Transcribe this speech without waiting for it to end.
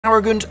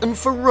arrogant and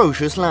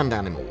ferocious land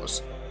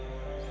animals.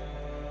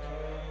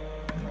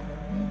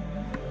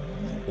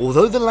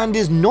 Although the land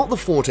is not the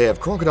forte of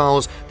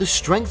crocodiles, the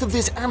strength of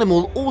this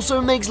animal also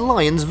makes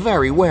lions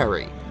very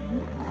wary.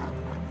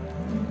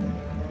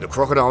 The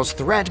crocodile's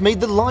threat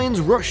made the lions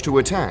rush to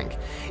attack.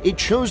 It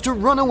chose to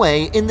run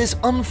away in this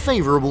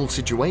unfavorable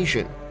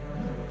situation.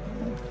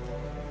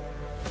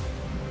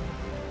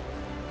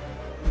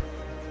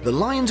 The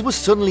lions were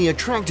suddenly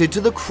attracted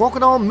to the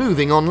crocodile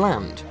moving on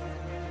land.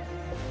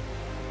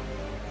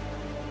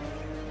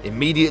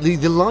 Immediately,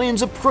 the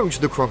lions approached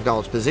the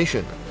crocodile's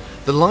position.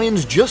 The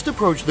lions just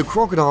approached the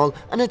crocodile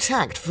and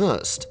attacked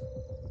first.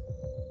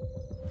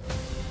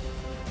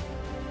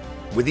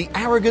 With the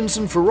arrogance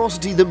and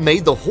ferocity that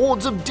made the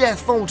hordes of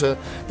death falter,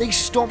 they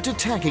stopped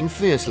attacking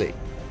fiercely.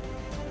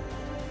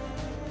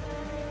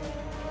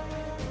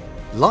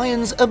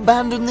 Lions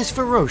abandon this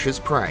ferocious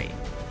prey.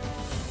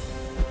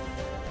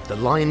 The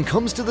lion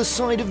comes to the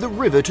side of the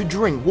river to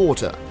drink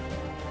water.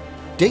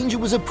 Danger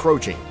was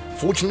approaching.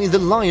 Fortunately, the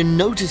lion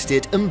noticed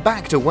it and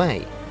backed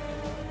away.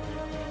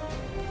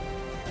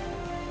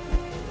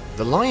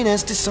 The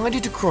lioness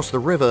decided to cross the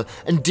river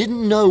and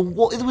didn't know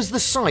what was the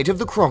sight of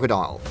the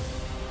crocodile.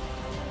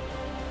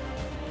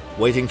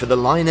 Waiting for the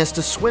lioness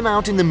to swim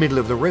out in the middle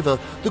of the river,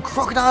 the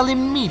crocodile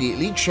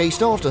immediately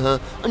chased after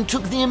her and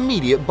took the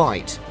immediate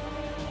bite.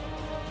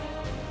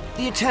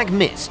 The attack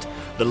missed.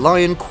 The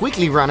lion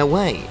quickly ran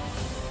away.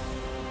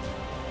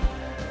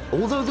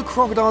 Although the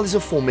crocodile is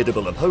a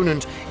formidable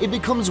opponent, it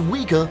becomes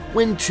weaker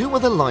when two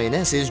other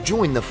lionesses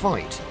join the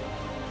fight.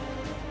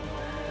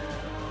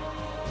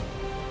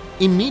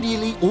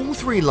 Immediately, all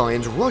three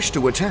lions rushed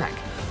to attack,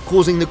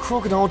 causing the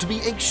crocodile to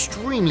be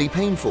extremely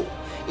painful.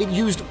 It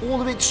used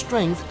all of its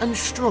strength and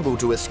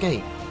struggled to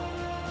escape.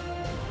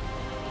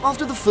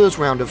 After the first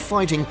round of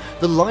fighting,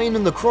 the lion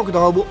and the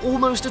crocodile were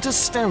almost at a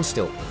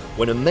standstill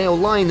when a male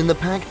lion in the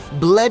pack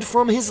bled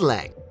from his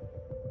leg.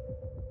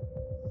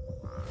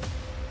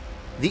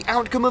 The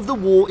outcome of the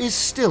war is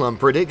still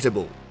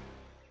unpredictable.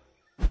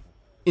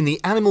 In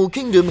the animal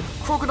kingdom,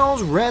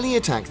 crocodiles rarely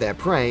attack their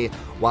prey,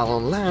 while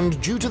on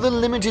land due to the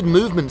limited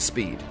movement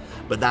speed,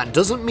 but that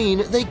doesn't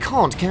mean they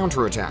can't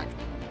counterattack.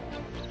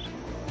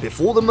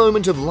 Before the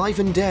moment of life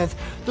and death,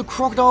 the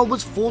crocodile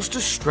was forced to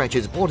stretch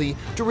its body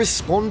to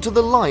respond to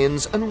the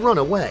lions and run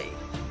away.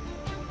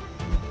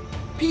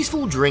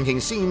 Peaceful drinking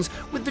scenes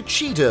with the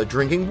cheetah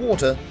drinking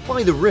water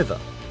by the river.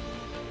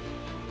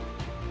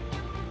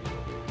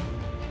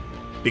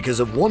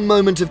 Because of one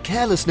moment of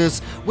carelessness,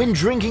 when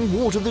drinking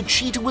water, the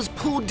cheetah was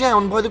pulled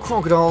down by the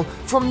crocodile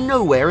from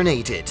nowhere and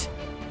ate it.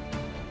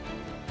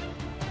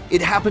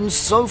 It happened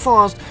so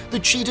fast, the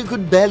cheetah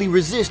could barely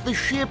resist the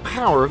sheer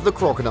power of the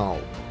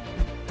crocodile.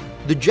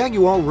 The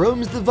jaguar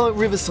roams the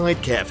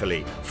riverside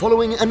carefully,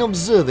 following and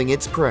observing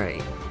its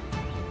prey.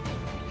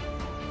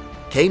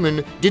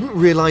 Cayman didn't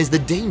realize the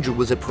danger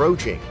was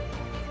approaching.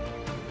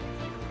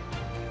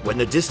 When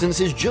the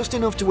distance is just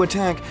enough to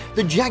attack,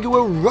 the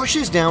jaguar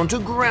rushes down to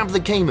grab the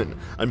cayman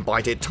and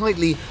bite it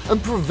tightly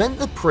and prevent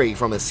the prey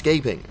from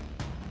escaping.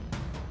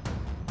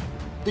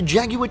 The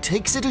jaguar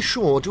takes it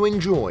ashore to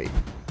enjoy.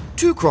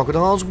 Two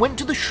crocodiles went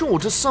to the shore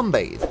to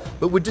sunbathe,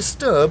 but were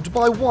disturbed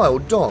by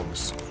wild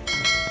dogs.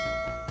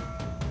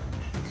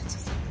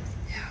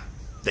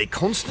 They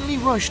constantly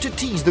rush to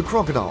tease the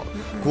crocodile,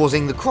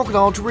 causing the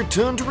crocodile to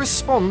return to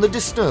respond to the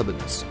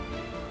disturbance.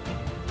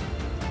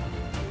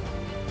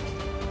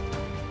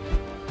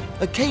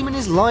 A cayman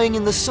is lying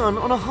in the sun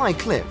on a high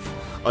cliff,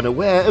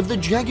 unaware of the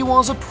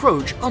jaguar's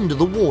approach under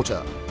the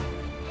water.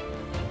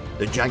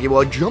 The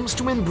jaguar jumps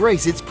to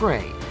embrace its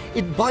prey.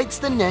 It bites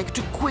the neck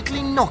to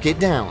quickly knock it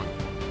down.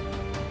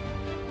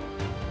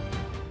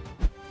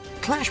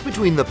 Clash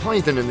between the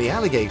python and the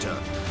alligator.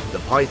 The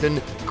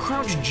python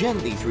crouched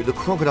gently through the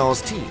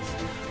crocodile's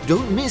teeth.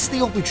 Don't miss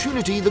the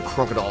opportunity the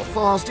crocodile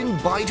fast in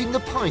biting the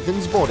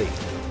python's body.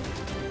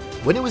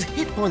 When it was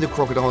hit by the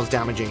crocodile's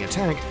damaging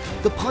attack,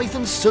 the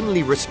python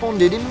suddenly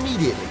responded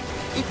immediately.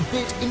 It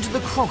bit into the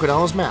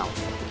crocodile's mouth.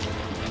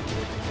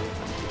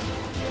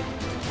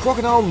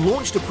 Crocodile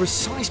launched a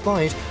precise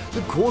bite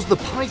that caused the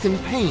python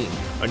pain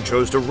and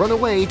chose to run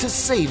away to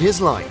save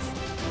his life.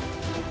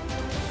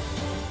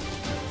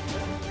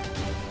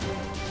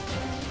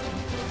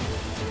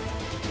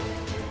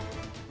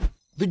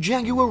 The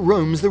jaguar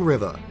roams the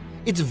river.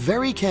 It's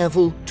very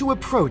careful to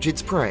approach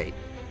its prey.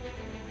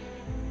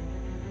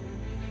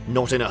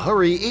 Not in a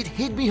hurry, it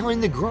hid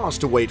behind the grass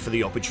to wait for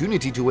the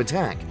opportunity to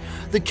attack.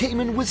 The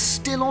cayman was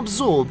still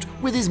absorbed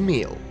with his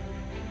meal.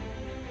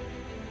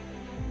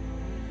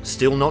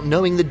 Still not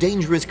knowing the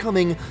danger is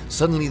coming,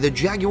 suddenly the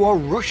jaguar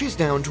rushes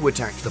down to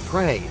attack the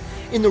prey.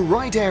 In the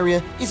right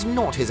area is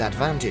not his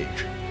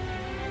advantage.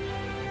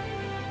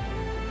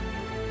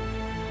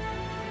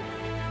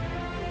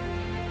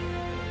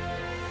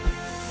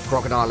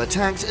 Crocodile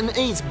attacks and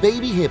eats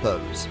baby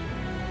hippos.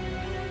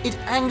 It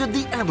angered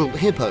the adult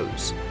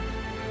hippos.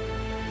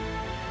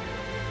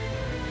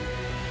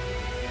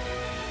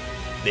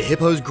 The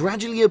hippos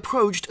gradually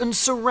approached and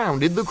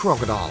surrounded the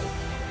crocodile.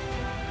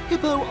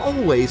 Hippo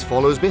always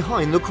follows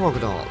behind the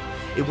crocodile.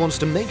 It wants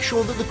to make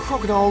sure that the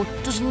crocodile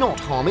does not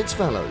harm its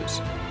fellows.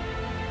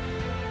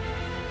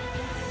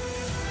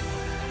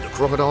 The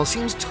crocodile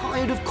seems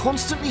tired of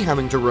constantly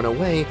having to run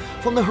away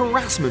from the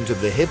harassment of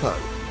the hippo.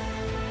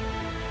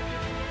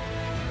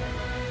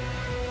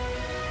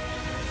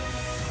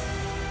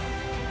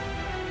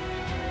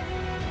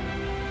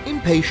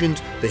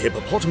 Impatient, the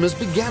hippopotamus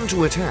began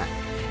to attack.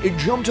 It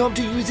jumped up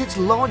to use its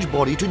large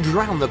body to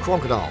drown the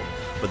crocodile,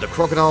 but the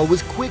crocodile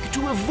was quick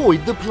to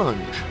avoid the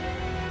plunge.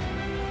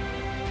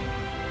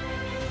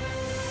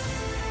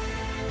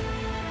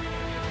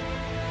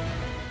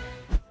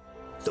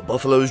 The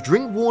buffaloes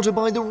drink water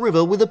by the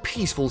river with a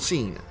peaceful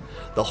scene.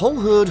 The whole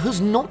herd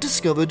has not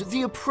discovered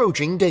the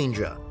approaching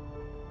danger.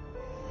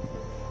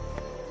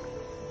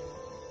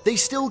 They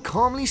still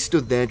calmly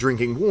stood there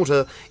drinking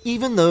water,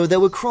 even though there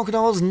were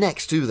crocodiles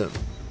next to them.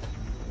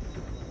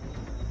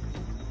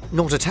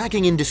 Not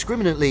attacking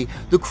indiscriminately,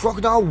 the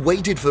crocodile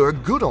waited for a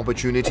good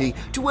opportunity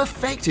to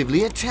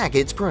effectively attack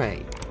its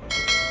prey.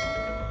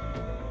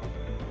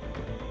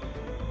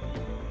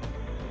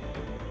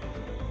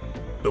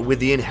 But with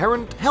the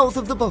inherent health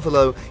of the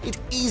buffalo, it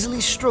easily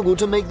struggled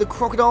to make the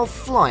crocodile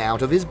fly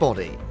out of his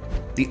body.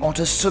 The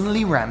otter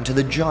suddenly ran to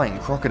the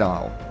giant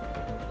crocodile.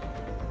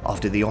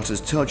 After the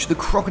otter's touch, the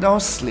crocodile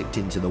slipped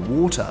into the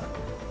water.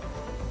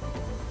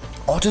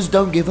 Otters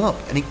don't give up,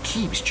 and it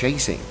keeps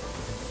chasing.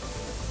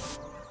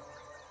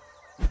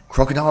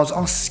 Crocodiles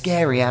are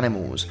scary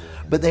animals,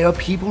 but there are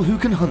people who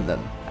can hunt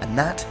them, and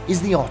that is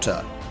the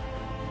otter.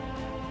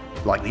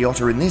 Like the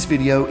otter in this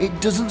video, it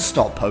doesn't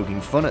stop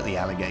poking fun at the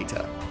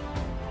alligator.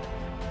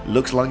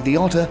 Looks like the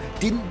otter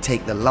didn't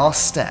take the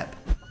last step.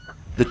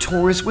 The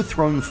tourists were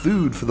throwing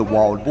food for the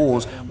wild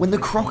boars when the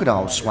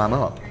crocodile swam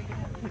up.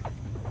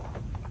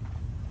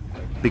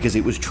 Because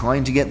it was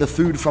trying to get the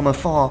food from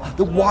afar,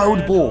 the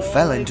wild boar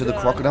fell into the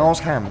crocodile's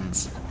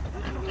hands.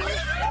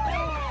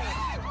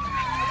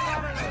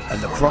 And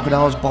the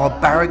crocodile's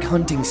barbaric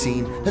hunting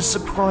scene has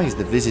surprised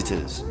the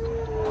visitors.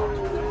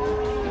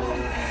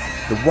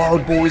 The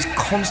wild boar is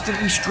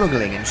constantly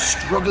struggling and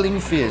struggling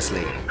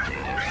fiercely.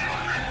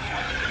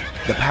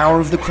 The power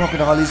of the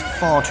crocodile is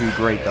far too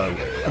great though,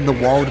 and the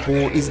wild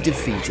boar is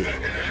defeated.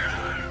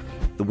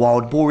 The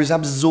wild boar is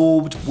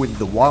absorbed with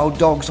the wild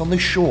dogs on the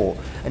shore,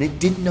 and it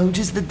didn't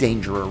notice the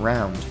danger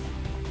around.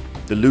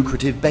 The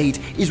lucrative bait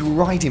is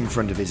right in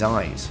front of his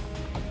eyes.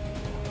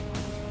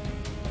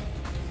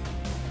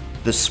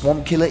 The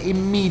swamp killer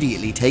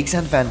immediately takes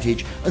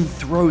advantage and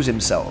throws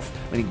himself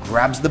when he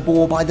grabs the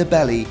boar by the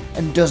belly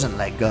and doesn't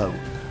let go.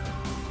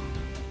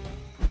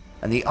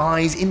 And the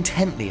eyes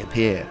intently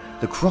appear.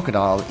 The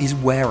crocodile is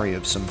wary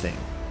of something.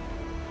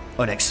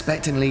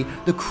 Unexpectedly,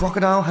 the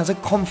crocodile has a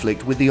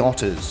conflict with the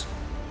otters.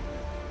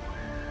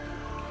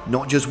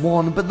 Not just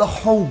one, but the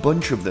whole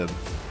bunch of them.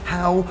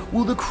 How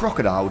will the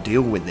crocodile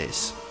deal with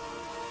this?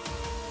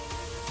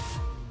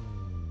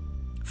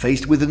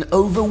 Faced with an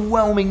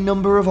overwhelming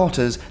number of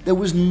otters, there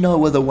was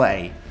no other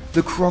way.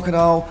 The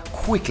crocodile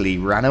quickly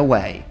ran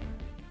away.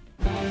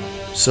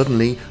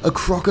 Suddenly, a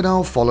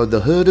crocodile followed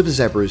the herd of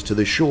zebras to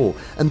the shore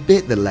and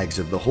bit the legs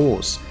of the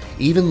horse.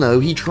 Even though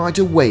he tried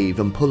to wave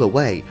and pull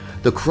away,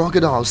 the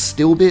crocodile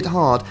still bit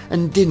hard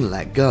and didn't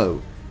let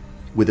go.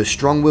 With a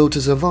strong will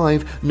to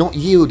survive, not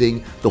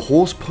yielding, the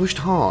horse pushed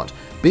hard,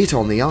 bit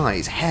on the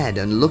eyes, head,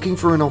 and looking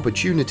for an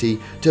opportunity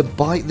to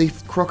bite the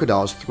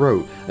crocodile's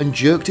throat and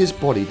jerked his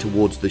body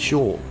towards the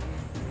shore.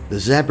 The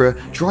zebra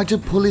tried to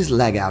pull his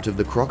leg out of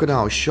the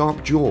crocodile's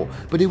sharp jaw,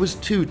 but it was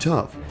too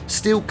tough,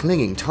 still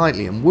clinging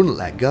tightly and wouldn't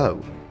let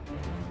go.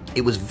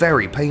 It was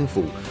very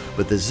painful,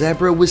 but the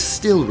zebra was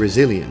still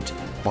resilient,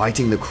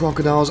 biting the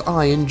crocodile's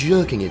eye and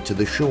jerking it to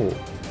the shore.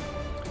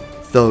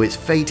 Though its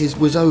fate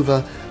was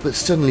over, but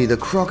suddenly the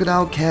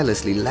crocodile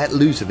carelessly let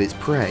loose of its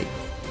prey.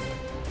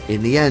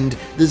 In the end,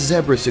 the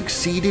zebra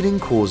succeeded in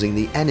causing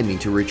the enemy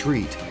to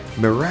retreat,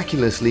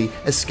 miraculously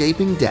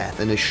escaping death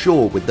and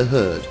ashore with the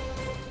herd.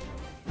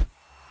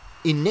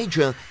 In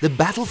nature, the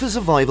battle for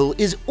survival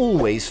is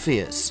always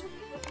fierce.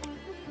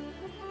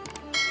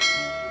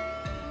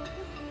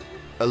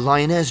 A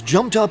lioness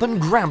jumped up and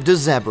grabbed a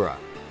zebra.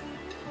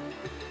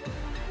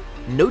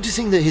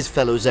 Noticing that his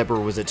fellow zebra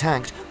was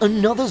attacked,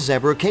 another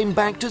zebra came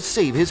back to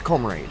save his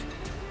comrade.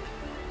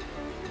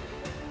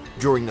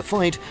 During the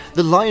fight,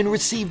 the lion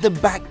received the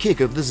back kick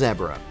of the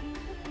zebra.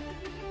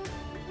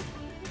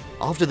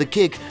 After the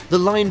kick, the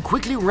lion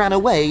quickly ran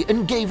away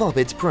and gave up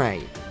its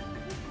prey.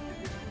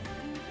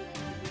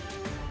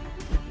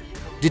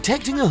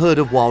 Detecting a herd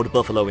of wild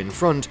buffalo in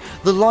front,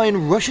 the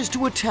lion rushes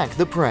to attack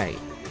the prey.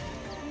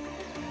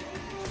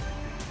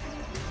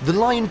 The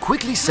lion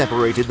quickly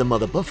separated the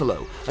mother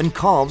buffalo and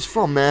calves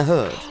from their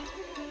herd.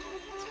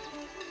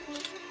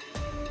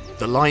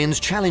 The lions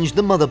challenged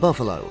the mother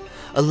buffalo.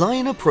 A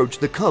lion approached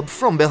the cub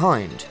from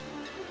behind.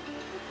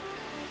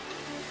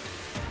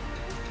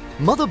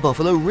 Mother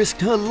buffalo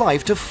risked her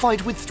life to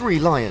fight with 3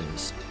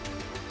 lions.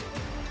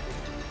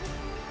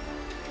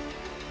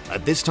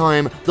 At this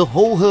time, the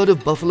whole herd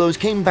of buffaloes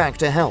came back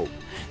to help.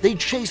 They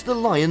chased the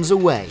lions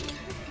away.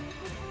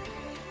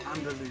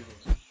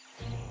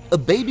 A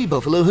baby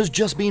buffalo has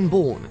just been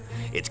born.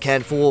 It's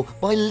cared for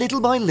by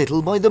little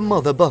by the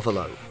mother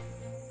buffalo.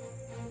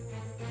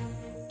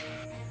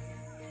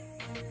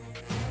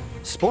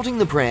 Spotting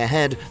the prey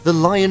ahead, the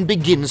lion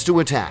begins to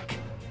attack.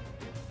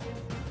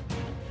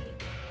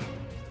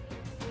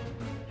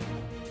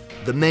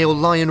 The male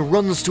lion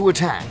runs to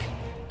attack.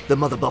 The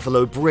mother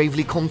buffalo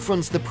bravely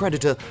confronts the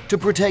predator to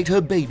protect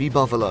her baby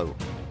buffalo.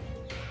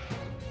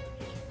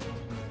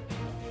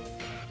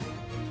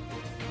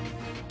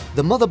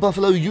 The mother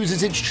buffalo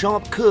uses its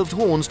sharp curved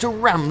horns to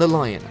ram the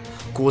lion,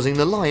 causing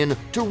the lion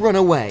to run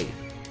away.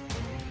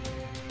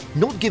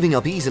 Not giving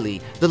up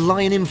easily, the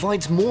lion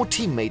invites more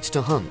teammates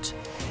to hunt.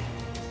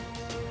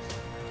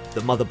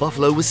 The mother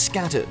buffalo was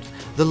scattered.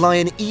 The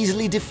lion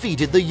easily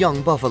defeated the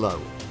young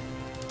buffalo.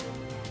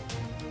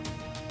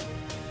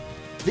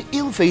 The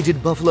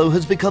ill-fated buffalo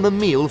has become a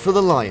meal for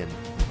the lion.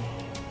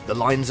 The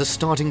lions are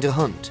starting to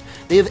hunt.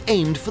 They have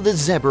aimed for the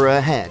zebra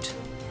ahead.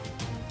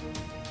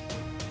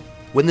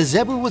 When the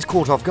zebra was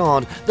caught off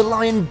guard, the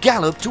lion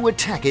galloped to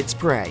attack its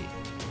prey.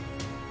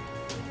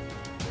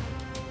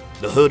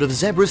 The herd of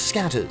zebras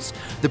scatters.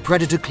 The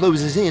predator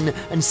closes in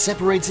and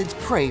separates its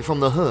prey from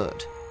the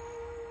herd.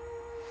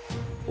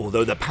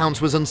 Although the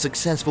pounce was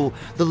unsuccessful,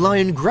 the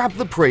lion grabbed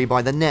the prey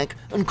by the neck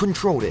and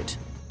controlled it.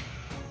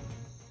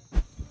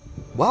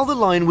 While the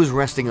lion was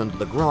resting under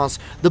the grass,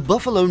 the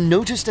buffalo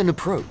noticed and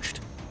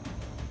approached.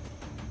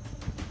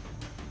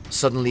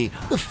 Suddenly,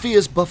 the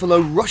fierce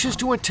buffalo rushes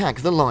to attack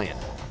the lion.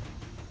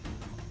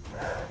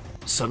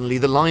 Suddenly,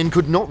 the lion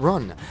could not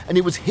run, and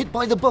it was hit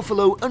by the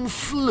buffalo and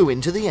flew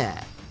into the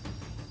air.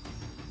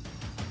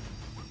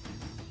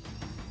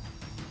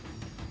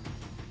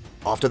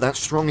 After that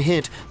strong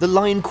hit, the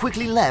lion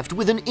quickly left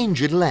with an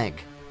injured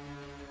leg.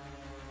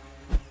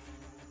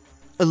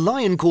 A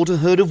lion caught a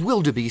herd of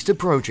wildebeest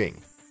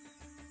approaching.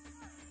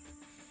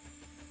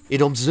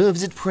 It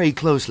observes its prey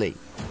closely.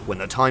 When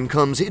the time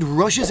comes, it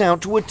rushes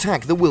out to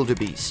attack the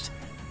wildebeest.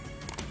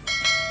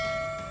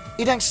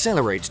 It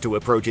accelerates to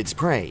approach its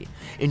prey.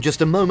 In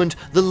just a moment,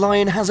 the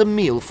lion has a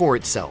meal for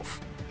itself.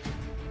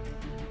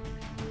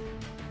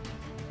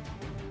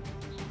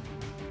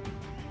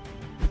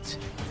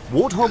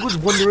 Warthog was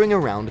wandering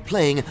around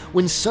playing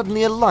when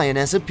suddenly a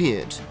lioness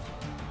appeared.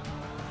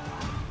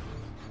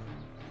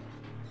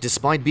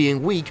 Despite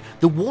being weak,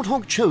 the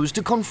warthog chose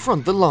to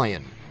confront the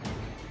lion.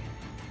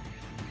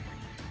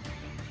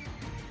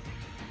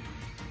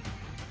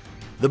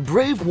 The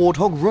brave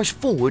warthog rushed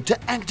forward to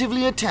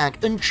actively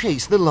attack and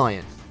chase the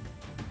lion.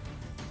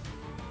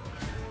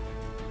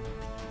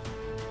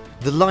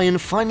 The lion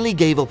finally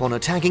gave up on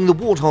attacking the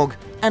warthog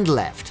and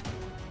left.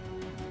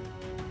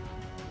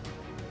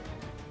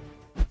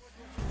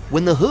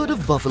 When the herd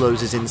of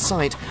buffaloes is in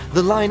sight,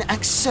 the lion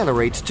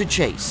accelerates to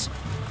chase.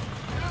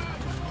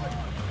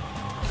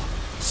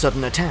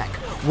 Sudden attack.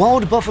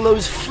 Wild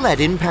buffaloes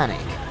fled in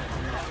panic.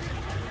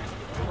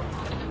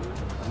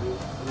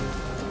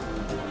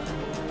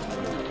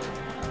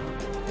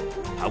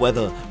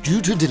 However,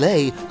 due to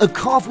delay, a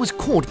calf was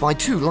caught by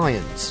two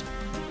lions.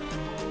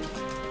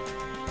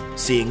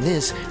 Seeing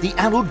this, the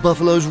adult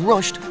buffaloes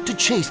rushed to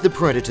chase the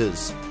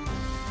predators.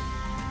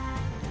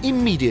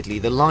 Immediately,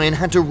 the lion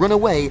had to run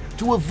away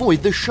to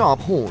avoid the sharp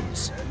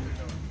horns.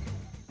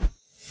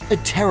 A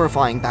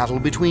terrifying battle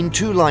between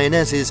two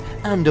lionesses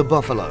and a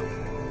buffalo.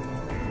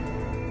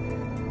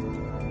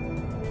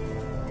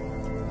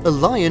 A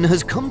lion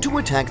has come to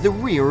attack the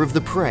rear of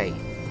the prey.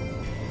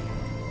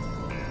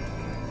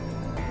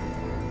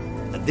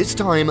 At this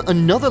time,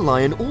 another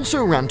lion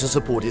also ran to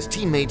support his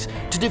teammates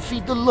to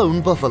defeat the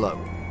lone buffalo.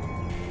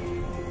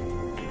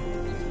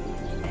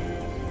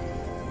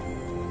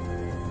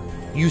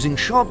 Using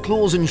sharp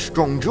claws and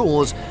strong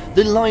jaws,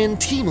 the lion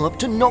team up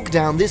to knock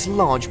down this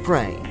large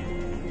prey.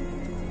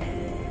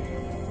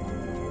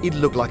 It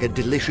looked like a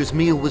delicious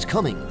meal was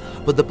coming,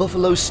 but the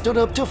buffalo stood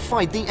up to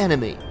fight the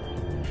enemy.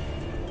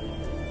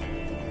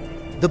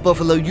 The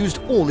buffalo used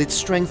all its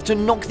strength to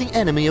knock the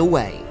enemy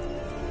away.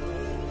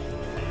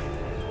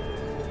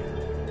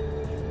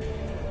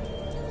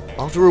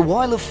 After a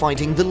while of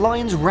fighting, the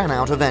lions ran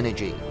out of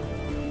energy.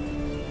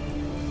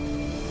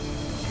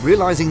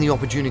 Realizing the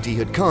opportunity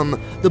had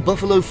come, the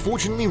buffalo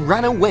fortunately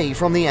ran away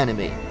from the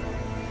enemy.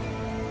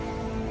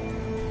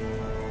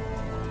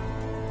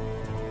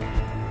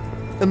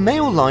 A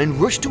male lion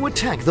rushed to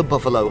attack the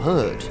buffalo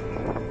herd.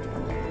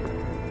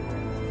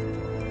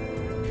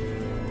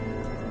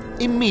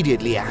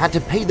 Immediately, it had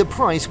to pay the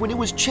price when it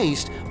was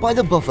chased by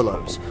the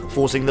buffaloes,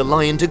 forcing the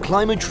lion to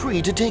climb a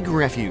tree to take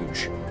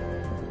refuge.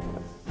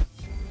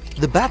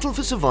 The battle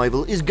for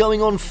survival is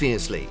going on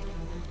fiercely.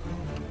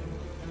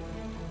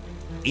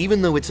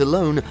 Even though it's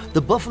alone,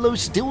 the buffalo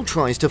still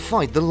tries to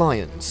fight the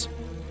lions.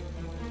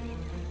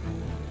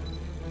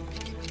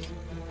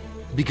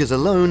 Because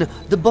alone,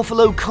 the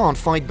buffalo can't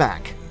fight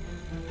back.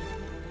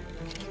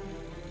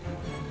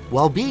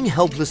 While being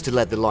helpless to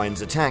let the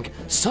lions attack,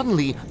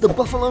 suddenly the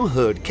buffalo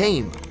herd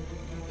came.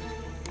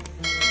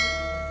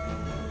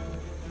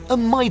 A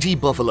mighty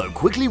buffalo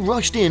quickly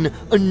rushed in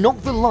and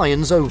knocked the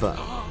lions over.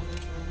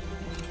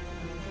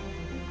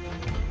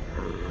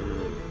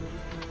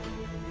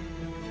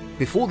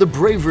 Before the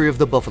bravery of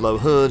the buffalo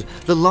herd,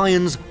 the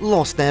lions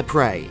lost their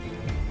prey.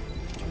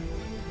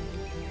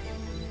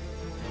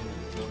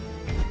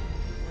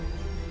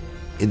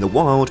 In the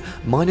wild,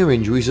 minor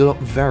injuries are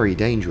very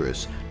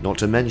dangerous, not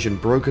to mention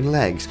broken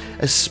legs,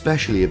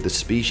 especially of the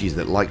species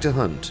that like to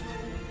hunt.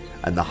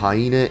 And the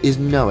hyena is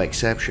no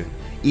exception.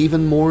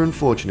 Even more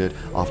unfortunate,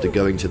 after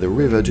going to the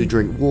river to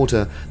drink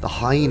water, the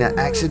hyena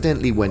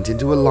accidentally went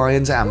into a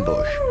lion's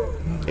ambush.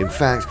 In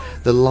fact,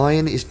 the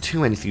lion is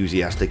too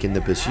enthusiastic in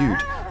the pursuit,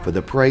 for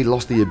the prey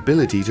lost the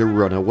ability to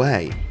run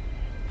away.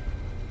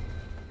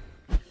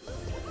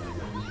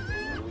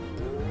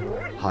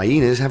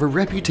 Hyenas have a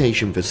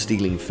reputation for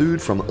stealing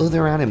food from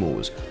other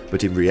animals,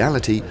 but in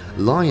reality,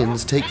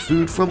 lions take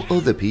food from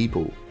other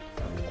people.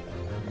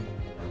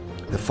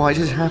 The fight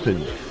has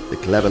happened. The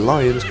clever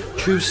lions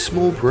choose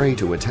small prey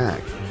to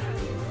attack.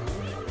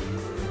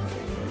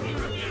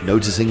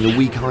 Noticing the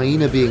weak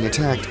hyena being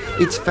attacked,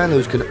 its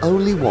fellows can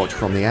only watch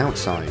from the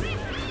outside.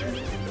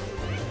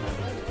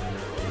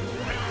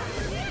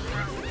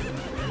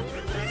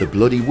 The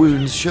bloody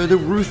wounds show the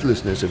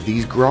ruthlessness of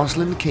these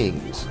grassland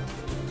kings.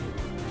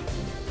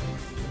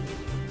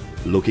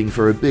 Looking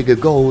for a bigger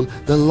goal,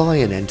 the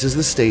lion enters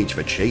the stage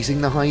for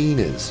chasing the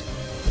hyenas.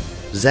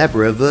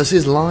 Zebra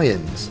versus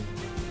lions.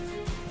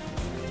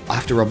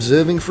 After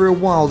observing for a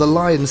while, the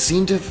lion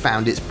seemed to have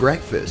found its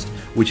breakfast,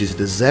 which is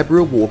the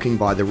zebra walking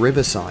by the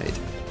riverside.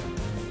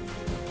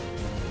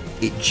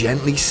 It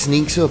gently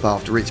sneaks up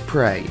after its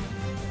prey.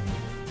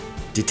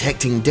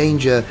 Detecting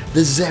danger,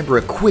 the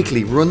zebra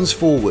quickly runs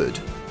forward.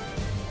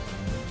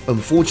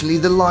 Unfortunately,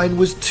 the lion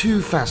was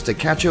too fast to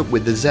catch up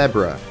with the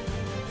zebra.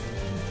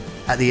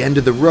 At the end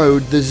of the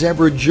road, the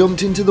zebra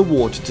jumped into the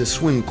water to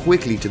swim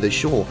quickly to the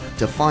shore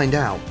to find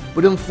out,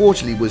 but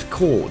unfortunately was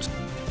caught.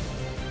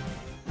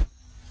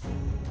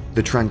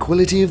 The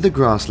tranquility of the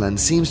grassland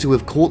seems to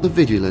have caught the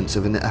vigilance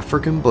of an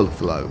African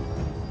buffalo.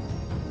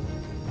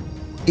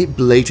 It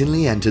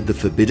blatantly entered the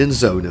forbidden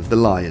zone of the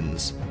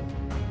lions.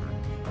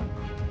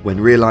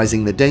 When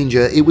realizing the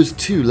danger, it was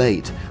too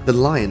late. The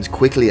lions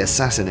quickly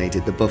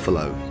assassinated the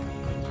buffalo.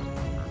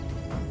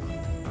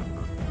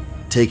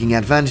 Taking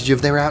advantage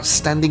of their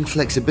outstanding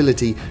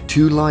flexibility,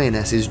 two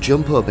lionesses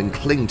jump up and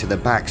cling to their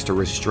backs to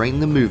restrain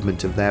the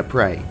movement of their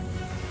prey.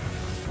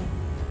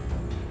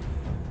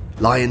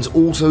 Lions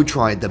also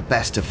tried their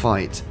best to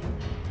fight.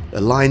 The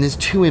lion is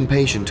too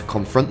impatient to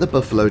confront the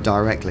buffalo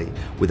directly.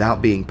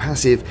 Without being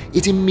passive,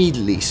 it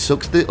immediately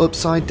sucks the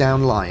upside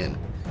down lion.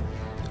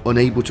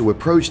 Unable to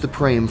approach the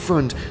prey in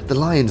front, the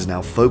lions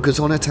now focus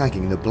on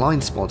attacking the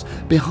blind spots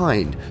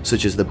behind,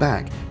 such as the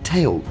back,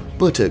 tail,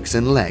 buttocks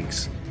and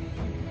legs.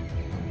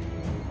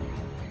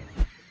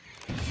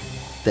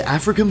 The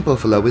African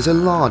buffalo is a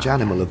large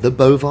animal of the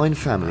bovine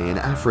family in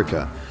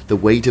Africa. The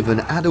weight of an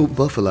adult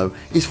buffalo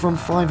is from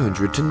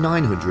 500 to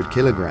 900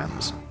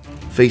 kilograms.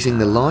 Facing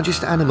the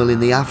largest animal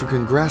in the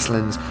African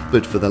grasslands,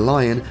 but for the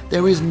lion,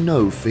 there is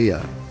no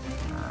fear.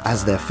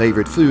 As their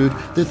favorite food,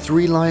 the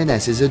three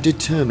lionesses are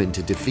determined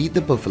to defeat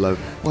the buffalo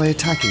by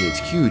attacking its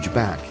huge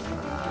back.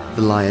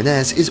 The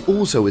lioness is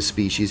also a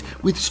species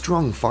with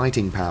strong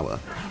fighting power.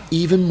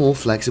 Even more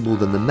flexible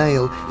than the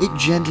male, it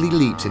gently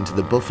leaps into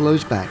the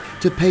buffalo's back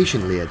to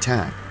patiently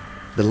attack.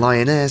 The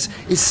lioness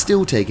is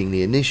still taking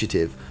the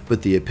initiative,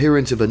 but the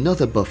appearance of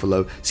another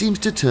buffalo seems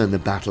to turn the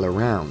battle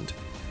around.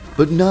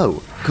 But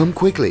no, come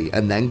quickly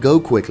and then go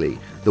quickly.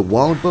 The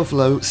wild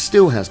buffalo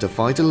still has to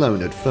fight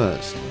alone at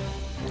first.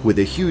 With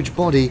a huge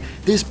body,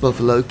 this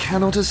buffalo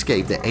cannot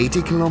escape the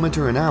 80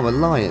 km/h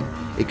lion.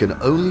 It can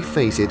only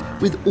face it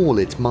with all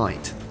its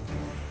might.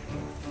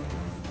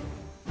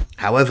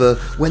 However,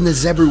 when the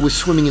zebra was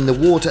swimming in the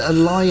water, a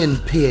lion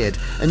appeared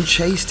and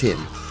chased him.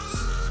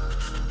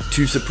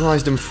 Too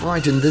surprised and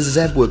frightened, the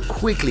zebra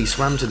quickly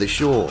swam to the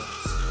shore.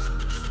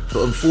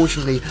 But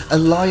unfortunately, a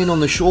lion on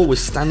the shore was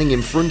standing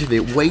in front of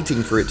it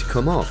waiting for it to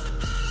come up.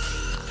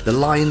 The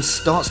lion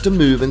starts to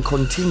move and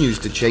continues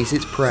to chase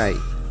its prey.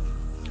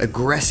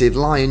 Aggressive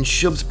lion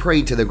shoves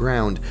prey to the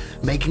ground,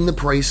 making the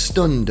prey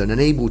stunned and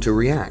unable to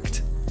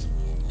react.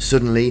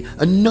 Suddenly,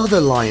 another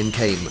lion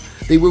came.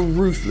 They were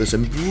ruthless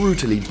and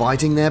brutally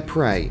biting their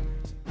prey.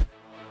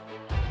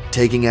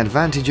 Taking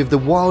advantage of the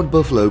wild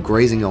buffalo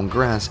grazing on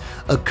grass,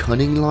 a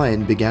cunning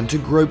lion began to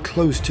grow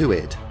close to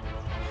it.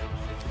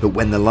 But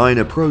when the lion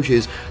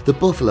approaches, the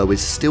buffalo is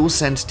still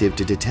sensitive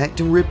to detect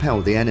and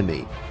repel the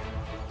enemy.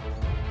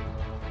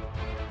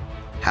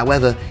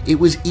 However, it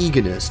was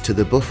eagerness to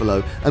the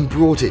buffalo and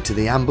brought it to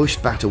the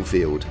ambushed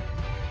battlefield.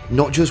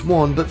 Not just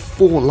one, but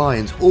 4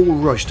 lions all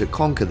rushed to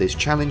conquer this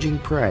challenging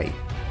prey.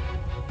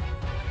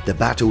 The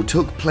battle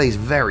took place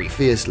very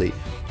fiercely.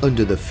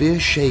 Under the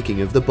fierce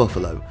shaking of the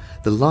buffalo,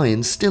 the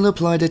lions still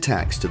applied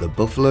attacks to the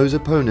buffalo's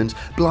opponent's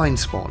blind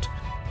spot.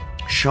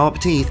 Sharp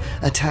teeth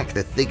attack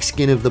the thick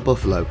skin of the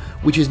buffalo,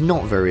 which is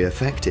not very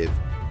effective.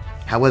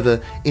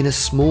 However, in a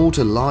small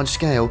to large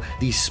scale,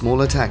 these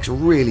small attacks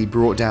really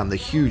brought down the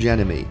huge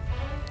enemy.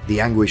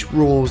 The anguished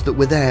roars that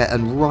were there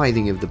and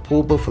writhing of the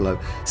poor buffalo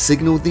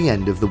signaled the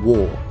end of the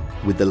war.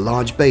 With the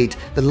large bait,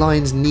 the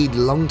lions need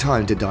long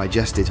time to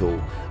digest it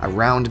all, a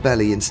round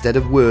belly instead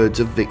of words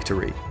of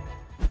victory.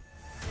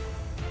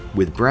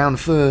 With brown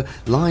fur,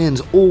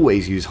 lions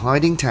always use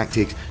hiding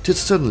tactics to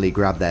suddenly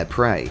grab their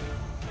prey.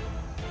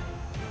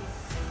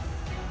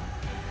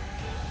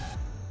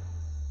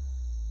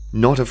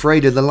 Not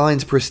afraid of the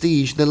lion's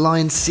prestige, the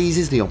lion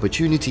seizes the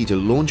opportunity to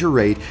launch a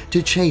raid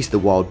to chase the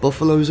wild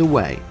buffaloes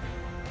away.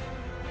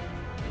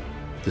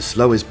 The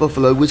slowest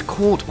buffalo was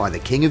caught by the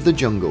king of the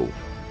jungle.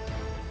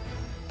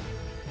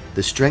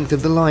 The strength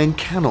of the lion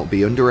cannot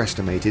be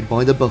underestimated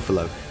by the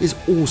buffalo is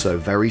also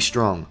very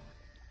strong.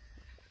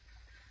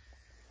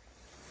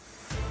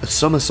 A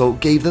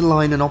somersault gave the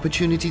lion an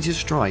opportunity to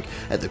strike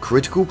at the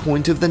critical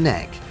point of the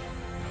neck.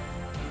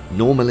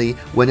 Normally,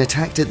 when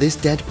attacked at this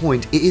dead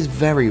point, it is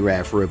very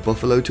rare for a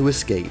buffalo to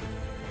escape.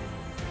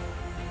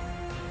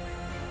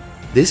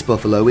 This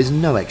buffalo is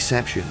no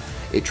exception.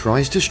 It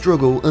tries to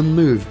struggle and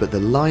move, but the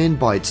lion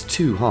bites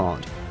too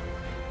hard.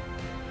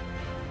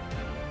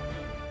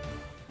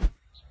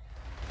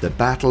 The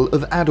battle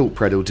of adult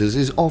predators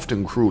is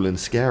often cruel and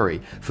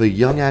scary. For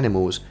young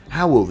animals,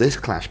 how will this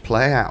clash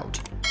play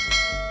out?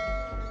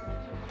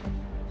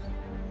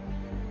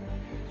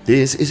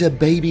 This is a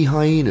baby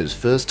hyena's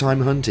first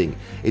time hunting.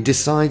 It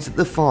decides that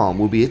the farm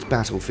will be its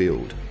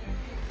battlefield.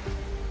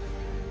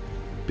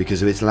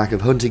 Because of its lack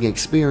of hunting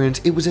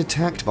experience, it was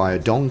attacked by a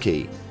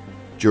donkey.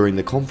 During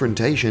the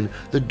confrontation,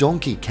 the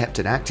donkey kept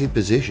an active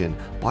position,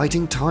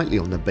 biting tightly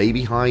on the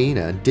baby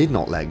hyena and did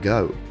not let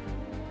go.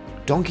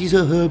 Donkeys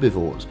are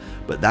herbivores,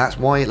 but that's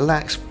why it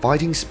lacks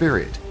fighting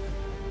spirit.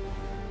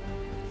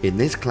 In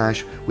this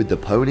clash, would the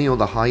pony or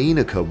the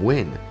hyena cub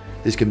win?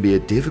 This can be a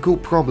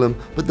difficult problem,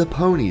 but the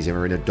ponies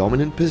are in a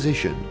dominant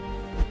position.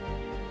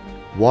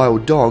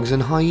 Wild dogs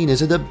and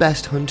hyenas are the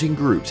best hunting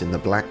groups in the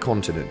Black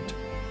Continent.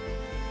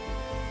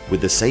 With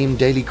the same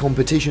daily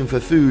competition for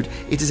food,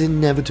 it is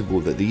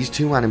inevitable that these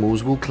two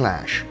animals will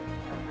clash.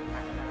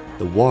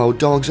 The wild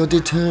dogs are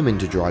determined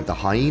to drive the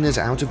hyenas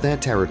out of their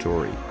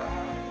territory.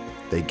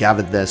 They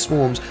gathered their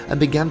swarms and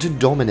began to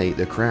dominate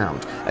the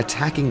crowd,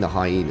 attacking the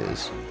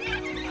hyenas.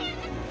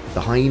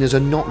 The hyenas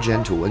are not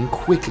gentle and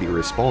quickly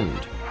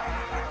respond.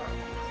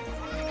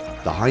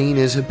 The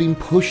hyenas have been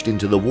pushed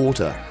into the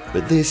water,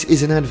 but this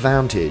is an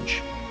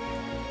advantage.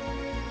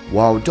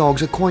 Wild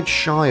dogs are quite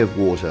shy of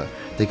water.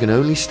 They can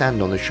only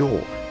stand on the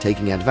shore.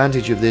 Taking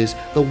advantage of this,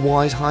 the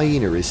wise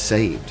hyena is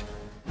saved.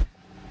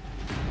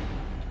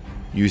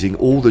 Using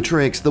all the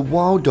tricks, the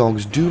wild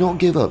dogs do not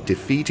give up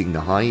defeating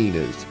the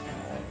hyenas.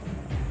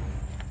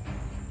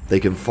 They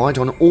can fight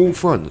on all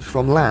fronts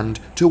from land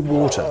to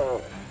water.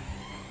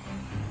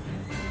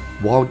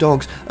 Wild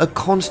dogs are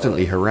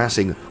constantly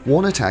harassing,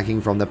 one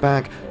attacking from the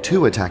back,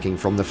 two attacking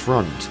from the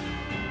front.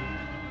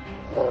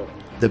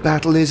 The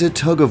battle is a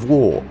tug of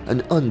war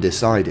and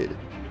undecided.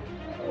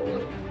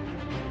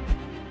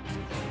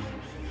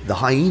 The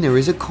hyena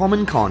is a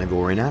common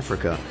carnivore in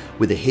Africa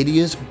with a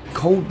hideous,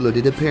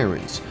 cold-blooded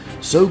appearance,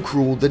 so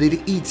cruel that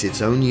it eats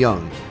its own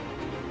young.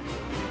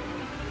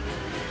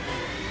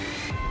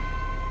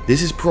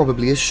 This is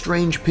probably a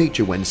strange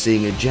picture when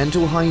seeing a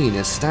gentle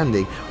hyena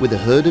standing with a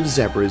herd of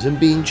zebras and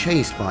being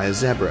chased by a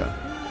zebra.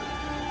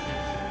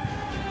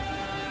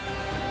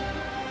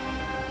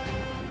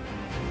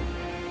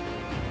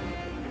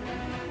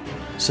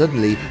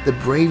 Suddenly, the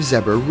brave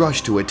zebra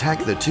rushed to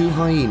attack the two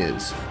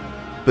hyenas.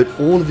 But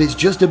all of it's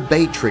just a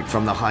bait trick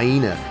from the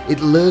hyena.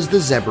 It lures the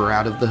zebra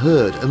out of the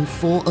herd, and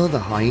four other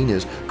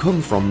hyenas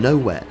come from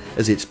nowhere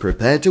as it's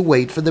prepared to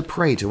wait for the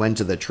prey to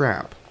enter the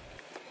trap.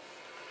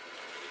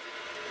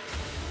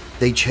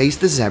 They chase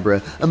the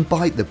zebra and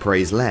bite the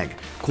prey's leg,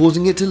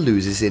 causing it to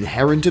lose its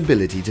inherent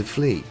ability to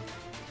flee.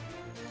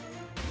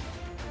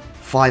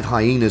 5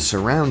 hyenas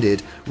surround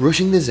it,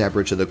 rushing the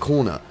zebra to the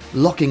corner,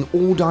 locking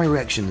all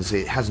directions.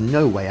 It has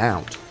no way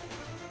out.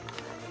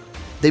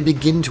 They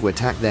begin to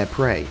attack their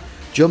prey,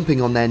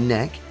 jumping on their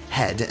neck,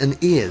 head and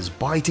ears,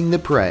 biting the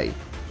prey.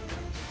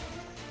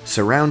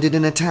 Surrounded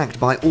and attacked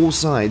by all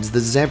sides, the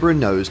zebra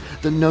knows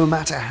that no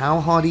matter how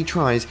hard he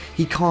tries,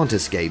 he can't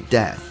escape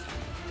death.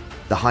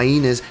 The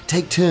hyenas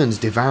take turns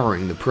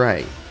devouring the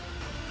prey.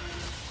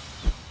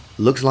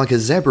 Looks like a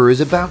zebra is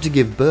about to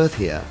give birth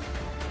here.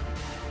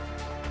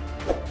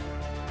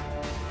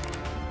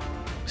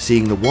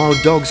 Seeing the wild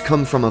dogs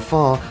come from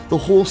afar, the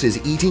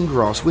horses eating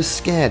grass were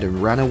scared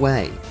and ran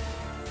away.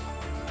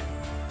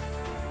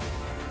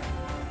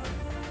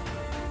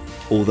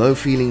 Although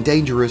feeling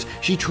dangerous,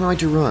 she tried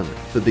to run,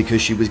 but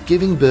because she was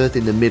giving birth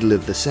in the middle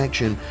of the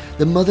section,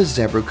 the mother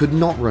zebra could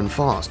not run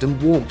fast and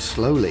walked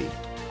slowly.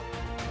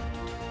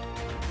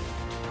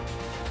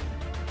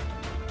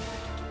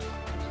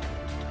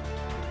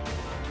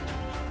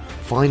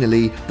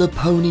 Finally, the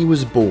pony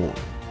was born.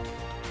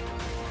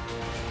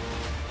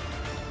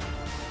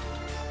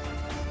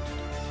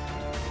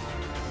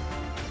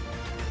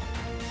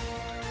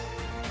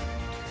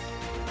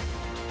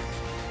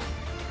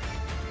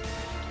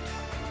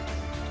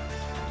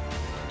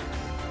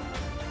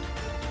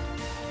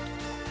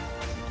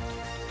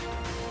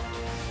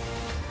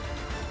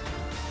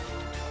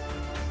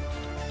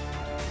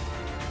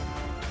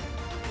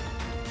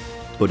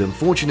 but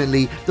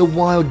unfortunately the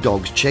wild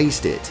dogs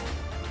chased it.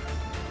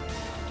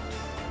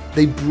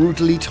 They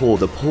brutally tore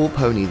the poor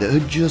pony that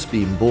had just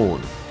been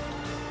born.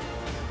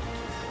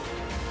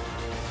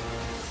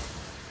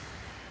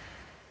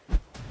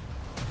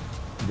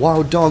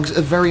 Wild dogs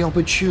are very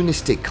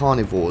opportunistic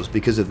carnivores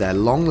because of their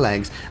long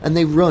legs, and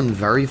they run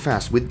very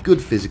fast with good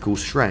physical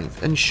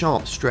strength and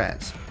sharp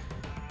stress.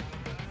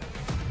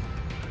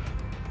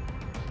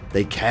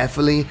 They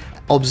carefully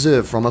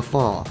observe from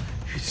afar,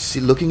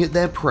 looking at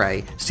their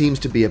prey seems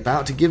to be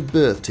about to give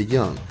birth to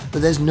young,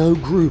 but there's no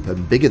group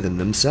and bigger than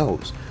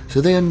themselves,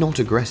 so they are not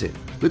aggressive,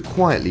 but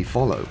quietly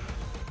follow.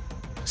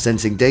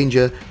 Sensing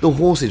danger, the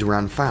horses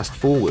ran fast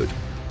forward.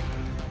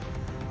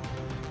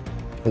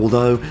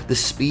 Although the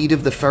speed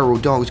of the feral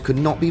dogs could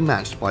not be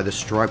matched by the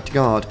striped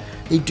guard,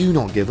 they do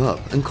not give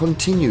up and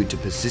continue to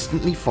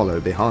persistently follow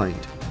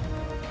behind.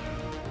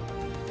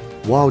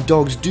 Wild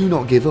dogs do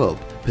not give up,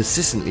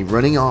 persistently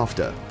running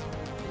after.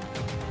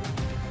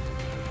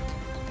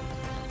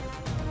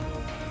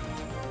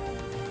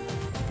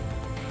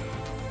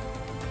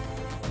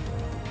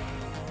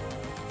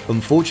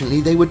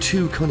 Unfortunately, they were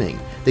too cunning.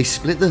 They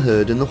split the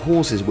herd and the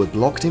horses were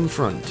blocked in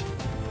front.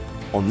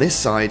 On this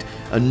side,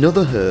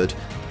 another herd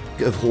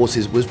of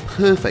horses was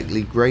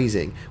perfectly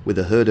grazing with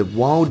a herd of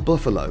wild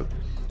buffalo.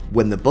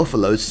 When the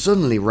buffaloes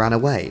suddenly ran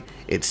away,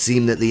 it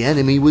seemed that the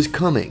enemy was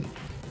coming.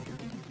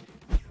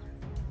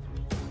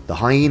 The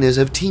hyenas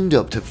have teamed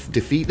up to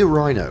defeat the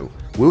rhino.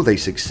 Will they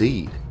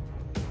succeed?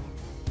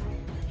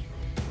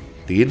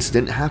 The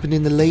incident happened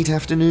in the late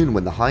afternoon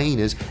when the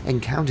hyenas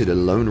encountered a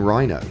lone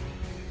rhino.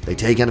 They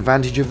take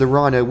advantage of the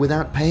rhino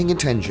without paying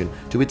attention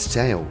to its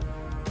tail.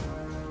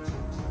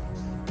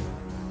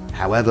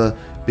 However,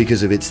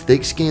 because of its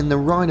thick skin, the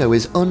rhino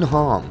is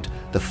unharmed.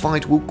 The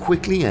fight will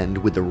quickly end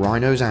with the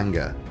rhino's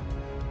anger.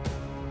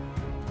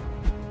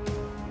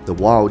 The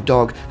wild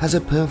dog has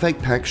a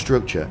perfect pack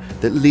structure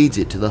that leads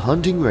it to the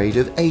hunting rate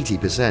of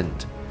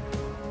 80%.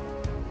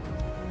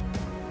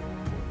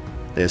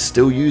 They are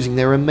still using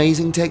their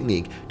amazing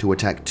technique to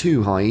attack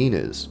two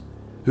hyenas.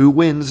 Who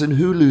wins and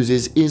who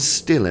loses is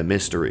still a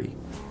mystery.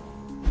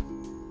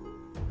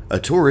 A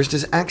tourist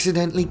has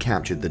accidentally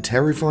captured the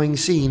terrifying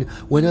scene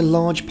when a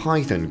large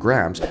python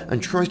grabs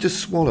and tries to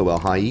swallow a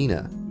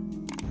hyena.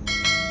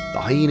 The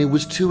hyena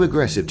was too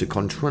aggressive to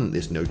confront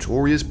this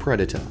notorious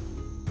predator.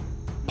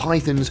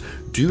 Pythons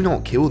do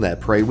not kill their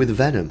prey with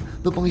venom,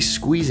 but by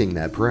squeezing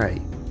their prey.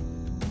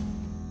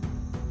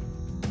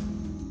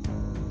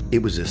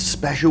 It was a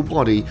special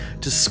body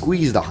to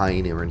squeeze the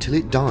hyena until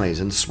it dies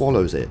and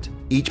swallows it.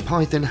 Each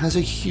python has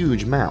a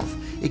huge mouth.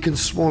 It can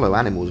swallow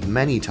animals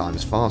many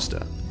times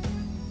faster.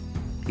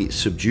 It's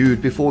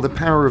subdued before the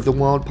power of the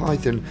wild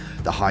python.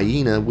 The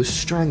hyena was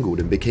strangled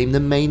and became the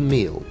main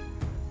meal.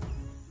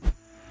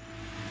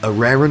 A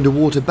rare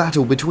underwater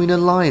battle between a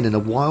lion and a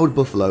wild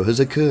buffalo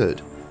has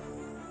occurred.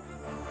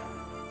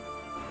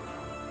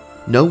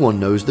 No one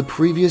knows the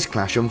previous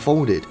clash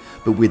unfolded,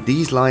 but with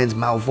these lions'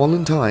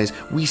 malevolent eyes,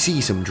 we see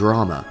some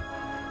drama.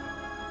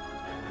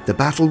 The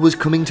battle was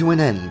coming to an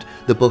end.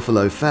 The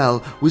buffalo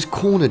fell, was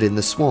cornered in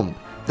the swamp.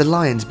 The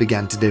lions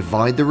began to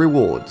divide the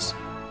rewards.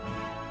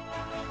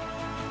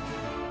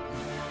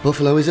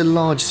 Buffalo is a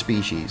large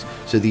species,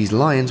 so these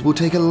lions will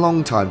take a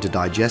long time to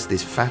digest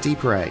this fatty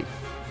prey.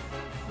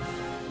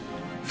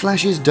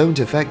 Flashes don't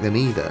affect them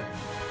either.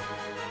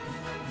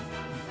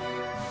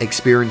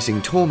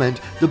 Experiencing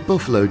torment, the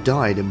buffalo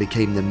died and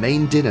became the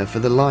main dinner for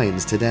the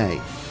lions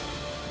today.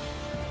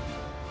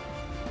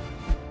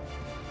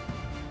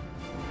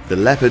 The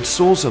leopard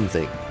saw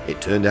something.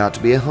 It turned out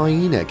to be a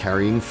hyena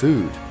carrying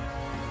food.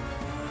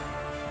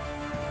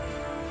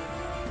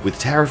 With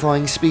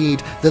terrifying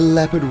speed, the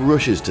leopard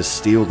rushes to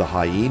steal the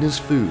hyena's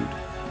food.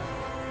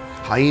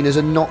 Hyenas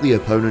are not the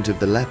opponent of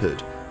the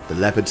leopard. The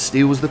leopard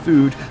steals the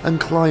food and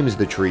climbs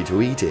the tree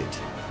to eat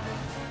it.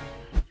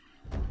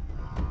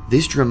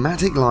 This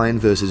dramatic lion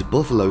versus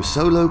buffalo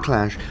solo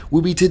clash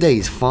will be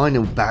today's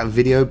final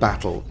video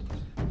battle.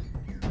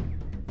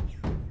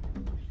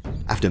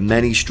 After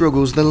many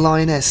struggles, the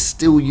lioness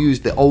still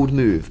used the old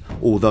move,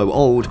 although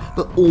old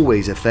but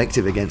always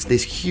effective against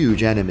this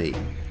huge enemy.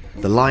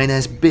 The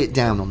lioness bit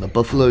down on the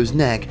buffalo's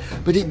neck,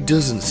 but it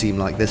doesn't seem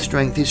like their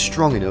strength is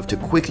strong enough to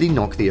quickly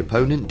knock the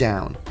opponent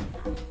down.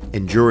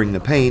 Enduring the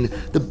pain,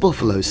 the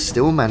buffalo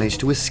still managed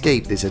to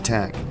escape this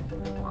attack.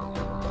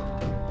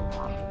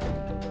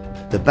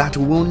 The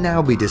battle will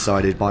now be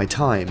decided by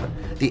time.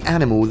 The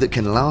animal that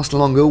can last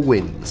longer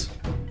wins.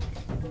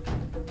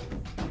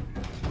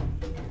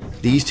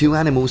 These two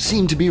animals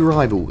seem to be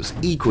rivals,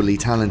 equally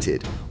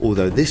talented.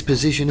 Although this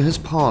position has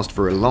passed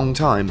for a long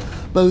time,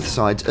 both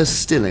sides are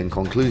still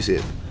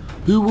inconclusive.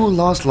 Who will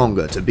last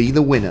longer to be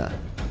the winner?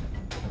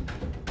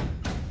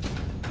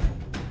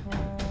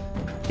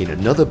 In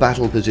another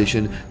battle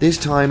position, this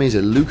time is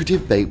a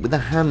lucrative bait with the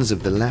hands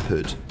of the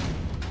leopard.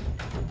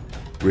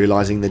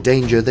 Realizing the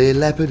danger, the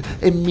leopard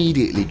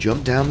immediately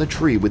jumped down the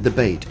tree with the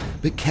bait,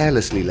 but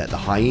carelessly let the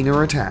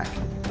hyena attack.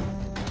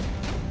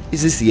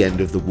 Is this the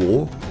end of the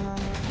war?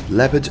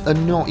 Leopards are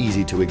not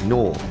easy to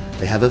ignore.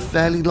 They have a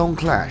fairly long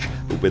clash,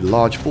 but with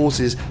large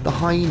forces, the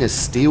hyena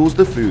steals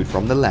the food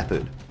from the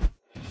leopard.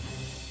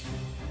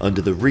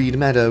 Under the reed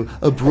meadow,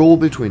 a brawl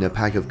between a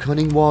pack of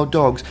cunning wild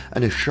dogs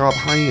and a sharp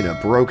hyena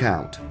broke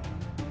out.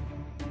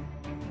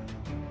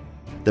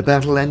 The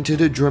battle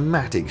entered a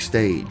dramatic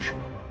stage.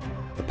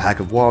 A pack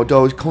of wild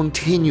dogs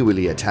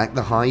continually attack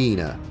the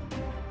hyena.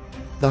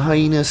 The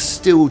hyena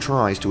still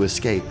tries to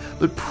escape,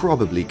 but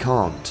probably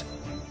can't.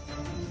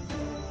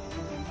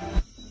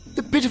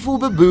 The pitiful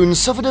baboon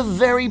suffered a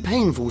very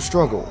painful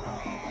struggle.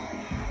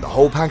 The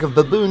whole pack of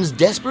baboons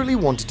desperately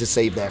wanted to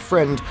save their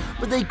friend,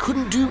 but they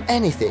couldn't do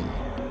anything.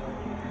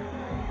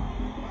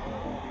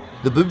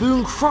 The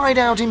baboon cried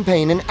out in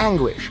pain and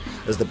anguish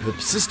as the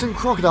persistent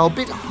crocodile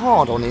bit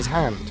hard on his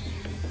hand.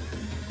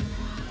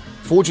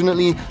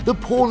 Fortunately, the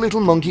poor little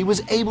monkey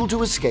was able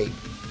to escape.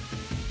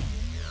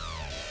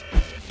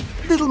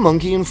 Little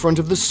monkey in front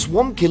of the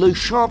swamp killer's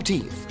sharp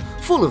teeth,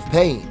 full of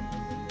pain.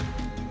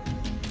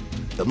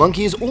 The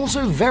monkey is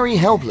also very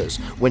helpless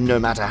when no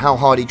matter how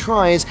hard he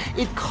tries,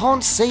 it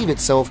can't save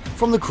itself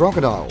from the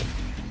crocodile.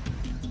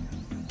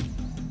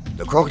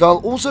 The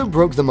crocodile also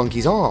broke the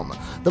monkey's arm.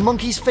 The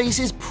monkey's face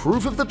is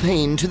proof of the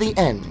pain to the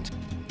end.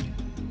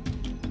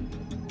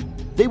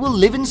 They will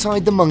live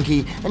inside the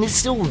monkey and it's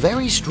still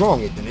very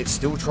strong and it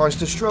still tries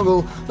to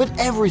struggle, but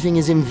everything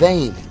is in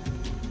vain.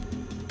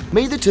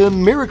 May the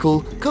term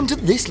miracle come to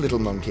this little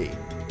monkey.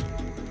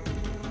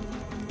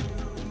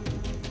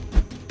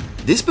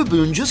 This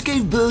baboon just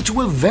gave birth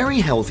to a very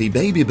healthy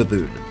baby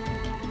baboon.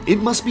 It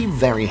must be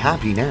very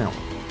happy now.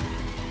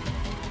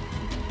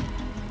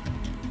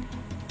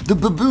 The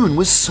baboon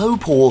was so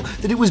poor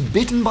that it was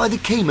bitten by the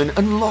caiman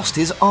and lost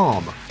his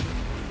arm.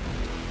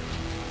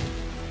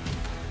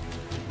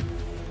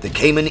 The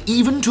caiman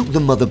even took the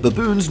mother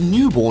baboon's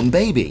newborn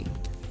baby.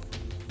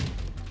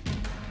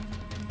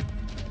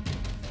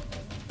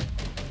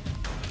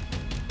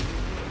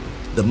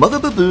 The mother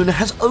baboon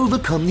has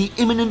overcome the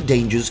imminent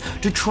dangers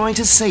to try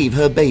to save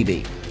her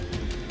baby.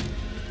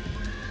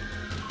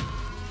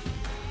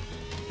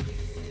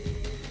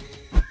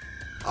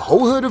 A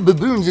whole herd of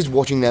baboons is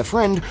watching their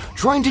friend,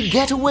 trying to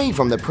get away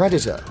from the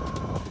predator.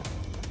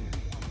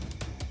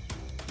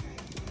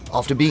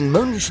 After being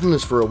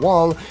motionless for a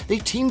while, they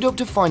teamed up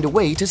to find a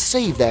way to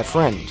save their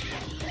friend.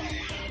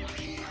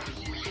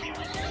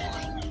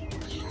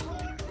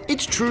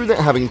 It's true that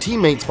having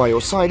teammates by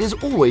your side is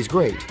always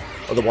great,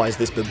 otherwise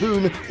this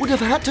baboon would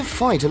have had to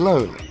fight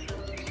alone.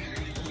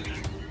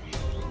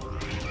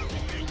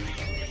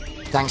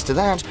 Thanks to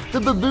that,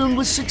 the baboon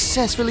was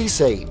successfully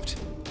saved.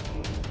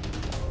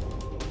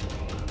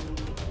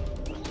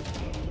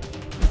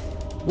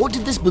 What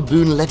did this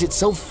baboon let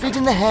itself fit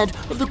in the head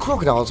of the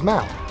crocodile's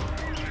mouth?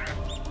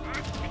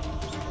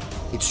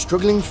 It's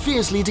struggling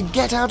fiercely to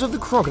get out of the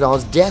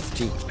crocodile's death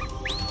teeth.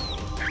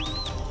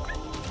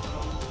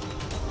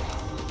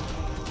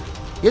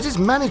 Yet it's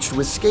managed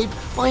to escape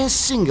by a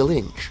single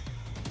inch.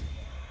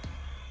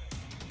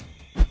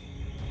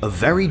 A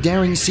very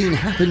daring scene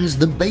happens.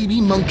 The baby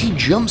monkey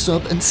jumps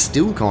up and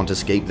still can't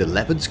escape the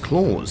leopard's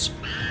claws.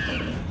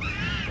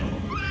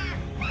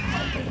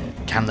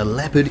 Can the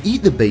leopard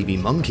eat the baby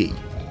monkey?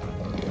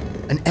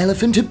 An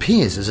elephant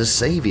appears as a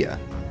savior.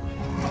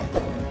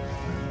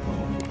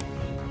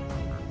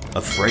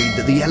 Afraid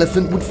that the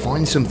elephant would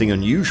find something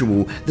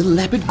unusual, the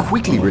leopard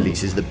quickly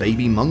releases the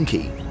baby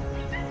monkey.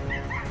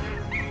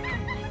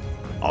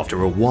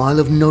 After a while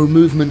of no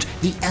movement,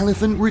 the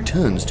elephant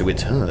returns to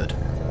its herd.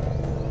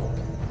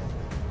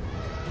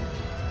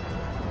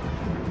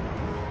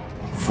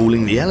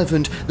 Fooling the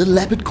elephant, the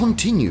leopard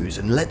continues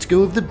and lets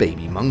go of the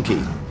baby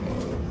monkey.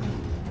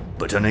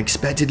 But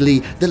unexpectedly,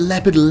 the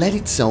leopard led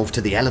itself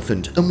to the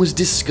elephant and was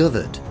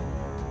discovered.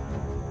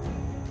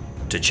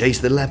 To chase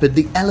the leopard,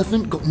 the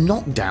elephant got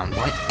knocked down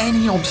by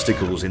any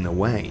obstacles in the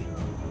way.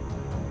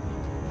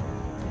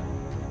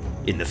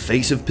 In the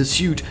face of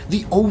pursuit,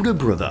 the older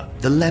brother,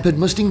 the leopard,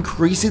 must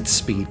increase its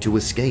speed to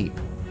escape.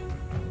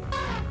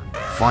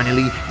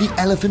 Finally, the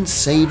elephant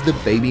saved the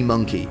baby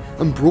monkey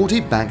and brought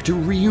it back to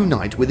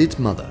reunite with its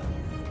mother.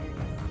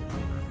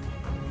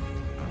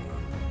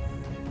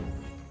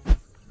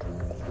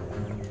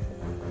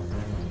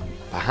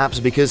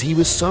 Perhaps because he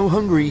was so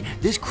hungry,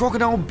 this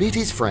crocodile bit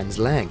his friend's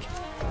leg.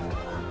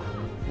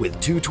 With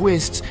two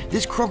twists,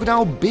 this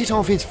crocodile bit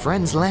off his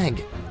friend's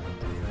leg.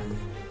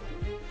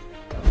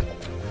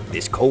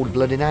 This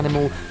cold-blooded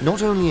animal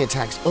not only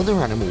attacks other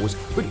animals,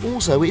 but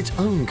also its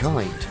own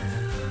kind.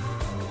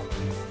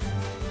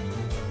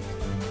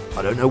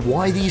 I don't know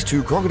why these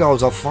two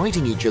crocodiles are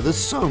fighting each other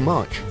so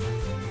much.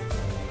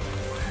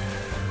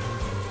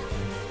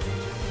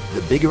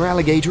 The bigger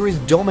alligator is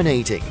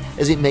dominating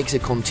as it makes a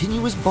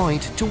continuous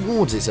bite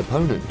towards its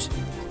opponent.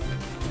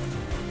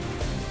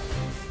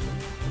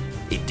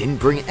 It didn't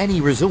bring any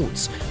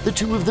results. The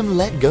two of them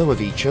let go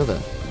of each other.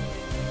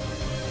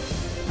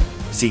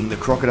 Seeing the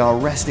crocodile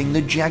resting,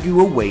 the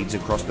jaguar wades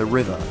across the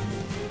river.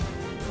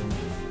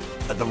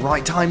 At the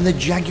right time, the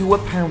jaguar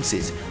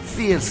pounces,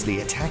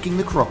 fiercely attacking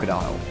the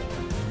crocodile.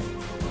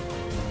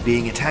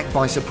 Being attacked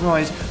by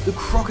surprise, the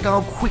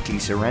crocodile quickly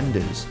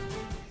surrenders.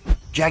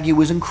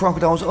 Jaguars and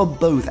crocodiles are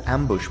both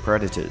ambush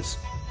predators.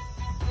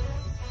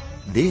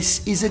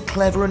 This is a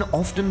clever and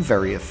often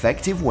very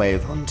effective way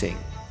of hunting.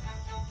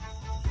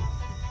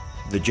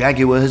 The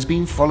jaguar has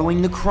been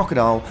following the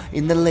crocodile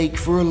in the lake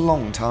for a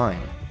long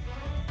time.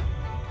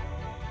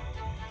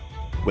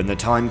 When the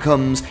time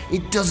comes,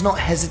 it does not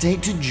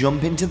hesitate to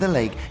jump into the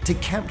lake to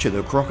capture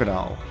the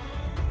crocodile.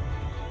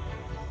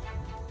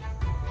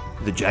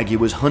 The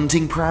jaguar's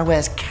hunting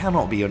prowess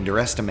cannot be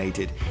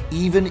underestimated,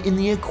 even in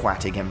the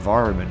aquatic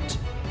environment.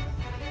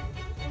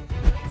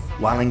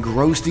 While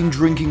engrossed in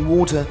drinking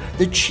water,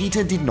 the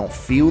cheetah did not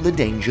feel the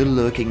danger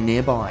lurking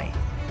nearby.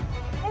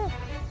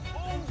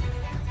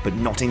 But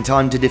not in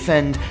time to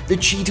defend, the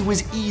cheetah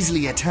was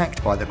easily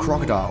attacked by the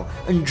crocodile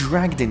and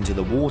dragged into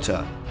the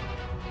water.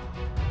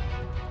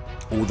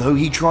 Although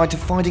he tried to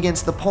fight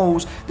against the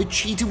poles, the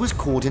cheetah was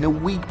caught in a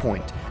weak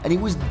point and it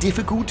was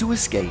difficult to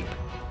escape.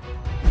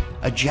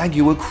 A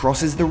jaguar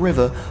crosses the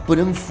river but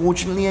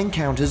unfortunately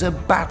encounters a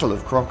battle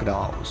of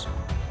crocodiles.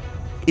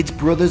 Its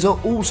brothers are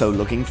also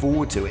looking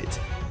forward to it.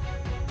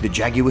 The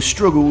jaguar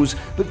struggles,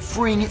 but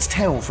freeing its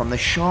tail from the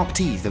sharp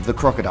teeth of the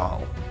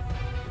crocodile.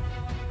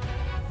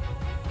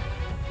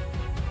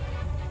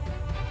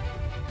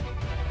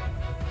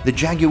 The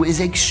jaguar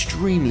is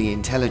extremely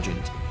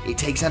intelligent. It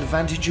takes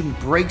advantage and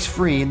breaks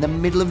free in the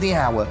middle of the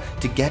hour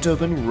to get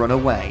up and run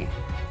away.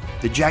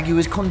 The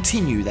jaguars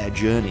continue their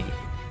journey.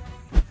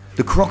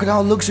 The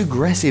crocodile looks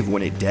aggressive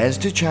when it dares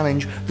to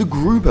challenge the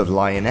group of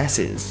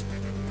lionesses.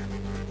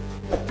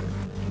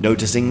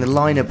 Noticing the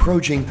lion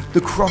approaching, the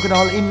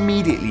crocodile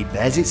immediately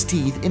bares its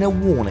teeth in a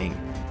warning.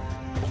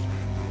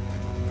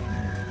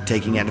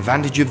 Taking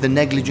advantage of the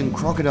negligent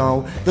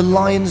crocodile, the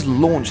lions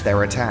launch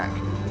their attack.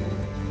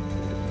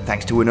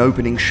 Thanks to an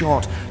opening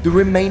shot, the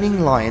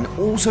remaining lion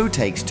also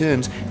takes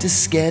turns to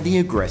scare the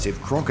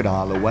aggressive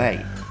crocodile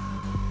away.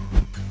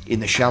 In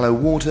the shallow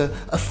water,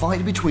 a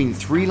fight between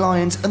 3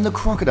 lions and the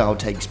crocodile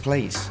takes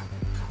place.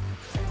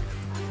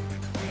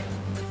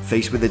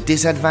 Faced with a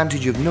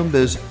disadvantage of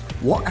numbers,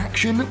 what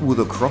action will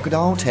the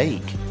crocodile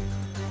take?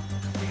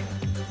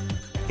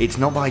 It's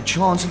not by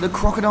chance that the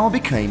crocodile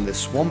became the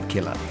swamp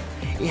killer.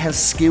 It has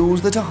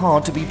skills that are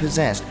hard to be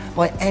possessed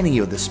by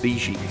any other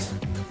species.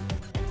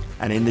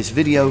 And in this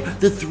video,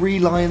 the 3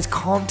 lions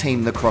can't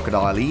tame the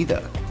crocodile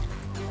either.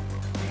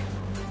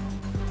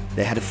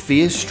 They had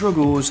fierce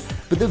struggles,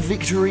 but the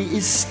victory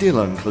is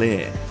still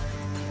unclear.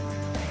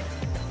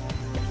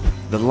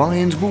 The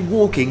lions were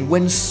walking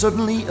when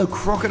suddenly a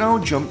crocodile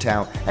jumped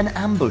out and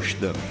ambushed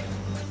them.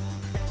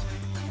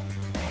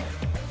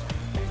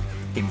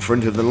 In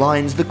front of the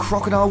lions, the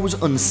crocodile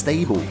was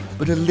unstable,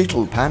 but a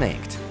little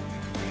panicked.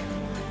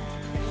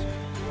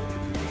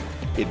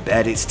 It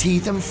bared its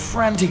teeth and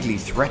frantically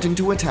threatened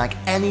to attack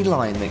any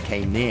lion that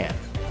came near.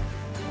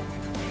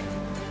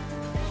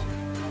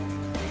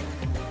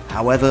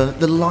 However,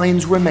 the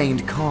lions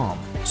remained calm,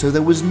 so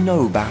there was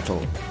no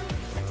battle.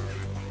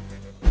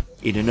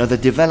 In another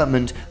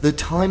development, the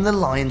time the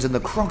lions and the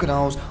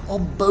crocodiles are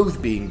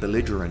both being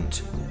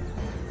belligerent.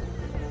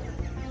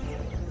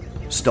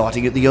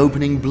 Starting at the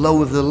opening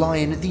blow of the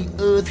lion, the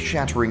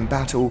earth-shattering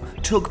battle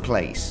took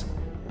place.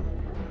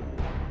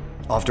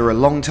 After a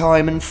long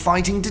time and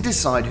fighting to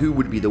decide who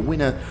would be the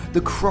winner,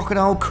 the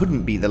crocodile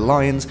couldn't be the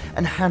lions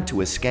and had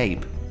to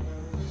escape.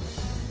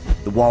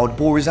 The wild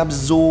boar is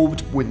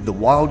absorbed with the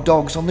wild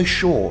dogs on the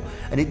shore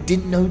and it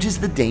didn't notice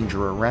the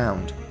danger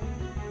around.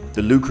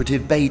 The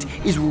lucrative bait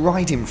is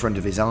right in front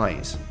of his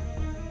eyes.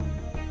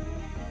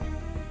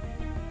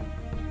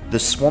 The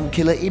swamp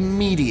killer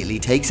immediately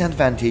takes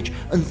advantage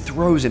and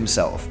throws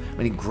himself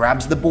when he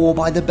grabs the boar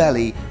by the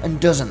belly and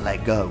doesn't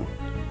let go.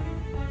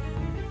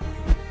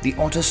 The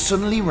otter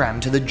suddenly ran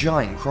to the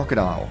giant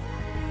crocodile.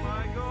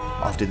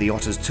 After the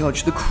otter's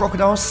touch, the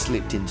crocodile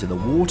slipped into the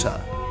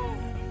water.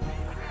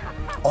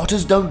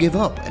 Otters don't give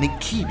up and it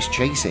keeps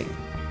chasing.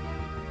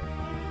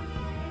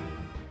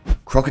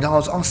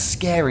 Crocodiles are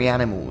scary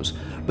animals,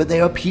 but they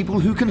are people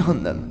who can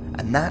hunt them,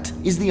 and that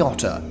is the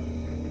otter.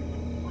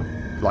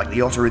 Like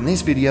the otter in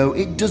this video,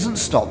 it doesn't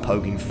stop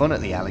poking fun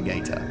at the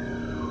alligator.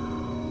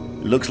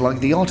 Looks like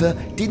the otter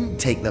didn't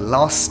take the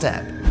last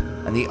step,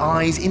 and the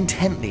eyes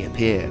intently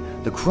appear.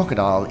 The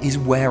crocodile is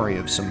wary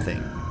of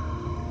something.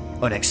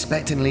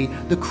 Unexpectedly,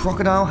 the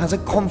crocodile has a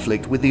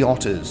conflict with the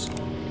otters.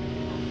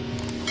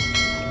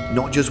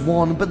 Not just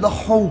one, but the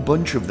whole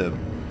bunch of them.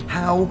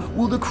 How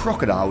will the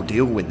crocodile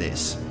deal with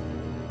this?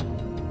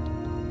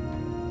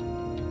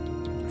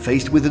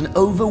 Faced with an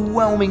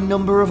overwhelming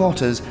number of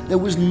otters, there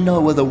was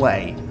no other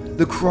way.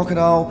 The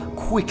crocodile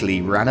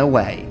quickly ran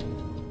away.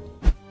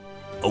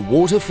 A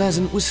water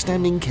pheasant was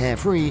standing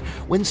carefree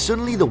when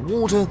suddenly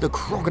the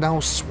crocodile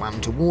swam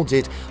towards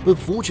it, but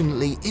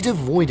fortunately it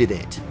avoided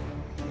it.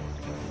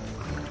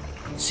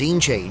 Scene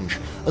change,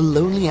 a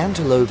lonely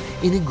antelope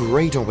in a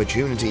great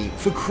opportunity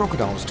for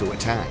crocodiles to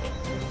attack.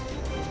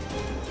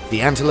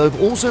 The antelope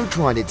also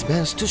tried its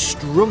best to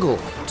struggle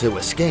to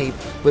escape,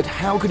 but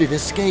how could it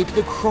escape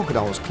the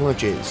crocodile's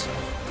clutches?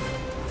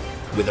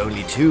 With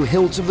only 2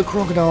 hilts of the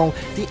crocodile,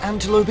 the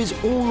antelope is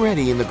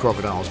already in the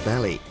crocodile's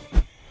belly.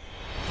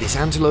 This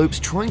antelope's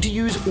trying to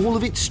use all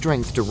of its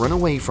strength to run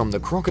away from the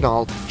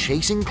crocodile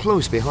chasing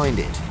close behind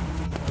it.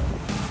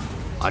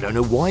 I don't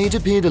know why it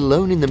appeared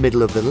alone in the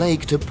middle of the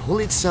lake to pull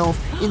itself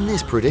in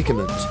this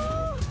predicament.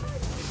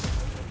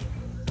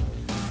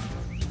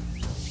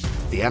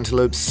 The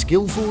antelope's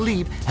skillful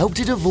leap helped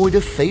it avoid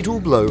a fatal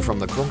blow from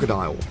the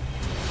crocodile.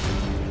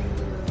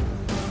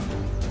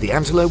 The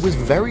antelope was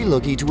very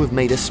lucky to have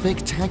made a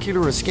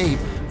spectacular escape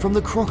from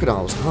the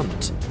crocodile's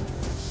hunt.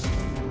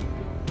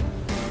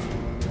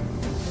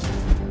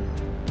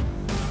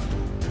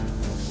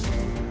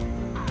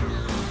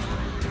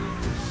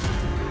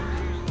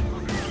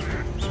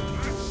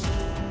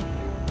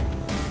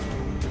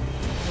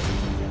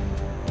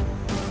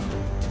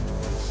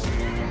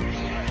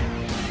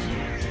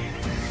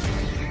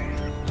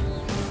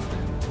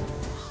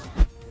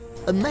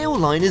 A male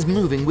lion is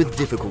moving with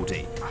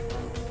difficulty.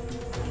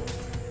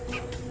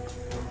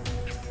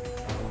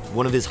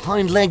 One of his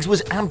hind legs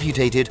was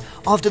amputated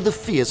after the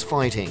fierce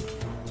fighting.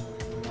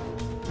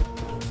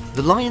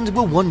 The lions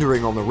were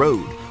wandering on the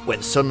road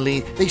when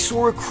suddenly they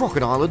saw a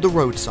crocodile at the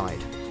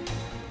roadside.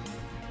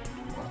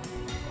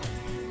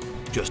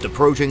 Just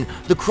approaching,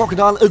 the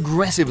crocodile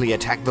aggressively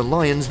attacked the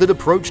lions that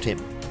approached him.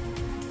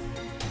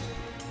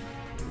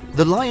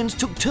 The lions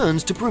took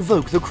turns to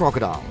provoke the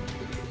crocodile.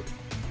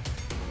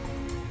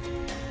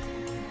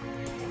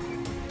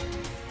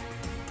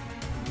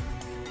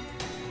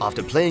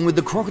 After playing with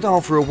the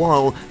crocodile for a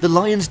while, the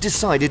lions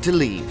decided to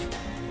leave.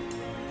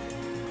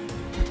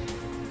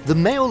 The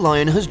male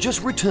lion has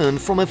just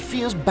returned from a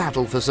fierce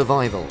battle for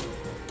survival.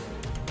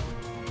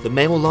 The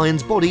male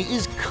lion's body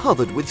is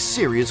covered with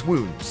serious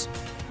wounds.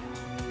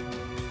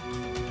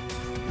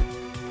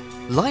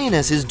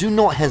 Lionesses do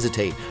not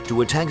hesitate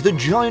to attack the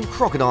giant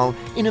crocodile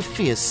in a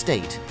fierce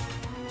state.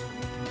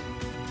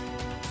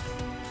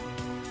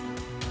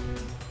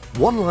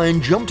 One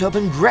lion jumped up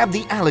and grabbed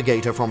the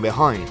alligator from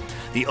behind.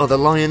 The other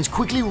lions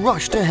quickly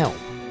rushed to help.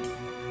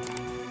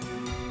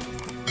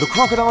 The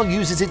crocodile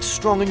uses its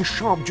strong and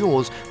sharp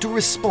jaws to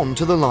respond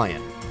to the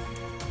lion.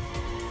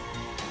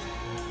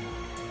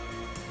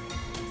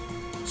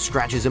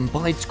 Scratches and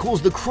bites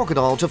cause the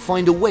crocodile to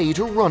find a way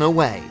to run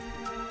away.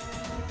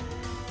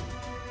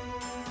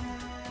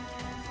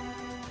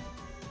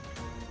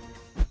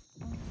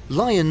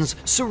 Lions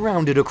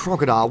surrounded a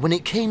crocodile when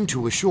it came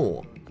to a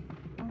shore.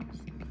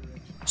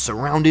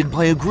 Surrounded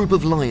by a group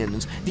of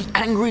lions, the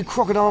angry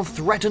crocodile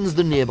threatens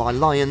the nearby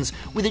lions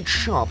with its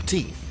sharp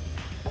teeth.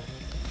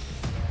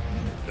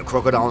 The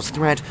crocodile's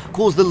threat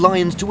caused the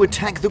lions to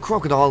attack the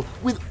crocodile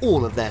with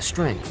all of their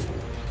strength.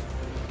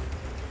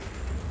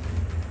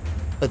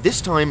 At this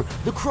time,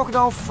 the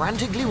crocodile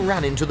frantically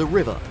ran into the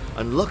river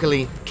and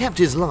luckily kept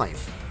his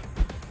life.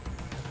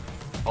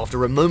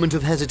 After a moment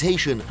of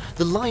hesitation,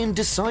 the lion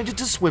decided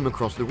to swim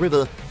across the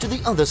river to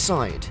the other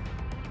side.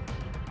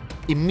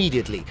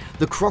 Immediately,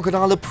 the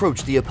crocodile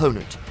approached the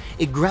opponent.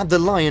 It grabbed the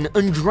lion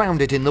and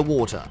drowned it in the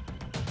water.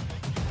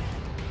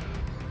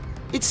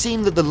 It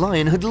seemed that the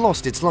lion had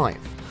lost its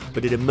life,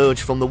 but it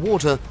emerged from the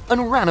water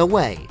and ran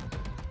away.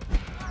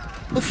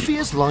 A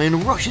fierce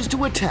lion rushes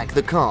to attack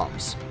the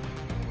calves.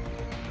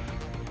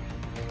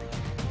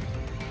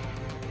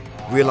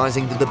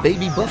 Realizing that the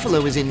baby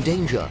buffalo is in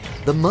danger,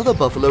 the mother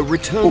buffalo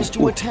returns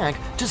to attack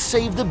to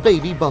save the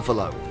baby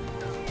buffalo.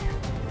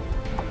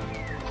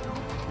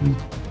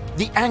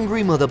 The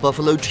angry mother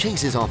buffalo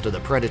chases after the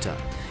predator.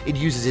 It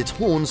uses its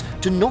horns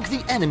to knock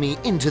the enemy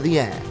into the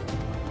air.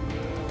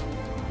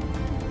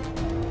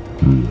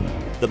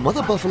 The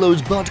mother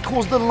buffalo's butt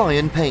caused the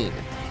lion pain.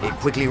 It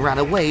quickly ran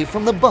away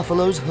from the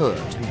buffalo's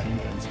herd.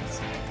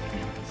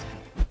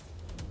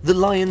 The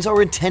lions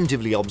are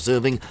attentively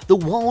observing the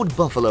wild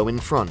buffalo in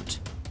front.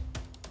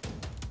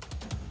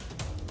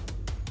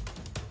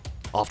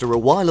 After a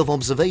while of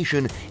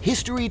observation,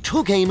 history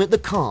took aim at the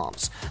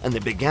calves and they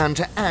began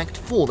to act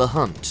for the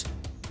hunt.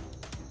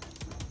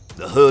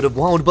 The herd of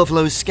wild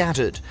buffaloes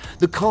scattered.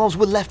 The calves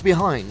were left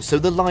behind, so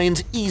the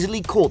lions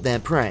easily caught their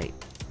prey.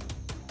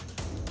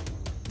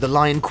 The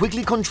lion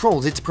quickly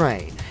controls its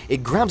prey.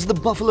 It grabs the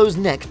buffalo's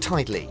neck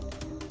tightly.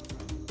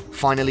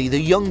 Finally, the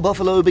young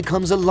buffalo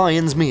becomes a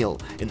lion's meal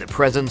in the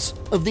presence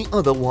of the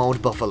other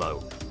wild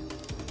buffalo.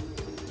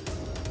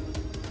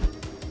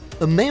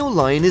 A male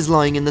lion is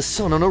lying in the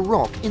sun on a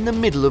rock in the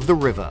middle of the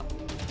river.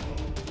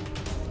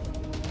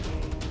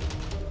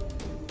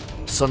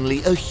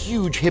 Suddenly, a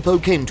huge hippo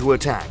came to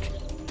attack.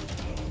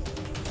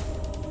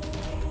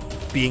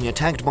 Being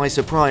attacked by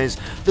surprise,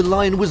 the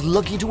lion was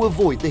lucky to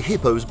avoid the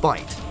hippo's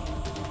bite.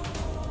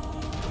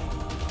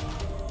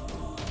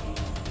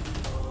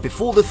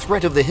 Before the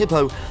threat of the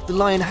hippo, the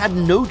lion had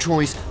no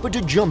choice but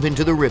to jump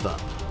into the river.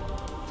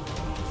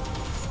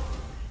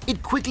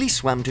 It quickly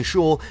swam to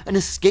shore and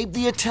escaped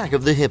the attack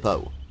of the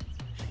hippo.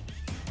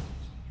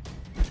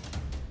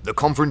 The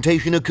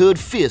confrontation occurred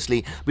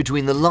fiercely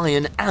between the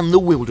lion and the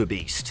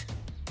wildebeest.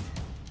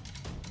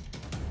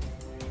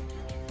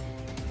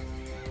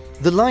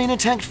 The lion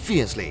attacked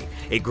fiercely.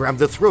 It grabbed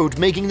the throat,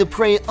 making the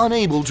prey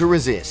unable to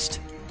resist.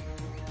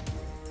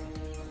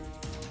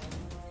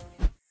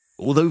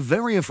 Although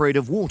very afraid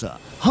of water,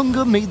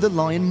 hunger made the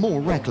lion more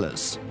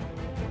reckless.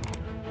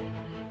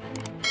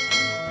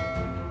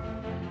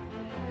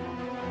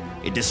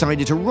 It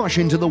decided to rush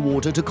into the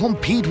water to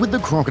compete with the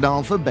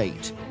crocodile for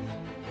bait.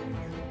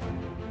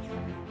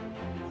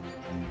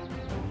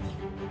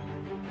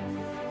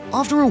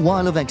 After a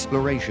while of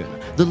exploration,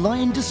 the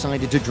lion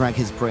decided to drag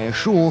his prey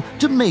ashore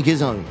to make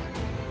his own.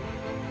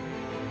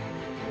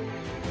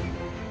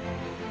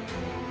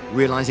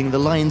 Realizing the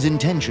lion's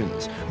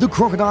intentions, the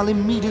crocodile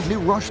immediately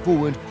rushed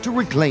forward to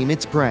reclaim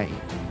its prey.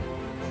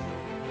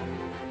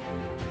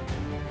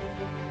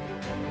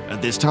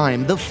 At this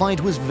time, the fight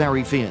was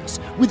very fierce,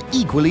 with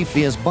equally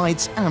fierce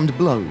bites and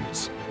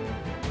blows.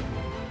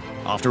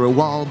 After a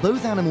while,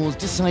 both animals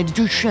decided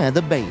to share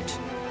the bait.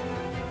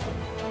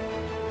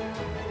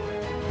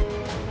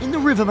 In the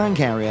riverbank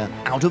area,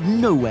 out of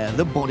nowhere,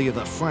 the body of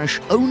a fresh,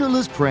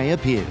 ownerless prey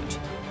appeared.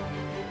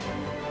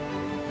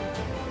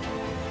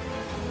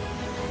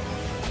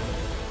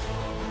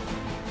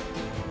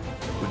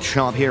 With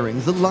sharp hearing,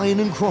 the lion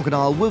and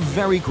crocodile were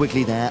very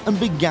quickly there and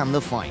began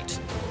the fight.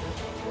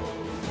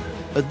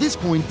 At this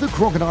point, the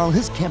crocodile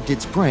has kept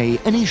its prey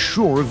and is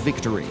sure of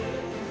victory.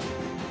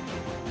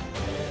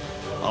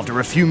 After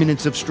a few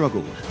minutes of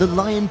struggle, the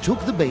lion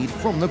took the bait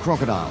from the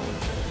crocodile.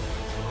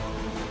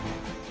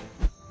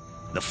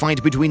 The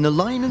fight between the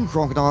lion and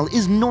crocodile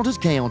is not as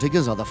chaotic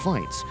as other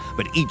fights,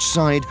 but each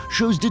side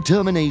shows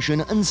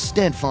determination and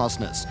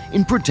steadfastness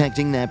in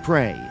protecting their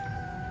prey.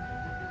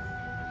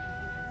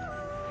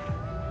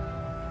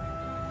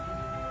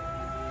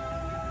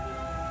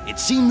 It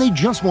seemed they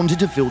just wanted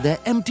to fill their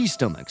empty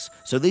stomachs,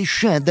 so they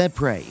shared their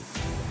prey.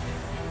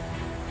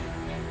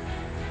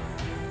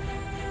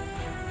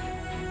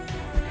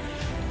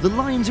 The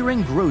lions are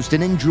engrossed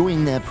in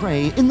enjoying their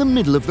prey in the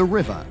middle of the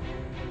river.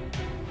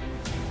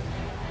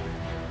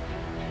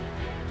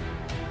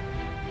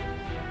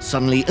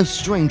 Suddenly, a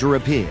stranger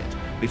appeared.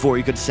 Before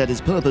he could set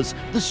his purpose,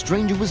 the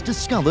stranger was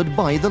discovered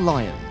by the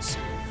lions.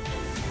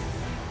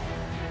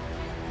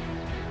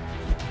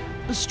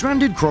 The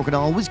stranded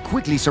crocodile was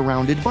quickly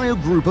surrounded by a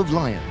group of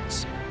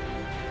lions.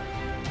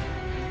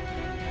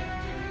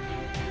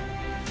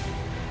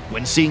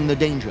 When seeing the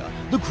danger,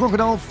 the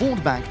crocodile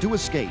fought back to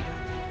escape.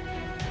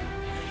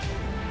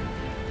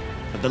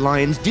 But the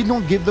lions did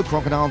not give the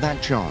crocodile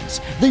that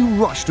chance. They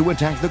rushed to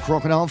attack the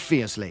crocodile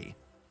fiercely.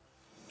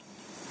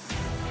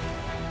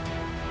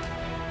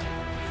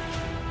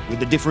 With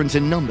the difference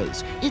in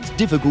numbers, it's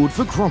difficult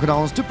for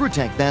crocodiles to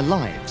protect their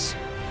lives.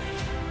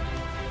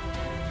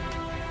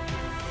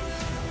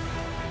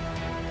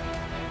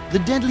 The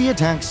deadly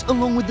attacks,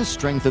 along with the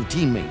strength of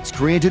teammates,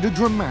 created a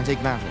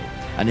dramatic battle,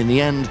 and in the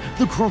end,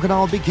 the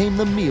crocodile became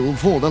the meal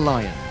for the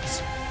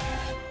lions.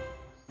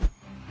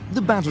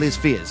 The battle is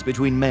fierce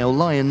between male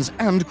lions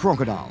and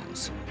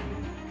crocodiles.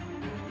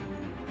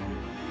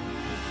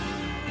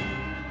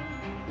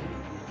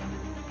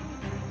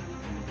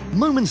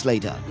 Moments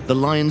later, the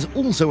lions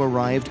also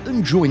arrived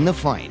and joined the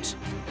fight.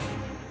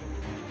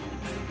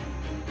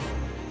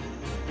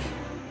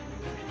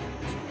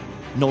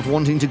 Not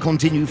wanting to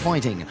continue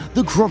fighting,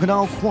 the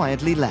crocodile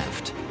quietly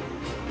left.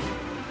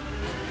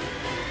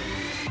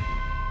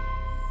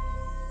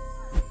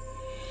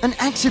 An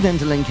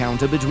accidental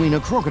encounter between a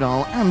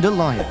crocodile and a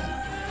lion.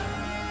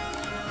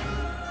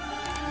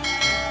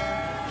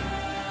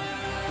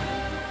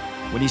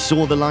 When he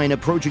saw the lion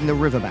approaching the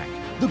riverbank,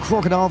 the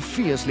crocodile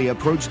fiercely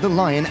approached the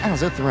lion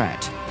as a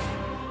threat.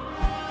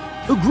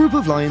 A group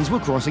of lions were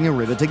crossing a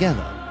river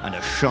together, and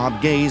a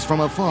sharp gaze from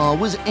afar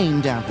was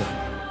aimed at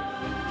them.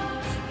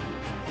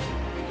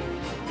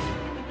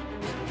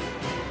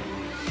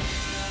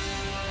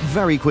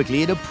 Very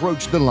quickly, it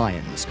approached the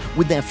lions.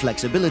 With their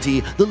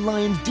flexibility, the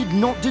lions did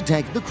not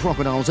detect the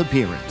crocodile's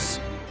appearance.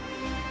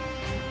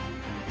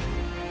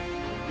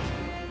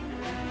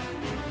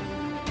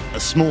 A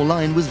small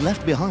lion was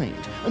left behind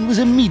and was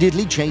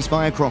immediately chased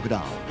by a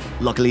crocodile.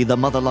 Luckily, the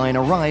mother lion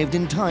arrived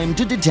in time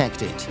to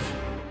detect it.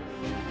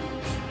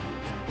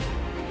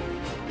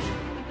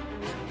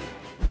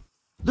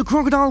 The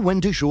crocodile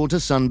went ashore to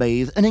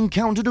sunbathe and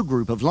encountered a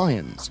group of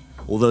lions.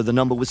 Although the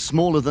number was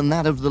smaller than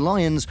that of the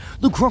lions,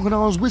 the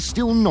crocodiles were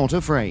still not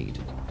afraid.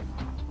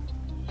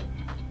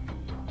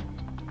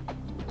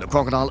 The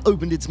crocodile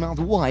opened its mouth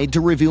wide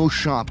to reveal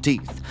sharp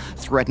teeth,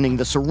 threatening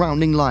the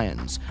surrounding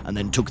lions, and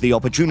then took the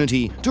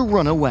opportunity to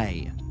run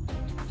away.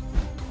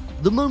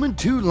 The moment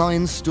two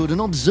lions stood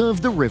and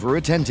observed the river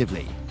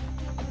attentively.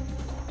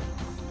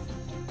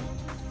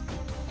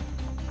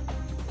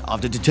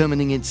 After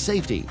determining its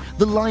safety,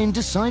 the lion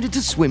decided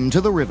to swim to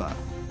the river.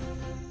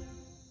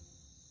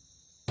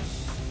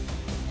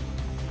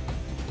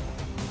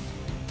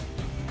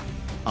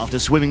 After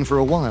swimming for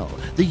a while,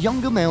 the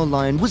younger male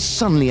lion was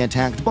suddenly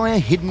attacked by a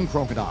hidden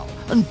crocodile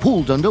and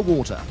pulled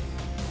underwater.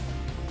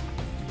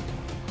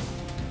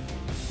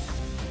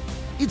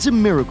 It's a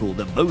miracle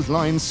that both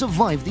lions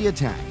survived the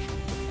attack.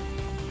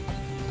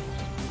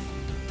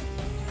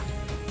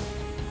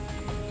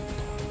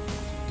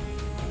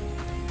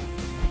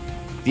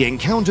 The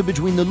encounter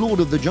between the Lord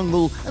of the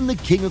Jungle and the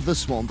King of the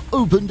Swamp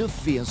opened a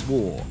fierce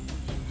war.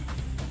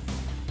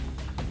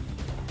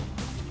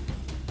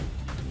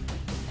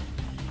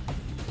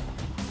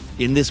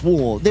 In this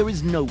war, there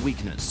is no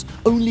weakness,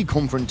 only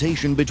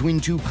confrontation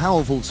between two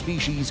powerful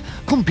species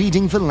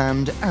competing for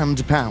land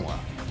and power.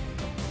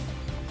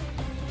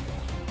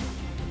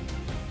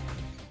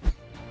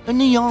 A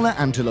Nyala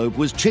antelope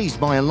was chased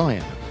by a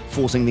lion,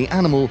 forcing the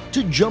animal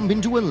to jump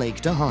into a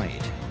lake to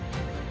hide.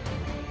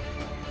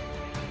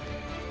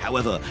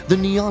 However, the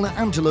Nyala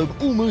antelope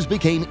almost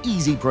became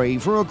easy prey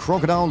for a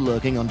crocodile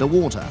lurking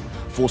underwater,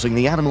 forcing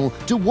the animal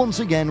to once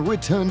again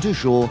return to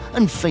shore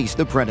and face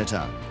the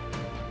predator.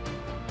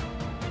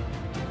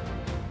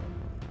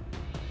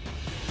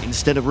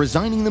 Instead of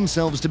resigning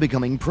themselves to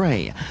becoming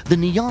prey, the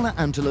Nyala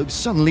antelope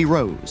suddenly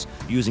rose,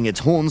 using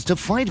its horns to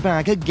fight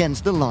back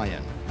against the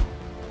lion.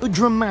 A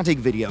dramatic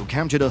video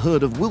captured a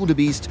herd of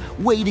wildebeest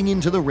wading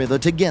into the river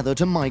together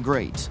to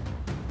migrate.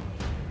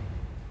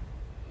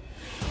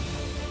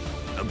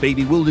 A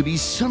baby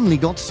wildebeest suddenly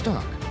got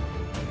stuck.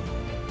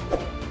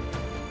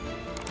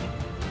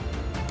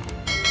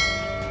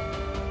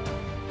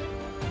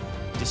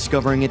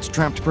 Discovering its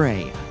trapped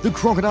prey, the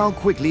crocodile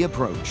quickly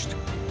approached.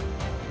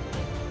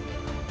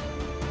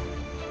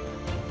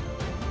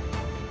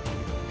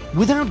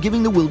 Without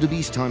giving the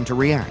wildebeest time to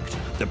react,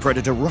 the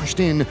predator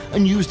rushed in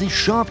and used his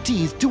sharp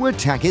teeth to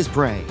attack his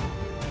prey.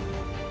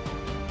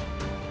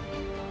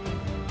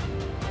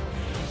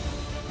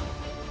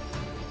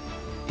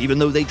 Even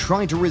though they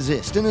tried to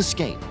resist and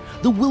escape,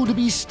 the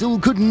wildebeest still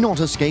could not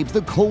escape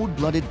the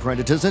cold-blooded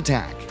predator's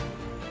attack.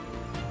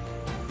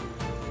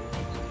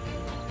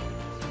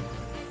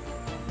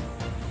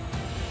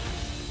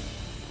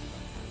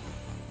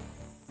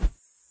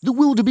 The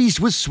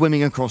wildebeest was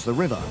swimming across the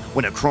river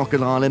when a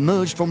crocodile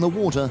emerged from the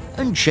water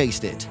and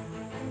chased it.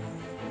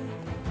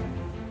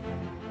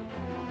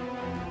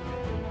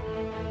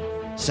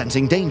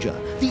 Sensing danger,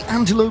 the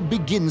antelope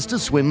begins to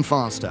swim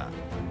faster.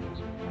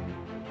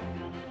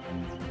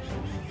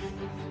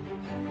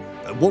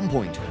 At one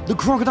point, the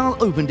crocodile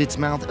opened its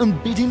mouth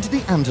and bit into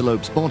the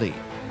antelope's body.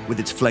 With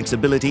its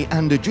flexibility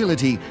and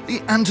agility, the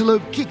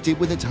antelope kicked it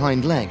with its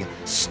hind leg,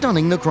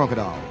 stunning the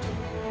crocodile.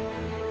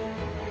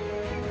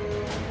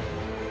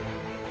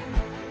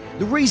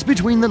 The race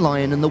between the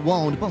lion and the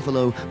wild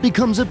buffalo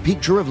becomes a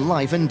picture of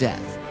life and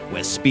death,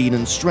 where speed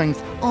and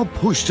strength are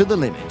pushed to the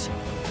limit.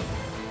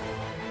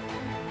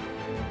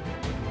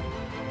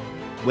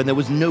 When there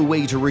was no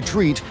way to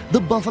retreat, the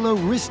buffalo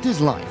risked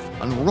his life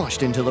and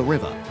rushed into the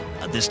river.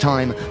 At this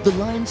time, the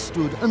lion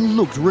stood and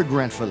looked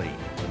regretfully.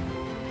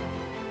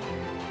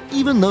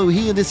 Even though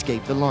he had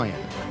escaped the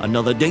lion,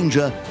 another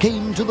danger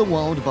came to the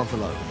wild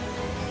buffalo.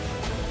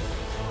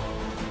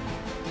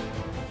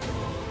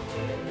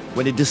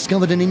 When it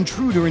discovered an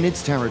intruder in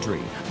its territory,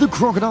 the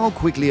crocodile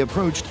quickly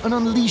approached and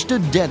unleashed a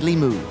deadly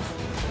move.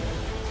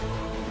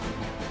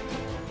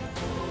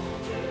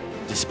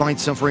 Despite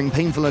suffering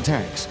painful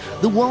attacks,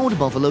 the wild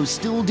buffalo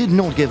still did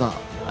not give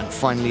up and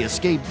finally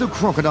escaped the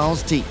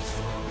crocodile's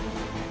teeth.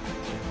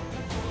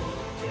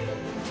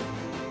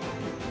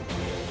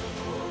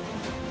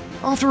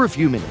 After a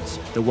few minutes,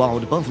 the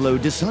wild buffalo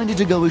decided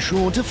to go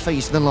ashore to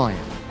face the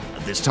lion.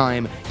 At this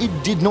time,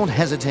 it did not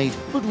hesitate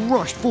but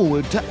rushed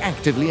forward to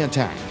actively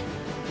attack.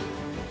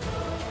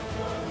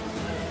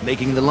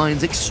 Making the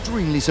lions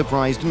extremely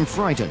surprised and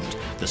frightened,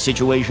 the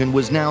situation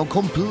was now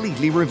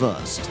completely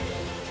reversed.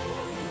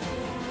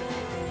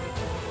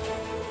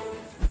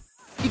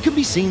 It can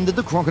be seen that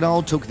the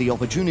crocodile took the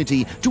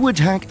opportunity to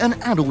attack an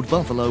adult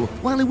buffalo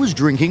while it was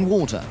drinking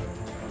water.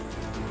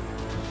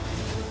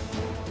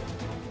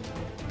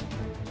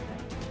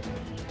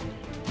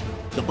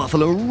 The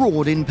buffalo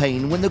roared in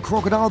pain when the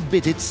crocodile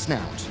bit its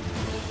snout.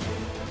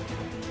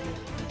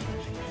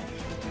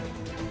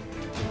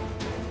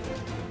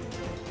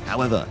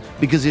 However,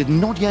 because it had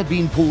not yet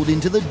been pulled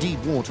into the deep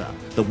water,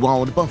 the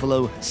wild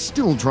buffalo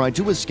still tried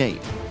to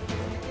escape.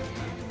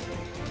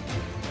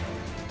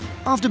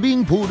 After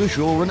being pulled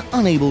ashore and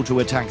unable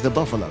to attack the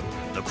buffalo,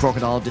 the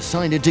crocodile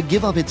decided to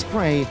give up its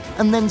prey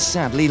and then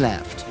sadly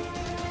left.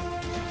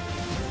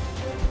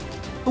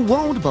 A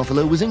wild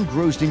buffalo was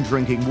engrossed in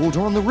drinking water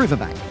on the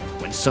riverbank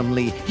when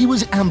suddenly he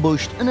was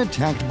ambushed and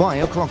attacked by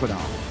a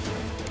crocodile.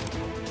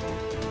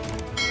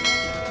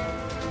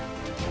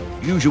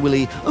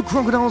 Usually, a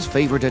crocodile's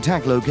favorite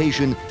attack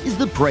location is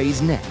the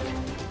prey's neck.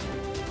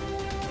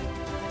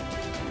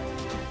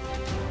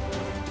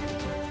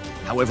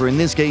 However, in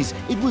this case,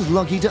 it was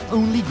lucky to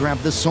only grab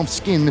the soft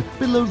skin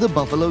below the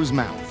buffalo's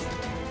mouth.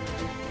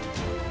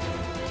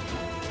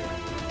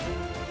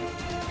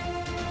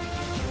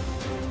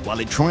 While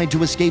it tried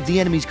to escape the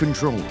enemy's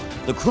control,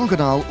 the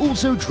crocodile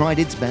also tried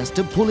its best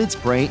to pull its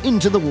prey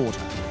into the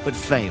water, but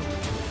failed.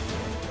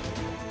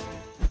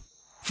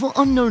 For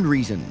unknown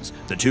reasons,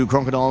 the two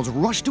crocodiles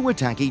rushed to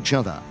attack each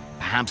other.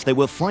 Perhaps they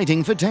were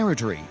fighting for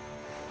territory.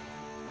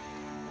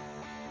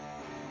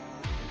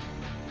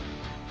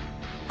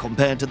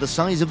 Compared to the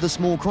size of the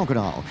small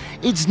crocodile,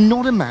 it's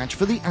not a match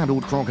for the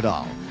adult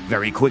crocodile.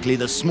 Very quickly,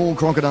 the small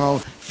crocodile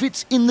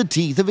fits in the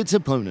teeth of its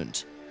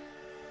opponent.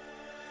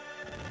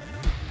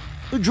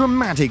 A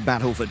dramatic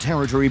battle for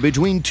territory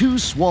between two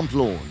swamp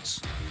lords.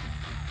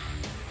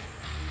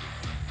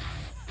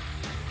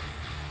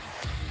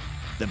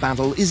 The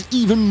battle is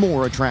even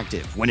more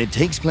attractive when it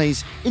takes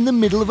place in the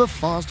middle of a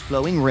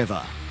fast-flowing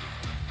river.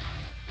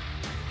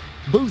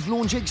 Both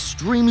launch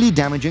extremely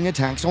damaging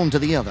attacks onto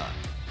the other.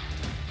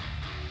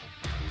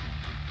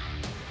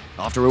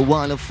 After a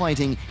while of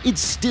fighting,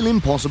 it's still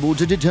impossible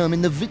to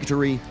determine the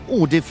victory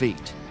or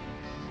defeat.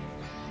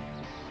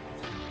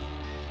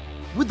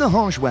 With the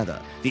harsh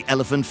weather, the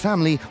elephant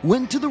family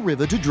went to the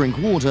river to drink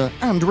water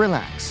and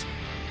relax.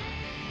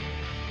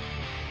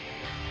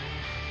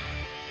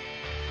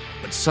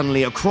 But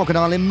suddenly a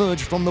crocodile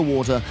emerged from the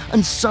water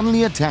and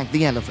suddenly attacked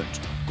the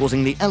elephant,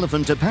 causing the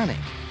elephant to panic.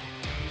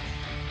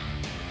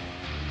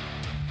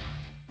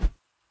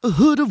 A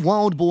herd of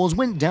wild boars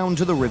went down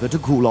to the river to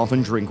cool off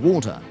and drink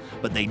water,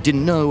 but they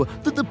didn't know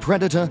that the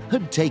predator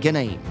had taken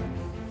aim.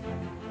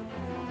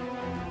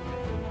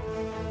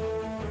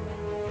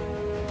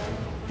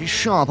 His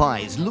sharp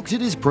eyes looked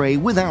at his prey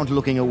without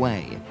looking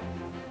away.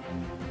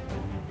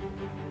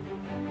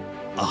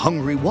 A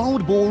hungry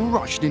wild boar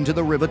rushed into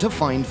the river to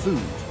find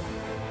food.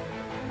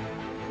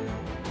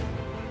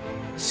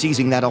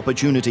 Seizing that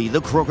opportunity, the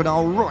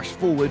crocodile rushed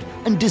forward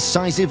and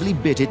decisively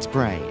bit its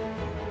prey.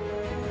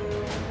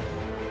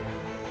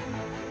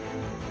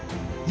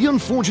 The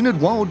unfortunate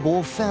wild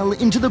boar fell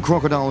into the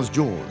crocodile's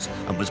jaws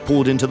and was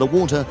pulled into the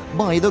water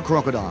by the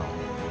crocodile.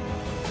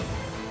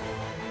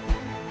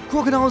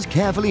 Crocodiles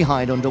carefully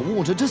hide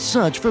underwater to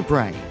search for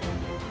prey.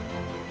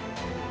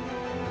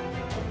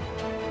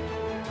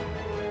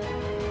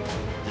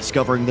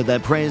 Discovering that their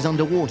prey is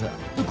underwater,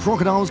 the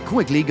crocodiles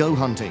quickly go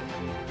hunting.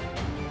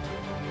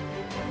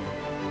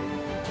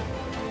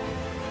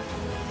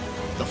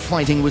 The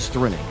fighting was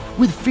thrilling,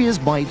 with fierce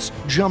bites,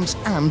 jumps,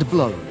 and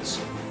blows.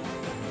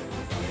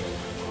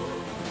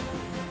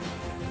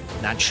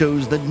 That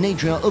shows the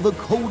nature of a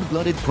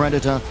cold-blooded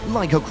predator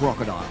like a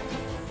crocodile.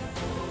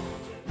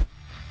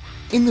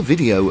 In the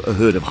video, a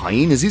herd of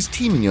hyenas is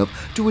teaming up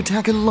to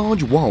attack a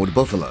large wild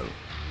buffalo.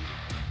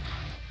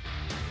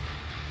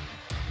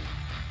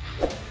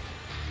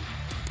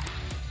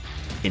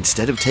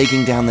 Instead of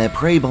taking down their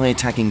prey by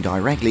attacking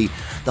directly,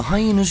 the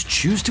hyenas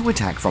choose to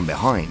attack from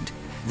behind.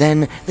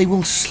 Then they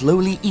will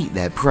slowly eat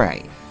their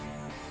prey.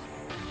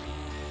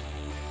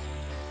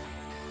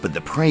 But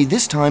the prey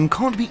this time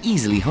can't be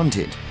easily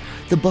hunted.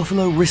 The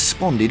buffalo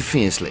responded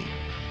fiercely.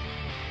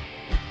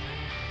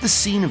 The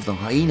scene of the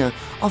hyena,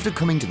 after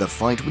coming to the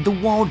fight with the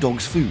wild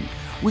dog's food,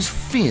 was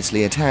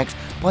fiercely attacked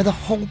by the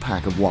whole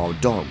pack of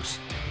wild dogs.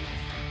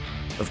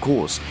 Of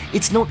course,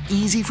 it's not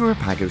easy for a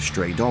pack of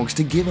stray dogs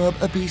to give up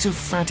a piece of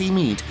fatty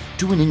meat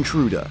to an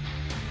intruder.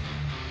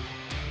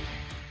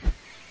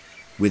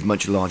 With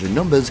much larger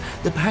numbers,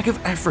 the pack of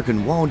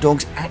African wild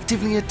dogs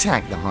actively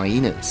attack the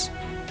hyenas.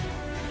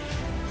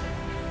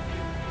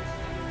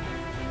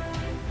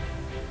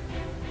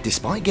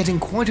 Despite getting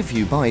quite a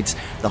few bites,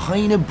 the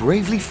hyena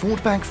bravely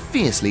fought back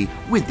fiercely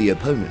with the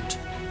opponent.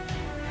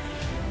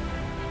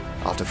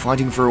 After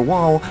fighting for a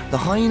while, the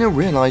hyena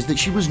realized that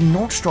she was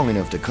not strong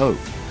enough to cope,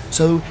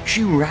 so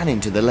she ran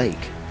into the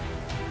lake.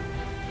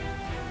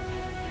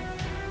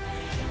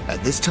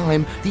 At this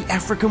time, the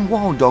African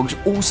wild dogs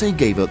also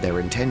gave up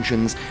their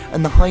intentions,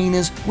 and the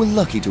hyenas were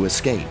lucky to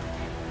escape.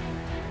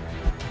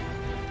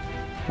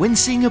 When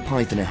seeing a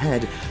python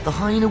ahead, the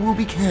hyena will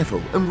be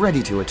careful and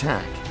ready to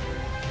attack.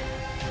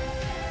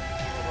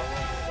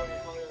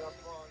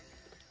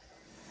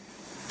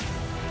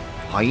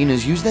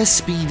 Hyenas use their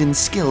speed and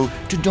skill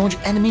to dodge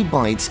enemy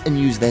bites and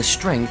use their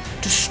strength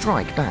to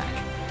strike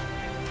back.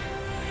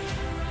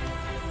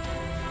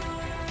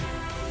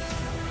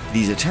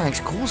 These attacks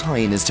cause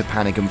hyenas to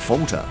panic and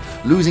falter,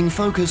 losing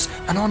focus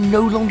and are no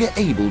longer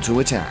able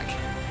to attack.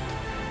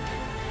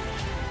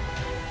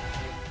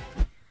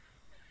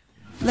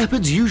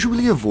 Leopards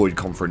usually avoid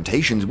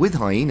confrontations with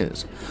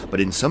hyenas,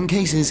 but in some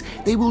cases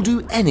they will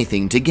do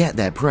anything to get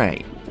their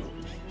prey.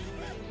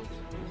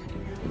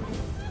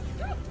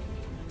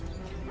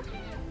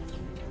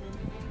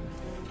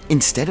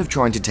 Instead of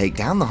trying to take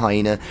down the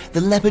hyena,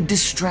 the leopard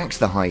distracts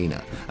the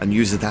hyena and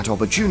uses that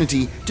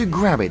opportunity to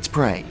grab its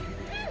prey.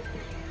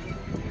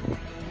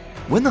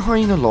 When the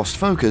hyena lost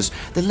focus,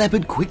 the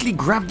leopard quickly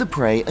grabbed the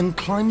prey and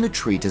climbed the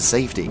tree to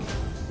safety.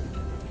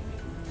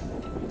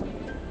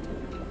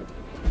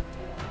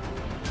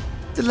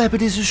 The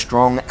leopard is a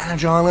strong,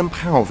 agile and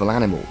powerful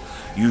animal,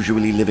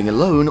 usually living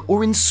alone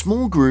or in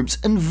small groups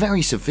and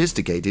very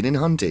sophisticated in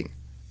hunting.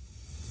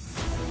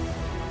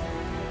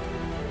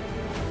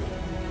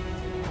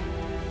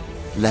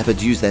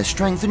 Leopards use their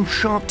strength and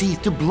sharp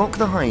teeth to block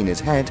the hyena's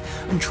head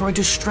and try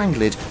to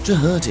strangle it to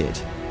hurt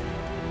it.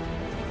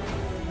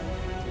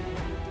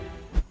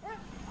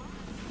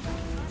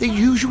 They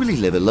usually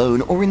live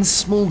alone or in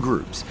small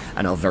groups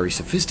and are very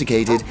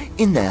sophisticated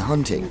in their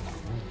hunting.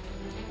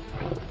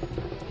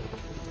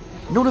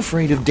 Not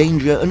afraid of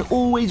danger and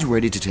always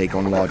ready to take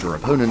on larger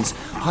opponents,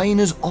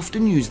 hyenas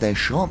often use their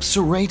sharp,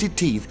 serrated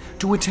teeth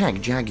to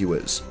attack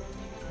jaguars.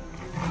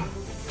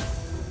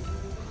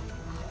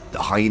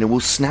 The hyena will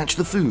snatch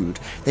the food,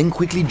 then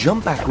quickly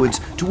jump backwards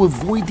to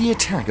avoid the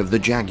attack of the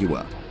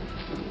jaguar.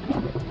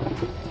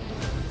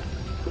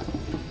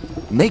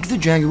 Make the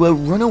jaguar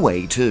run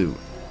away too.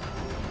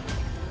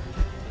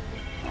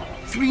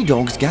 Three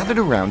dogs gathered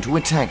around to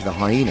attack the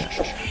hyena.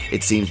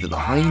 It seems that the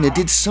hyena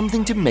did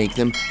something to make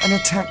them and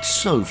attacked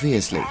so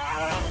fiercely.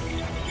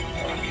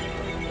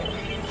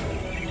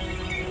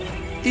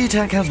 The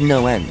attack has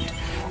no end.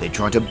 They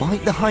try to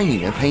bite the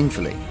hyena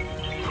painfully.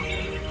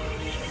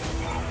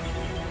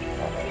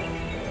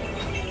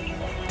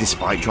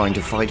 Despite trying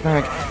to fight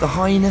back, the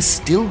hyena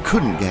still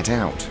couldn't get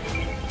out.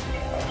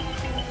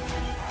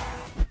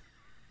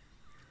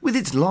 With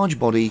its large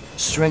body,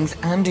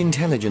 strength and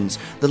intelligence,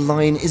 the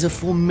lion is a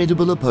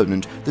formidable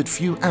opponent that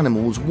few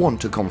animals want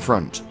to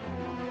confront.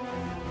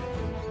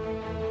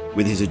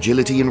 With his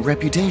agility and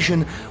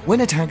reputation,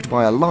 when attacked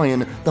by a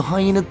lion, the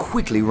hyena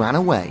quickly ran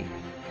away.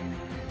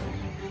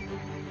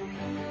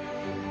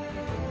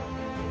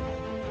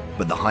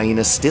 But the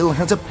hyena still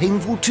has a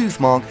painful tooth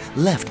mark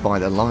left by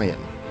the lion.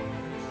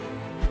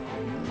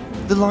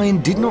 The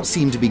lion did not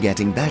seem to be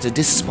getting better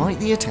despite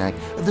the attack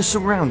of the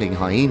surrounding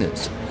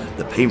hyenas.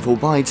 The painful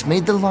bites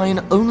made the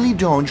lion only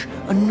dodge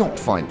and not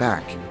fight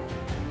back.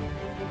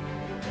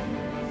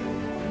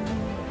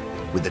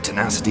 With the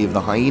tenacity of the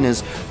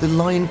hyenas, the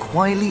lion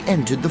quietly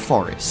entered the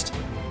forest.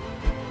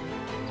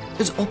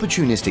 As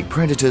opportunistic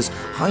predators,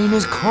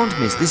 hyenas can't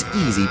miss this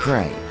easy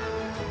prey.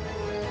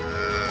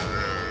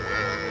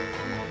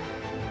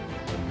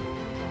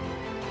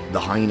 The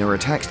hyena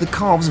attacks the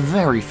calves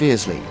very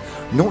fiercely,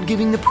 not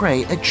giving the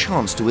prey a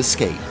chance to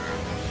escape.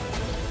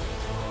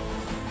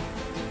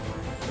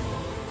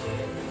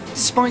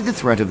 Despite the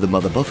threat of the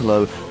mother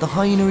buffalo, the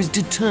hyena is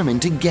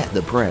determined to get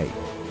the prey.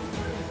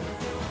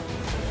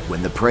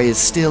 When the prey is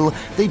still,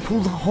 they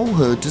pull the whole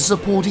herd to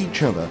support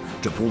each other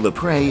to pull the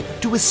prey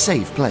to a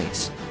safe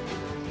place.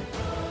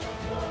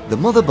 The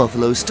mother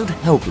buffalo stood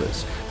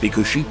helpless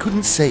because she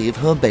couldn't save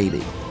her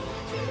baby.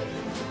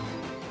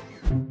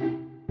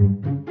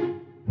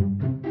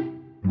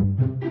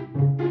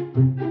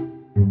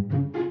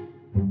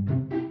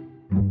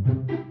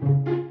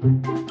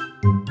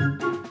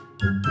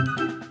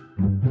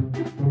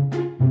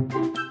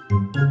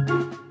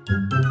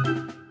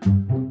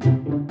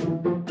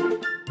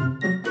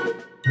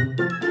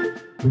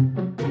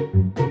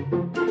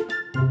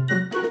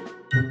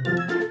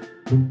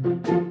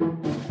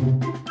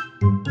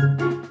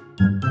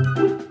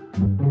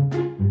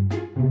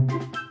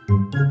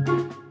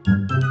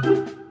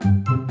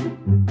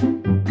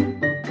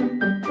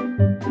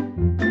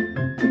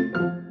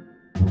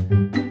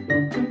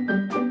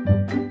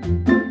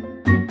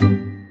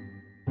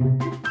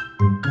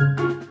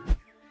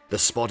 The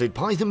spotted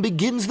python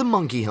begins the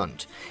monkey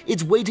hunt.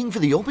 It's waiting for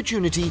the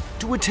opportunity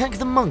to attack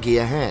the monkey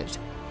ahead.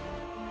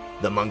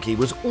 The monkey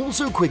was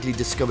also quickly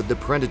discovered the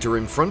predator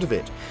in front of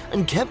it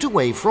and kept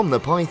away from the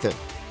python.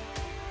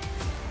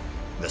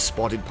 The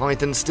spotted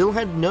python still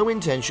had no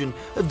intention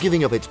of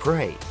giving up its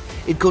prey.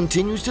 It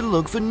continues to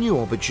look for new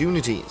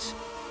opportunities.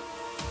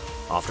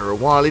 After a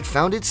while, it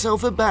found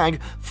itself a bag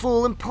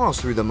full and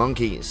passed through the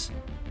monkeys.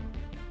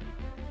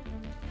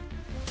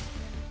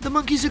 The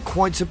monkeys are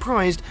quite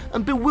surprised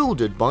and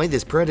bewildered by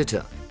this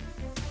predator.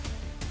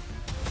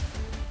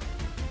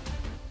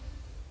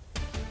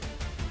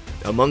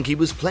 A monkey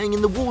was playing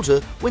in the water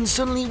when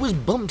suddenly it was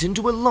bumped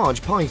into a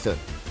large python.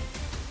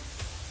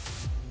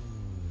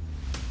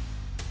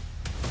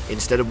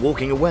 Instead of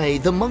walking away,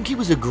 the monkey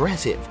was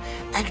aggressive,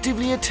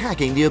 actively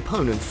attacking the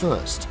opponent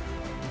first.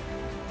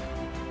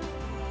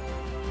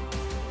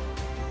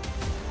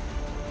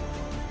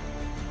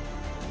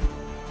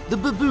 The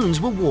baboons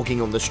were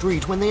walking on the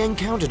street when they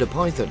encountered a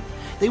python.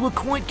 They were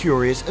quite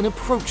curious and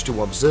approached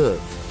to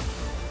observe.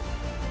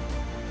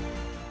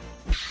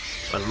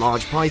 A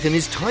large python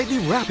is tightly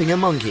wrapping a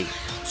monkey,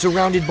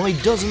 surrounded by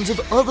dozens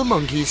of other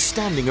monkeys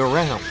standing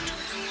around.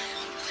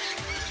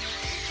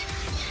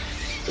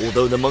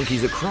 Although the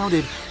monkeys are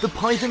crowded, the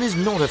python is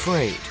not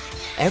afraid.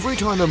 Every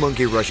time a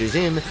monkey rushes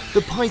in,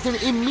 the python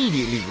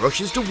immediately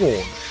rushes to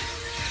warn.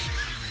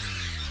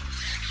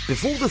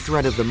 Before the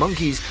threat of the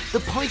monkeys, the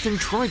python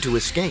tried to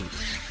escape.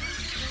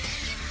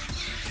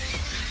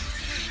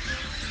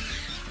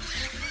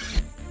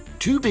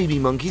 Two baby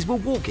monkeys were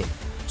walking.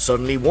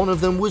 Suddenly one of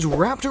them was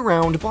wrapped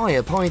around by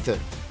a python.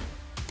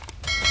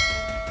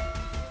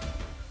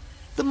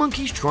 The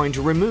monkey's trying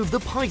to remove the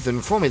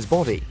python from its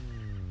body.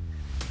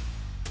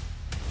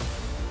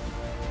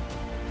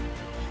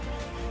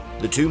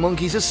 The two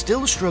monkeys are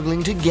still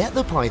struggling to get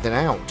the python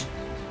out.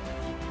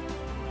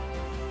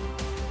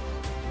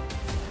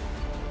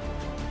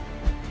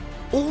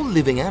 All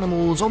living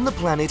animals on the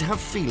planet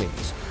have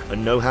feelings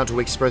and know how to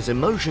express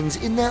emotions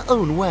in their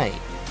own way.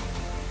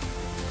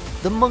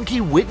 The monkey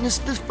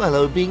witnessed the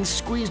fellow being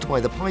squeezed by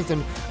the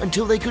python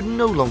until they could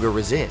no longer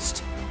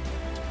resist.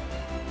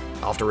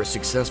 After a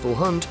successful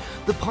hunt,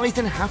 the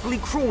python happily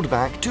crawled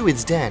back to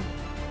its den.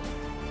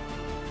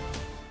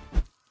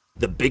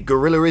 The big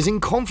gorilla is in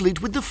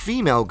conflict with the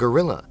female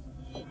gorilla.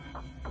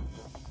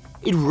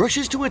 It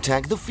rushes to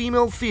attack the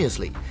female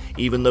fiercely,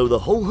 even though the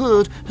whole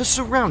herd has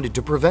surrounded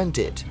to prevent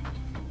it.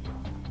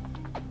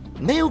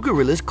 Male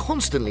gorillas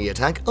constantly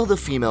attack other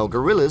female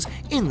gorillas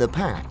in the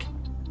pack.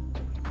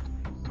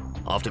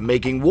 After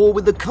making war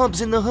with the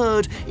cubs in the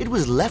herd, it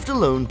was left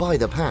alone by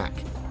the pack.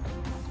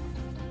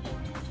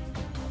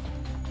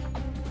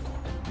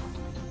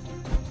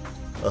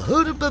 a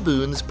herd of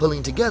baboons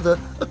pulling together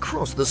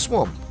across the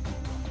swamp.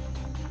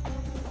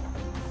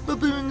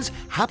 Baboons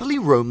happily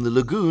roam the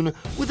lagoon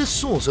with a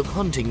source of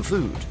hunting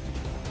food.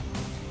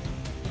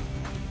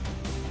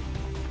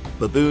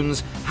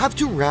 Baboons have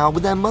to row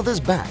with their mother's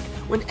back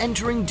when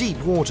entering deep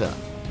water.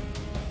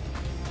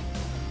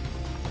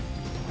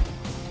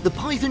 The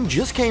python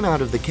just came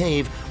out of the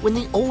cave when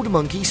the old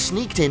monkey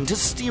sneaked in to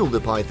steal the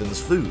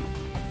python's food.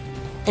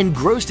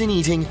 Engrossed in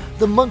eating,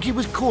 the monkey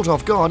was caught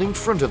off guard in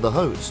front of the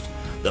host.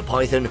 The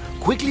python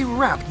quickly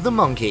wrapped the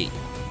monkey.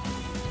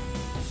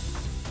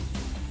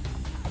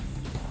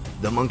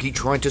 The monkey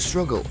tried to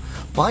struggle,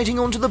 biting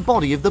onto the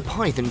body of the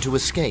python to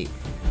escape.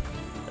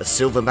 A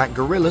silverback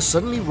gorilla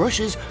suddenly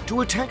rushes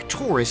to attack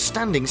tourists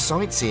standing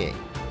sightseeing.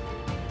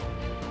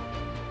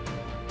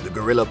 The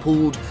gorilla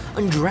pulled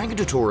and dragged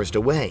a tourist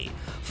away.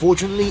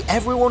 Fortunately,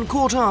 everyone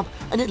caught up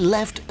and it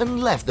left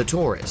the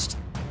tourist.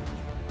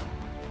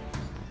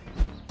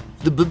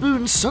 The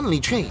baboon suddenly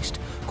chased,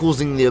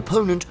 causing the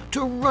opponent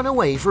to run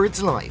away for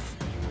its life.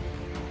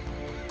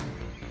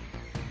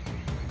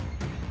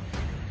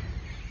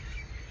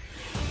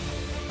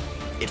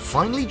 It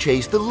finally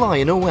chased the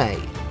lion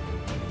away.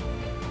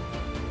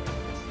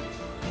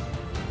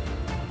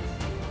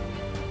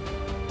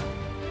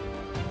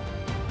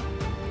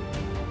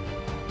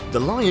 The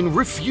lion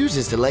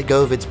refuses to let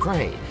go of its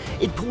prey.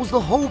 It pulls the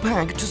whole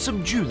pack to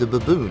subdue the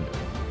baboon.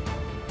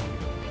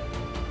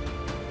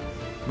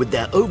 With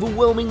their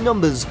overwhelming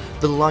numbers,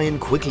 the lion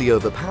quickly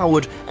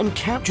overpowered and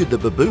captured the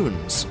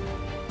baboons.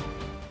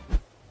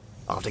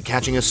 After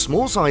catching a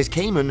small-sized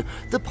caiman,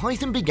 the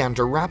python began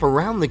to wrap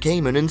around the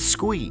caiman and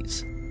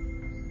squeeze.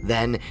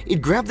 Then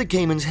it grabbed the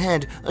caiman's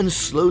head and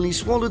slowly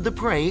swallowed the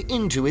prey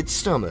into its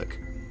stomach.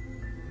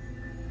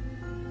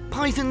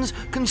 Pythons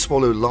can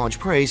swallow large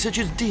prey such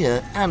as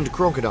deer and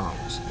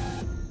crocodiles.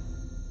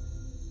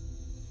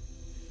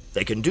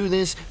 They can do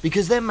this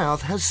because their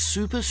mouth has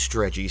super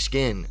stretchy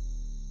skin.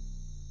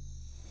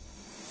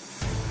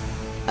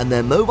 And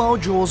their mobile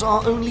jaws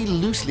are only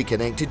loosely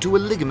connected to a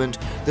ligament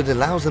that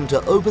allows them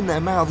to open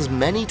their mouths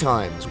many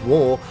times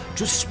or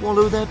to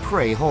swallow their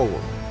prey whole.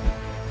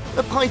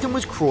 A python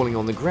was crawling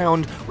on the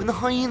ground when the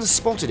hyena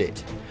spotted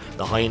it.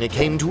 The hyena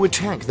came to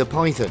attack the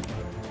python.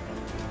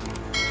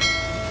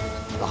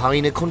 The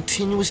hyena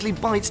continuously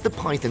bites the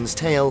python's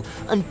tail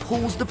and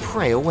pulls the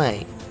prey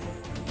away.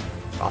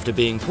 After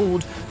being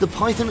pulled, the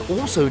python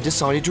also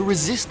decided to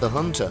resist the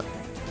hunter.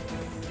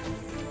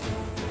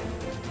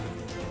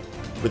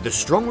 With the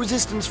strong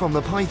resistance from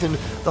the python,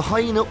 the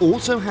hyena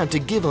also had to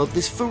give up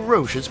this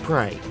ferocious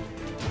prey.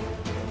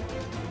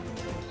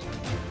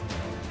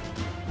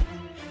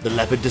 The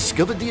leopard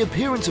discovered the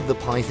appearance of the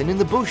python in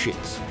the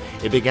bushes.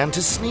 It began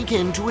to sneak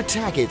in to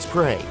attack its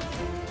prey.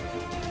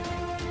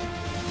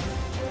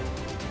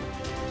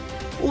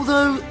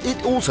 Although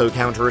it also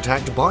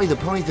counterattacked by the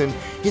python,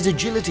 his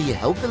agility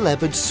helped the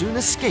leopard soon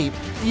escape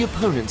the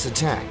opponent's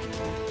attack.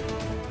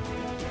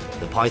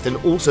 The python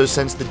also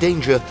sensed the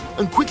danger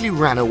and quickly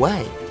ran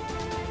away.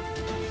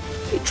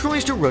 It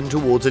tries to run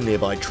towards a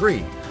nearby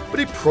tree, but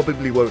it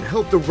probably won't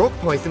help the rock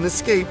python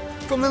escape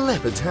from the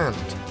leopard's hand.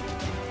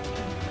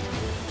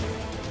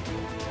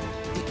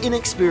 The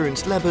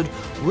inexperienced leopard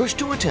rushed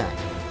to attack,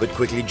 but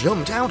quickly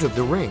jumped out of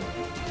the ring.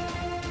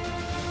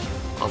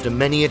 After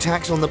many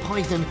attacks on the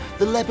python,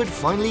 the leopard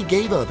finally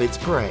gave up its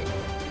prey.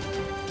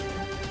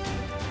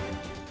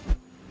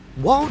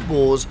 Wild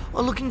boars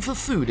are looking for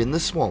food in the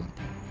swamp.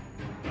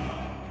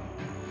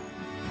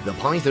 The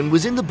python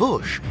was in the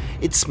bush.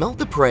 It smelt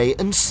the prey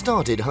and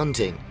started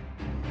hunting.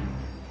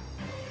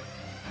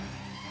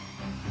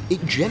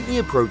 It gently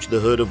approached the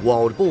herd of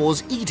wild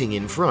boars eating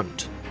in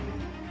front.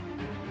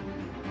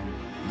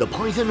 The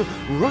python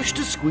rushed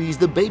to squeeze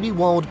the baby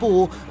wild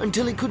boar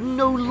until it could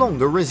no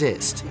longer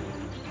resist.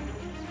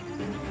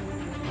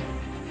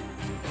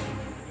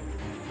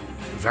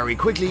 Very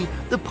quickly,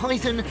 the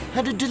python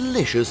had a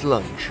delicious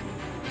lunch.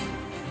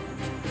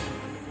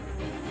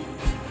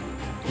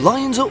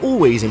 Lions are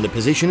always in the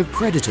position of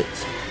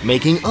predators,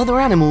 making other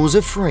animals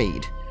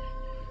afraid.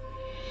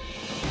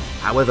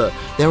 However,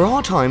 there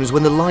are times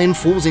when the lion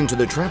falls into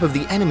the trap of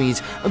the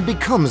enemies and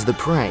becomes the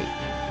prey.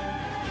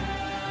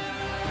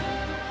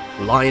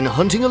 Lion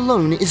hunting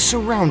alone is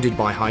surrounded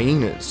by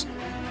hyenas.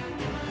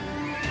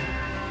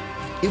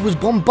 It was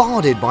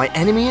bombarded by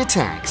enemy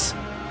attacks.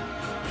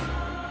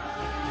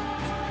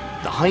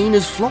 The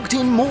hyenas flocked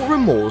in more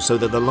and more so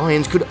that the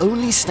lions could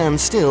only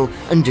stand still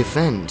and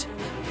defend.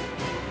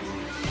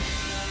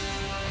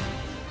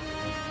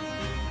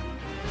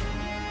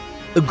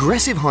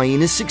 Aggressive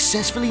hyenas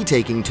successfully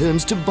taking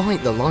turns to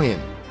bite the lion.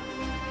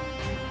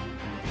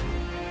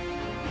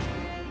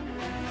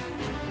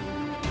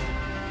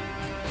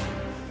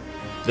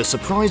 The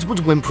surprise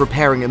was when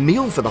preparing a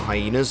meal for the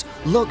hyenas,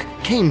 luck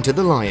came to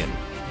the lion.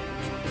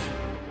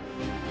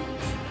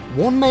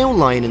 One male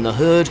lion in the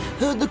herd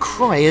heard the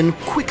cry and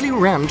quickly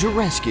ran to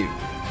rescue.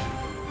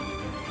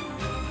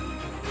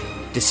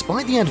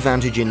 Despite the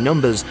advantage in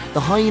numbers, the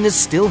hyenas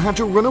still had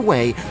to run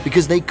away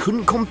because they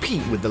couldn't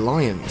compete with the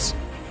lions.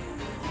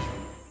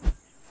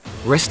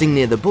 Resting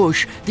near the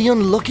bush, the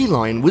unlucky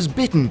lion was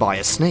bitten by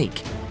a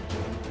snake.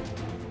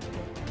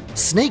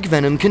 Snake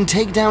venom can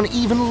take down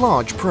even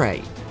large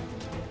prey.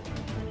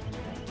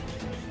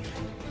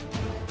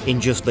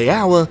 In just the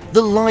hour,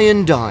 the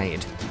lion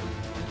died.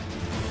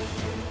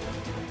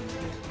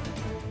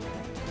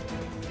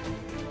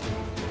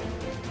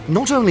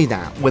 Not only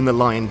that, when the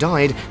lion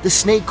died, the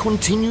snake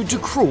continued to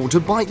crawl to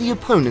bite the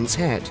opponent's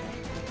head.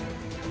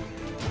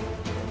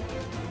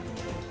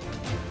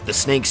 The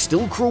snake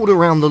still crawled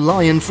around the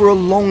lion for a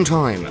long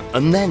time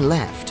and then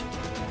left.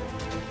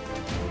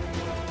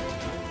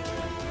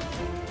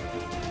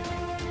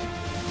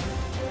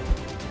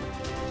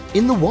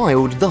 In the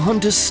wild, the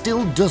hunter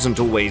still doesn't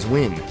always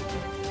win.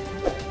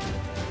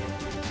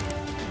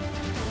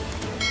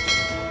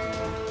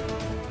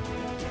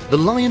 The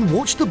lion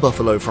watched the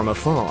buffalo from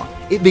afar.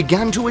 It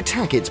began to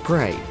attack its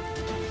prey.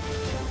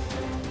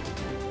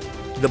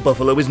 The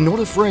buffalo is not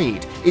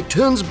afraid. It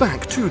turns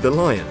back to the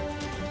lion.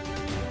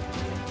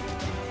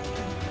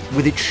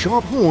 With its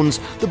sharp horns,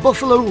 the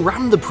buffalo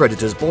rammed the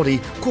predator's body,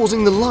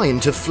 causing the lion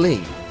to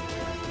flee.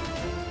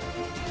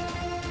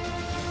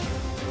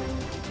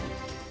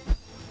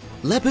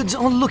 Leopards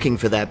are looking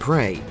for their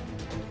prey.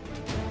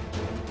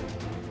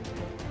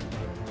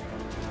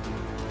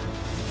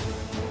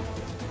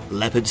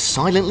 Leopards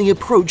silently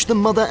approach the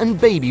mother and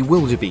baby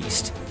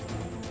wildebeest.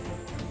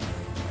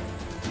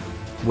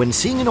 When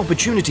seeing an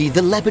opportunity,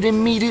 the leopard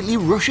immediately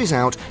rushes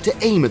out to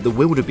aim at the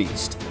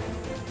wildebeest.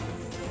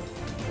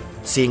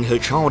 Seeing her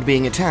child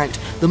being attacked,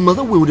 the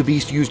mother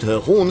wildebeest used her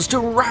horns to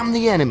ram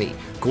the enemy,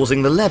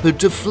 causing the leopard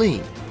to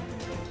flee.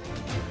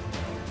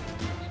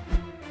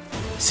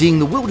 Seeing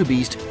the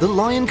wildebeest, the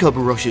lion cub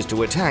rushes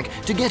to attack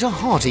to get a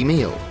hearty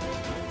meal.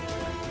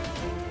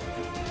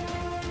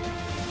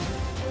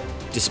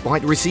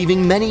 Despite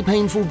receiving many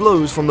painful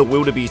blows from the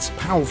wildebeest's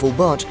powerful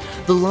butt,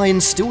 the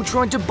lion still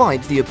tried to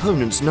bite the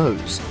opponent's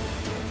nose.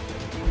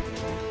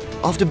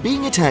 After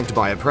being attacked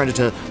by a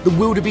predator, the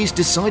wildebeest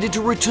decided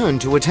to return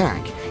to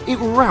attack. It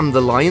rammed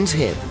the lion's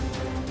hip.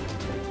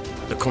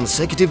 The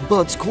consecutive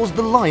butts caused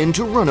the lion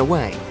to run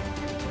away.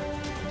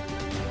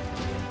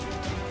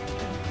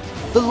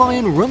 The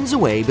lion runs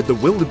away, but the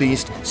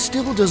wildebeest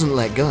still doesn't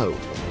let go.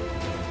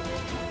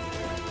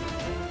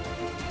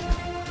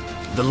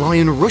 The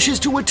lion rushes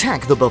to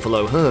attack the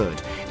buffalo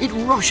herd. It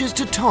rushes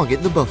to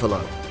target the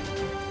buffalo.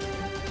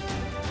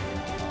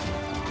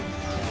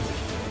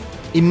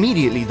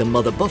 Immediately, the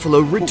mother buffalo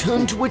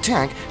returned to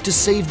attack to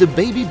save the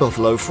baby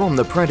buffalo from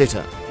the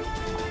predator.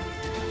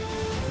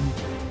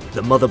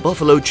 The mother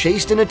buffalo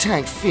chased and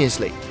attacked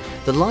fiercely.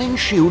 The lion's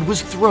shield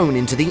was thrown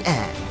into the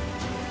air.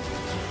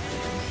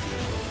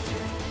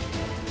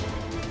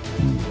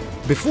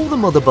 Before the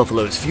mother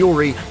buffalo's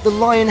fury, the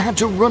lion had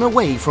to run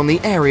away from the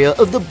area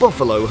of the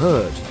buffalo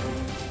herd.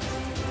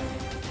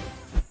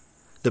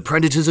 The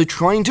predators are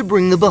trying to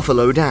bring the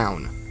buffalo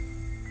down.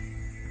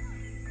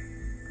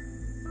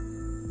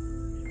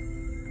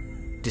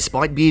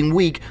 Despite being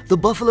weak, the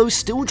buffalo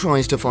still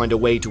tries to find a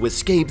way to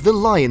escape the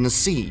lion's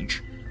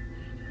siege.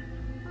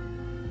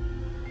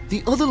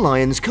 The other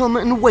lions come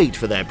and wait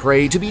for their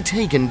prey to be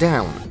taken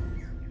down.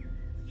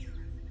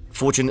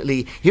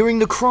 Fortunately, hearing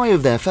the cry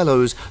of their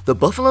fellows, the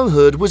buffalo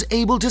herd was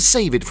able to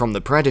save it from the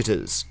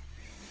predators.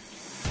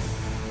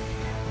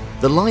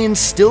 The lions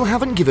still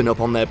haven't given up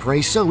on their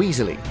prey so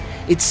easily.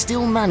 It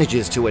still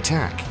manages to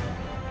attack.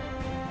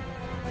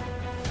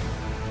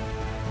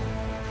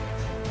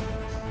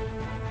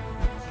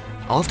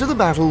 After the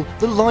battle,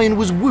 the lion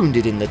was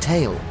wounded in the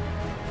tail.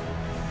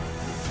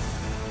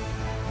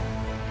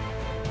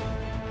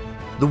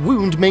 The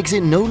wound makes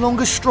it no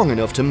longer strong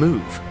enough to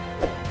move.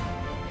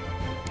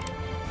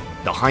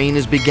 The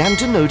hyenas began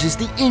to notice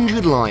the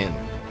injured lion.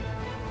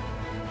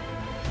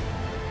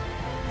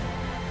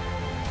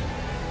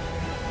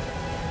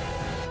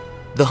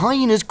 The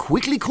hyenas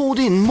quickly called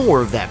in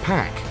more of their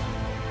pack.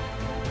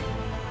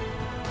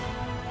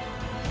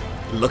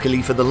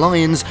 Luckily for the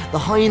lions, the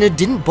hyena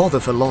didn't bother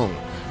for long.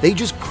 They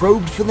just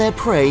probed for their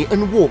prey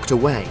and walked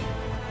away.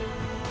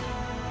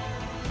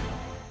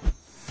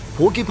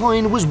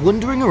 Porcupine was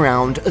wandering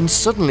around and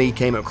suddenly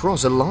came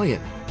across a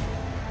lion.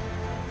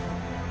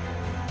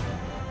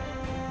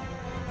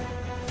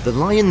 The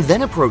lion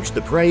then approached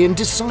the prey and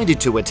decided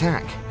to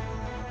attack.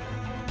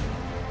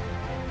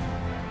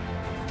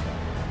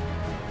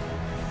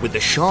 With the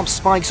sharp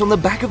spikes on the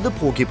back of the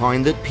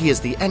porcupine that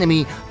pierced the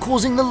enemy,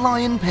 causing the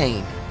lion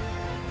pain.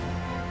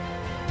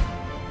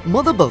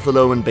 Mother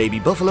buffalo and baby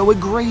buffalo are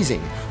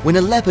grazing when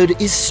a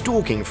leopard is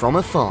stalking from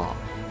afar.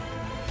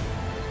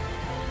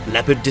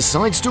 Leopard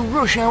decides to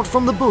rush out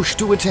from the bush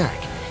to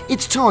attack.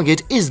 Its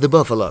target is the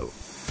buffalo.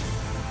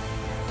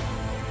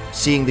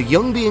 Seeing the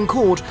young being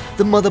caught,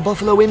 the mother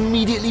buffalo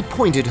immediately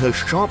pointed her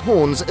sharp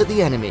horns at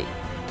the enemy.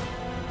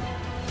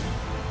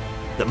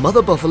 The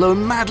mother buffalo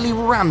madly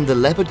rammed the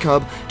leopard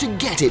cub to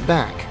get it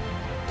back.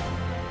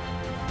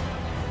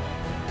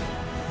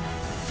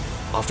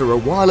 After a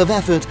while of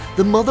effort,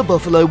 the mother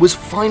buffalo was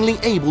finally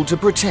able to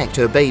protect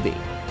her baby.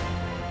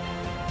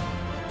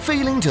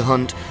 Failing to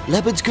hunt,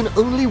 leopards can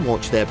only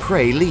watch their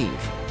prey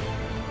leave.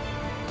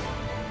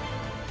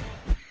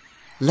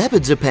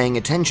 Leopards are paying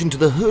attention to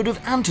the herd of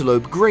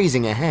antelope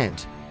grazing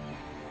ahead.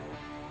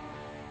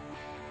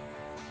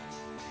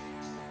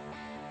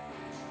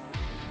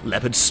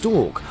 Leopards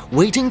stalk,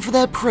 waiting for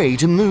their prey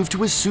to move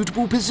to a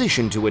suitable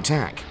position to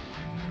attack.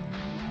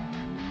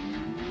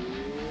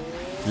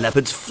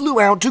 Leopards flew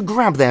out to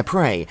grab their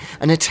prey,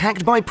 and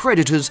attacked by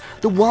predators,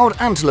 the wild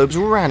antelopes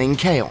ran in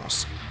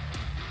chaos.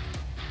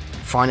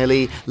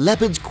 Finally,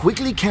 leopards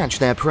quickly catch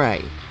their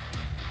prey.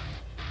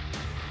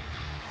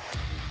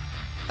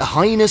 A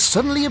hyena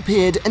suddenly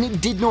appeared, and it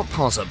did not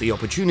pass up the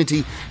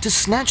opportunity to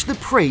snatch the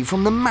prey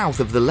from the mouth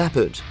of the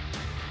leopard.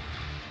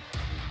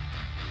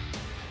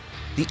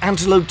 The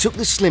antelope took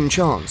the slim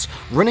chance,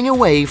 running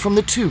away from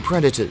the two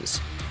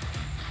predators.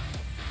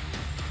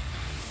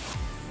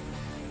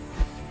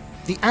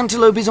 The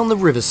antelope is on the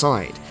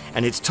riverside,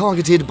 and it's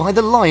targeted by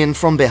the lion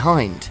from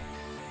behind.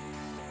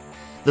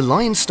 The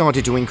lion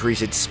started to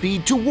increase its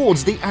speed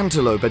towards the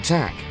antelope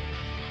attack.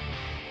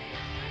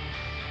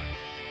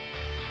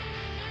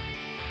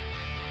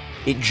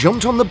 It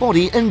jumped on the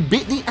body and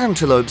bit the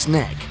antelope's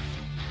neck.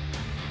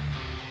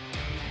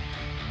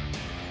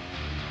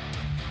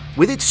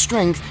 With its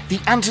strength,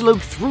 the antelope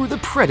threw the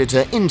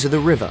predator into the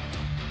river.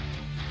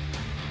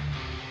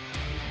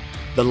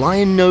 The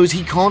lion knows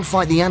he can't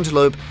fight the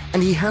antelope,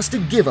 and he has to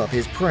give up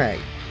his prey.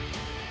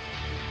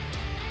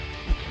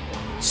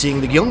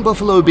 Seeing the young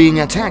buffalo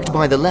being attacked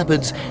by the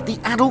leopards, the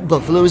adult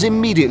buffaloes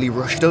immediately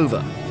rushed over,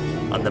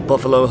 and the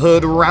buffalo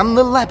herd ran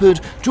the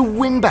leopard to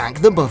win back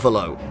the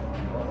buffalo.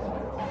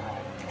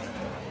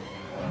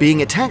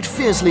 Being attacked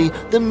fiercely,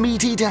 the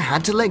meat-eater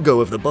had to let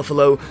go of the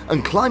buffalo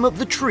and climb up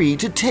the tree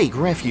to take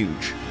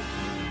refuge.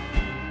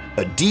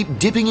 A deep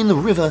dipping in the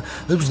river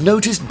was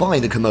noticed by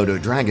the Komodo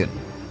dragon.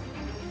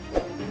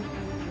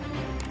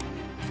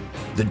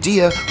 The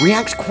deer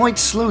reacts quite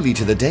slowly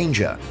to the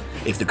danger,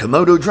 if the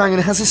Komodo dragon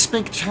has a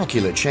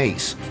spectacular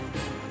chase.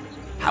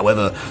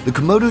 However, the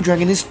Komodo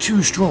dragon is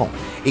too strong.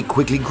 It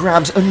quickly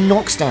grabs and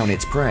knocks down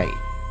its prey.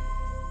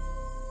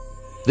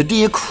 The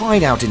deer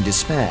cried out in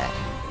despair.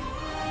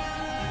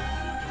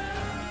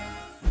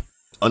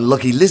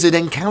 Unlucky lizard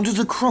encounters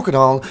a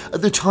crocodile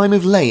at the time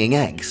of laying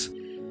eggs.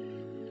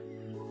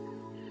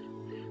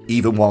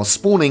 Even while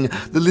spawning,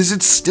 the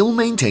lizard still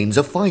maintains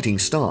a fighting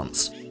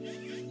stance.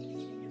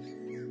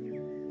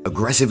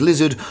 Aggressive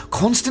lizard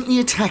constantly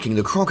attacking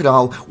the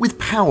crocodile with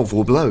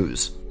powerful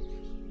blows.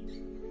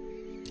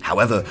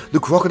 However, the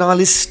crocodile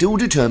is still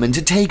determined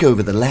to take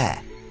over the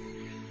lair.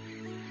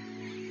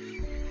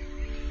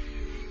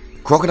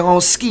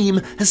 Crocodile's scheme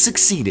has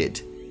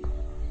succeeded.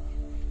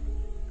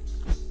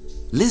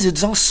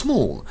 Lizards are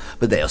small,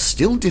 but they are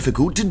still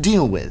difficult to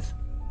deal with.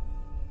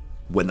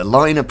 When the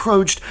lion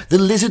approached, the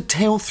lizard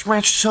tail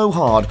thrashed so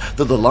hard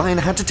that the lion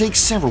had to take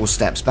several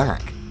steps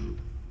back.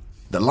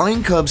 The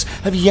lion cubs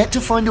have yet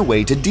to find a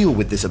way to deal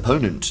with this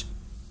opponent.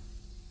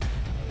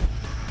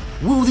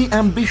 Will the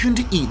ambition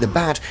to eat the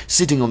bat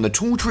sitting on the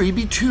tall tree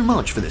be too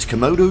much for this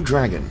Komodo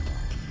dragon?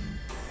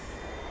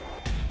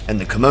 And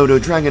the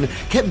Komodo dragon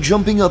kept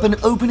jumping up and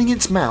opening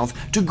its mouth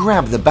to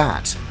grab the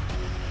bat.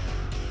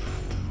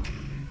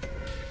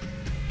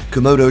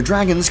 Komodo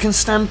dragons can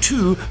stand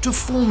 2 to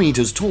 4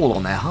 meters tall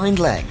on their hind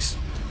legs.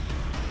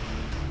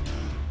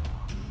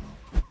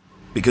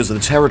 Because of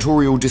the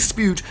territorial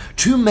dispute,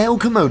 2 male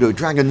Komodo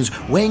dragons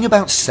weighing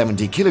about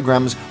 70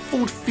 kilograms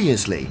fought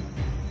fiercely.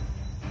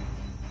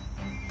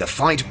 The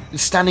fight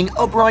standing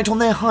upright on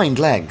their hind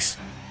legs.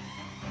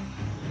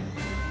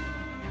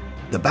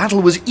 The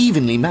battle was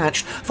evenly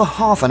matched for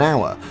half an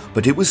hour,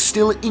 but it was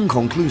still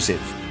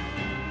inconclusive.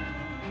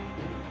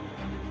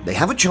 They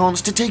have a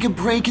chance to take a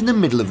break in the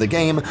middle of the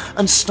game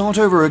and start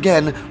over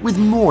again with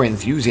more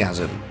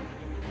enthusiasm.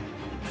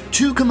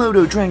 2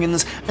 Komodo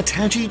dragons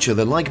attach each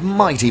other like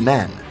mighty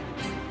men.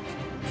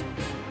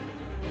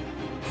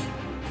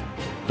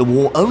 The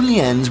war only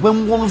ends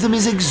when one of them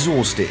is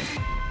exhausted.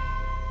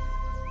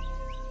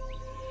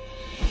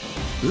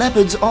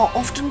 Leopards are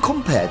often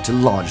compared to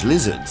large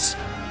lizards.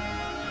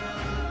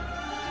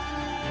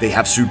 They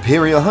have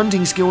superior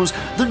hunting skills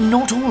that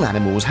not all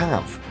animals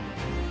have.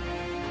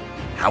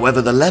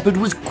 However, the leopard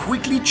was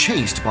quickly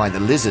chased by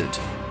the lizard.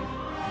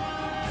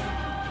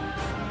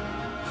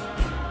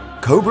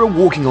 Cobra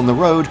walking on the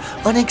road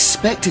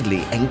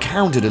unexpectedly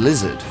encountered a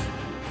lizard.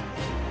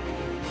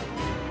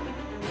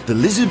 The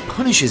lizard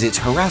punishes its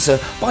harasser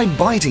by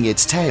biting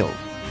its tail.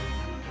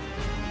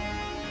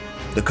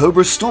 The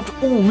cobra stopped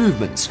all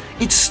movements.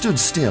 It stood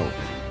still.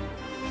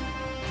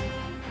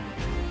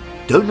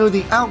 Don't know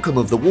the outcome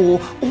of the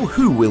war or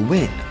who will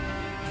win.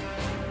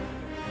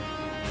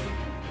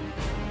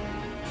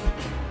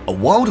 A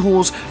wild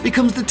horse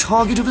becomes the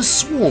target of a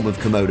swarm of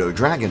Komodo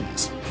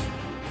dragons.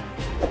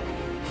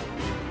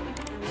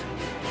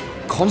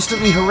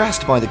 Constantly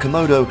harassed by the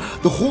Komodo,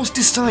 the horse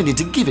decided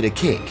to give it a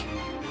kick.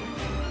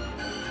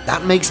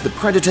 That makes the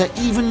predator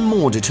even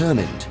more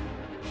determined.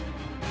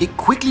 It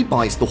quickly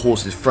bites the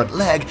horse's front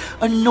leg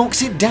and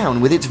knocks it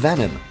down with its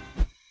venom.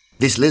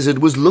 This lizard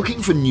was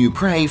looking for new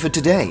prey for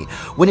today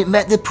when it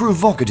met the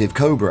provocative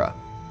cobra.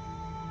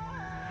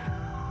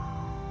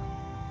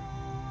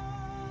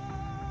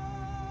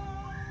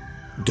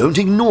 Don't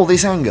ignore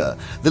this anger.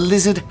 The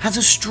lizard has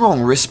a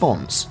strong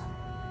response.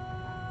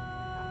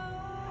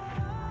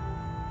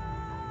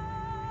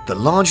 The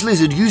large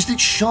lizard used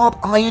its sharp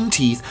iron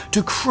teeth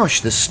to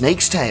crush the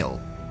snake's tail.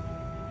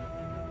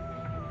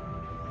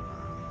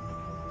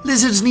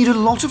 Lizards need a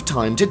lot of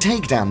time to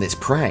take down this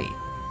prey.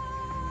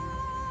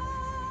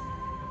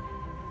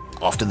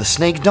 After the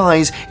snake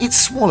dies, it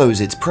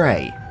swallows its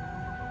prey.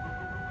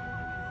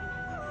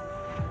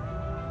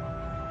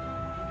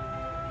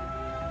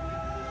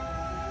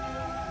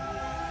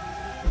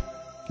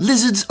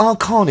 Lizards are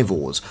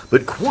carnivores,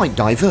 but quite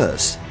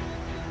diverse.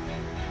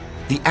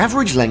 The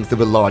average length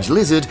of a large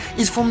lizard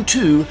is from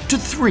 2 to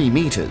 3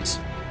 meters.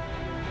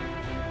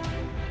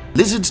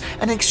 Lizards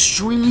are an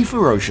extremely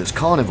ferocious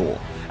carnivore,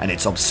 and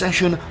its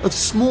obsession of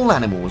small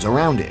animals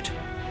around it.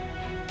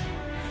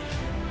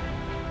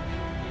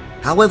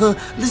 However,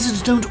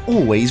 lizards don't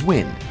always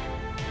win.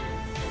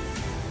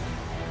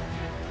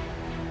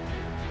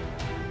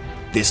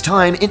 This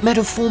time it met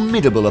a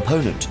formidable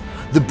opponent,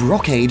 the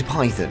brocade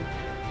python.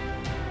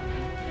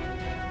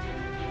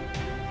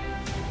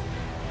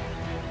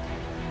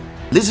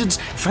 Lizards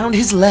found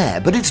his lair,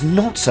 but it's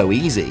not so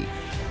easy.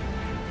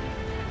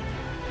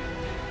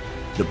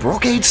 The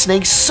brocade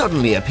snake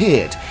suddenly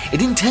appeared.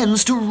 It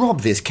intends to rob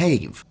this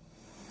cave.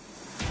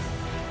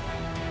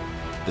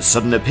 The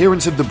sudden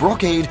appearance of the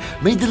brocade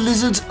made the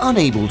lizards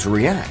unable to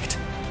react.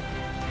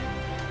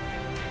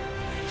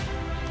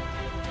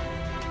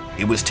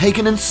 It was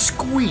taken and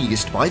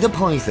squeezed by the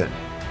python.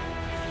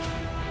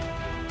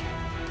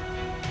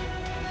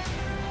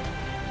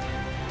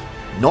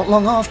 Not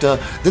long after,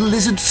 the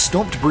lizard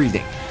stopped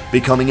breathing,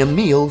 becoming a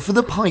meal for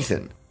the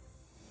python.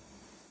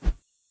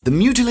 The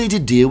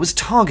mutilated deer was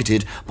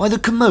targeted by the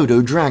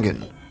Komodo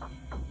dragon.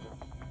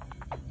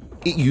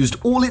 It used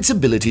all its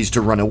abilities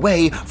to run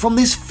away from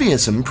this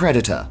fearsome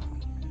predator.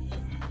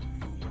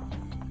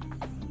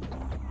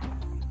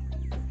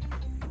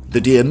 The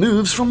deer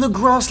moves from the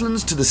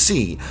grasslands to the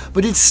sea,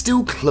 but it's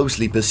still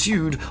closely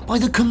pursued by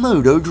the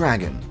Komodo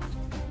dragon.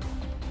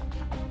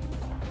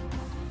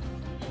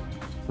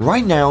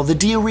 Right now, the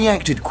deer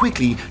reacted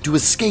quickly to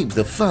escape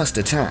the first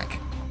attack.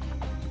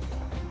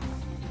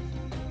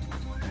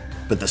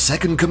 But the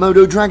second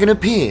Komodo dragon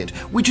appeared,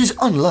 which is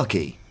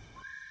unlucky.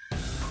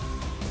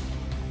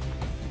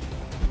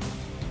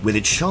 With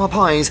its sharp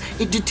eyes,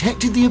 it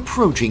detected the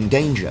approaching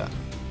danger.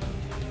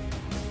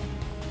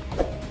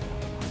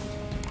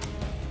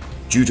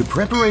 Due to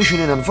preparation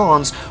in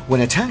advance,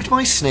 when attacked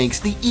by snakes,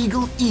 the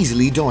eagle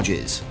easily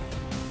dodges.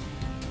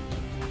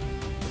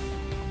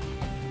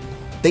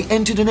 They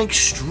entered an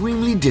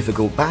extremely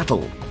difficult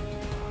battle.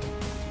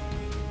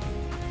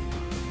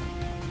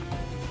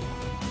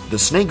 The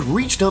snake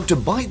reached up to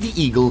bite the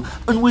eagle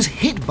and was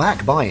hit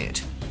back by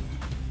it.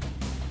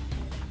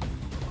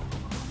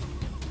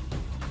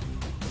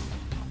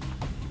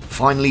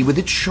 Finally, with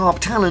its sharp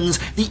talons,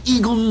 the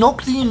eagle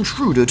knocked the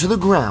intruder to the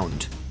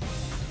ground.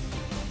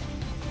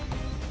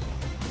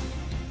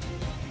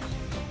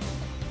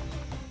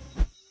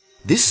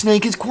 This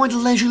snake is quite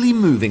leisurely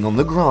moving on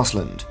the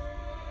grassland.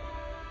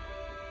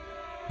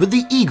 But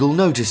the eagle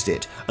noticed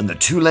it, and the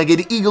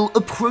two-legged eagle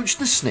approached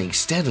the snake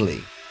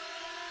steadily.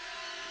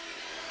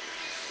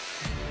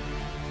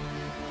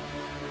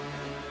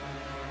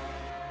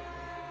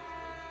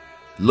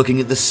 Looking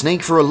at the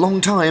snake for a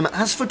long time,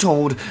 as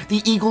foretold,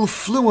 the eagle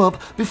flew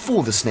up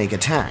before the snake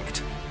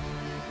attacked.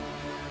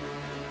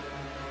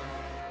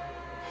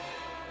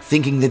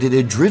 Thinking that it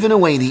had driven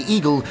away the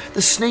eagle,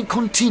 the snake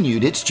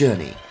continued its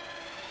journey.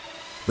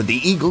 But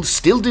the eagle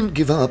still didn't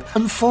give up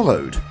and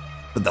followed.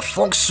 But the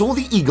fox saw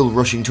the eagle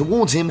rushing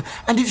towards him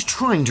and is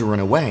trying to run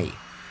away.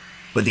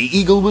 But the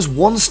eagle was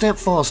one step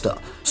faster,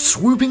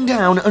 swooping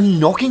down and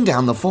knocking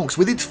down the fox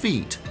with its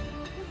feet.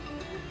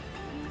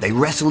 They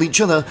wrestle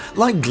each other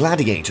like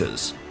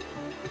gladiators.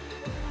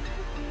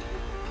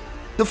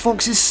 The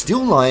fox is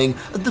still lying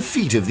at the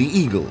feet of the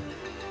eagle.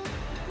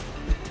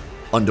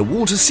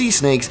 Underwater sea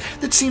snakes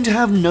that seem to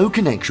have no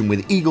connection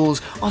with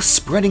eagles are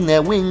spreading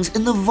their wings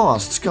in the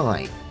vast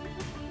sky.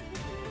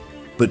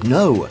 But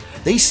no,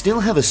 they still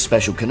have a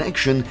special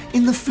connection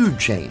in the food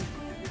chain.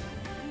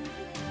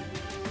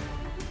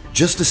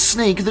 Just a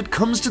snake that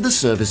comes to the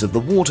surface of the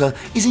water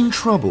is in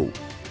trouble.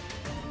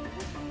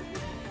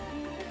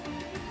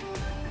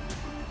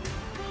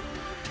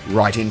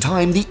 Right in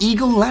time, the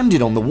eagle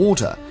landed on the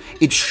water,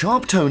 its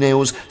sharp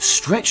toenails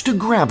stretched to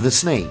grab the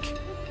snake.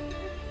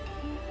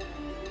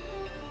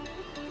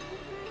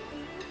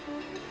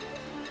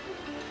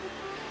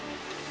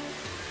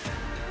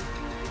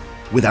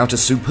 Without a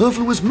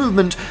superfluous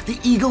movement, the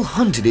eagle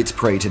hunted its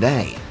prey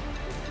today.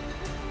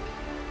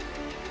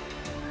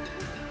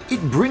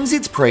 It brings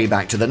its prey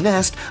back to the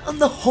nest and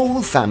the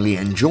whole family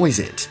enjoys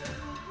it.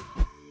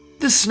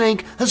 The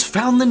snake has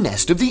found the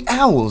nest of the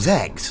owl's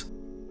eggs.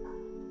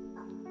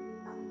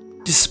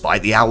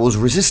 Despite the owl's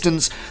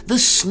resistance, the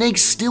snake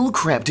still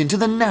crept into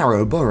the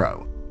narrow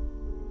burrow.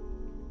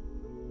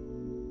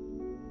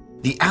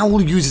 The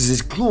owl uses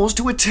his claws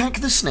to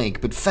attack the snake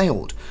but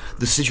failed.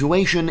 The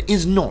situation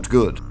is not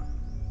good.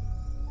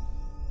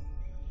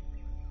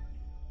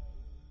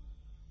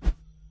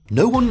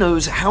 No one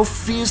knows how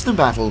fierce the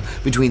battle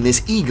between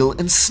this eagle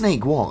and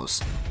snake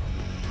was.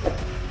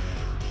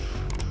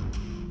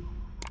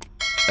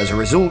 As a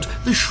result,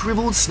 the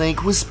shriveled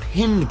snake was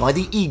pinned by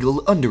the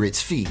eagle under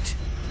its feet.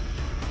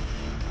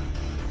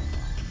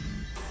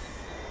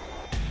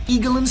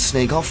 Eagle and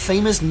snake are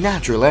famous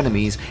natural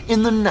enemies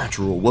in the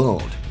natural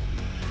world.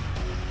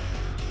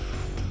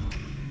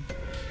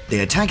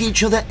 They attack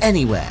each other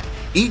anywhere.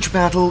 Each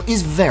battle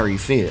is very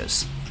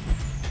fierce.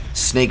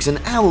 Snakes and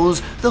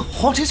owls, the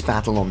hottest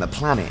battle on the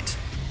planet.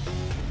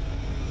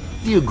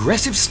 The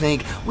aggressive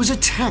snake was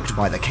attacked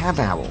by the cat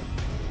owl.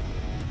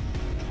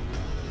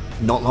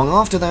 Not long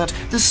after that,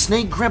 the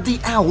snake grabbed the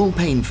owl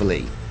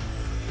painfully.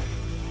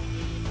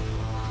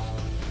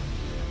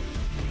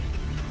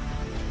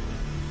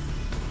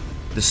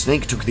 The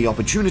snake took the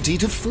opportunity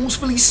to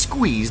forcefully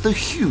squeeze the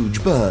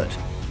huge bird.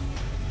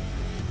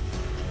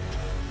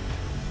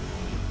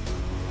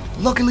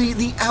 Luckily,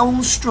 the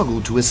owl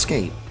struggled to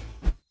escape.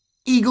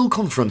 Eagle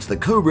confronts the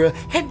cobra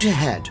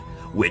head-to-head.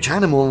 Which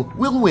animal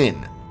will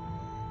win?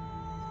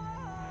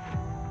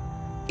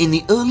 In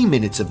the early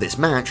minutes of this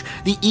match,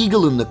 the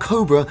eagle and the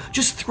cobra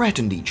just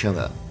threatened each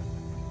other.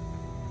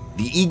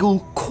 The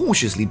eagle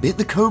cautiously bit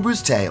the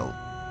cobra's tail.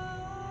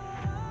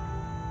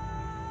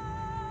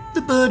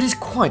 The bird is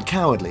quite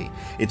cowardly.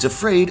 It's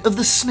afraid of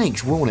the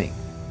snake's warning.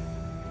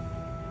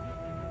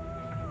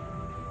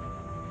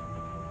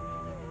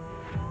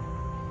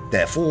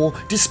 Therefore,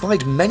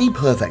 despite many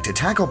perfect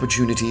attack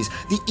opportunities,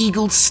 the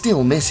eagle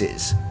still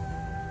misses.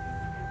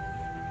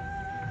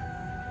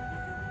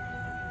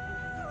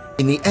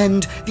 In the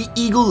end, the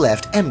eagle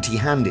left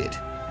empty-handed.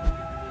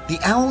 The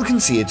owl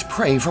can see its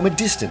prey from a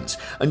distance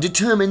and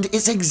determined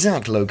its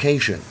exact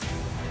location.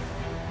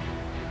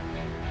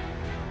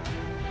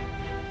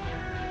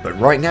 But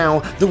right now,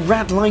 the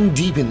rat lying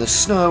deep in the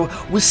snow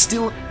was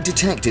still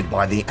detected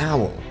by the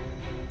owl.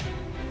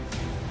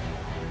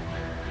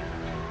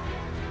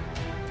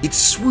 It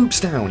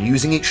swoops down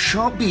using its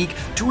sharp beak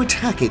to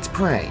attack its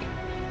prey.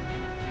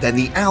 Then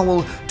the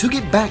owl took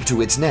it back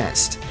to its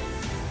nest.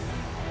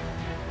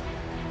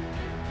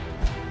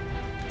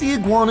 The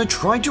iguana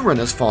tried to run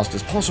as fast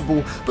as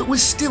possible, but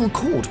was still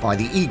caught by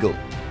the eagle.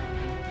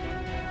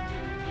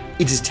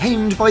 It is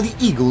tamed by the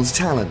eagle's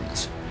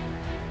talons.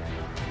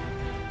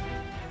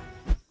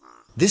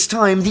 This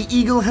time, the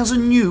eagle has a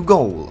new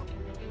goal.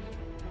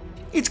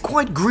 It's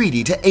quite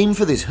greedy to aim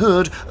for this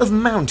herd of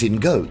mountain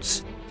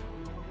goats.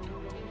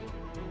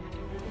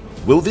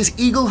 Will this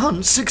eagle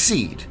hunt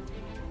succeed?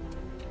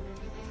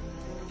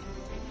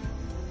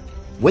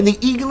 When the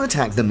eagle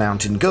attacked the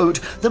mountain goat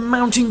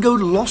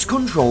lost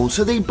control,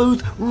 so they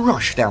both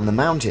rushed down the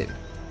mountain.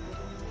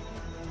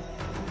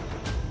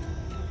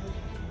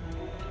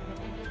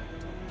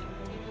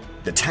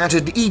 The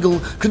tattered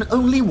eagle can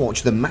only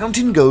watch the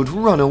mountain goat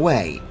run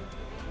away.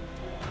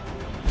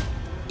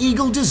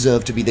 Eagle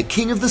deserved to be the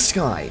king of the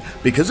sky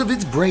because of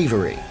its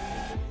bravery.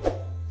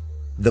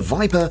 The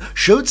viper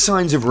showed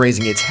signs of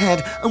raising its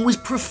head and was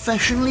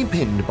professionally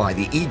pinned by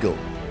the eagle.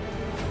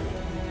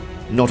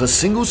 Not a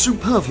single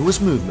superfluous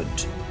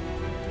movement.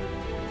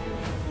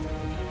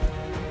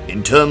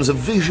 In terms of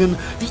vision,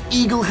 the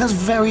eagle has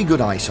very good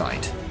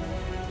eyesight.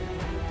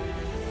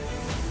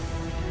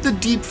 The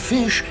deep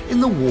fish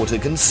in the water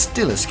can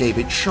still escape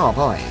its sharp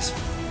eyes.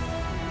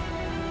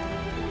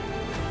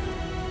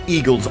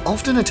 Eagles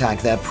often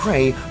attack their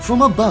prey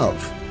from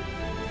above.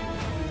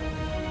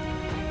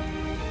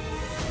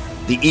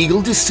 The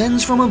eagle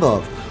descends from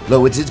above,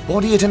 lowers its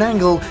body at an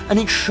angle, and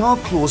its sharp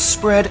claws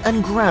spread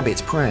and grab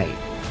its prey.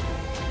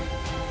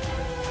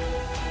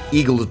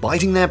 Eagles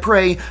biting their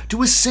prey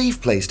to a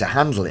safe place to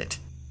handle it.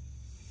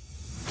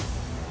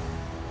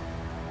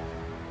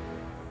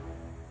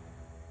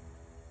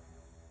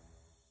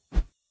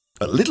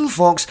 A little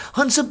fox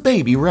hunts a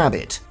baby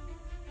rabbit.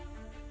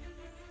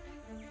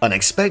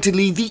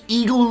 Unexpectedly, the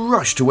eagle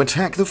rushed to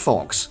attack the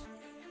fox.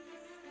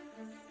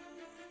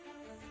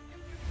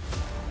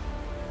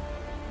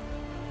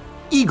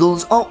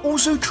 Eagles are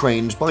also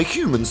trained by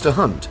humans to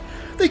hunt.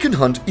 They can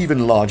hunt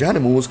even large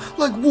animals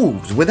like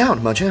wolves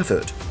without much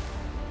effort.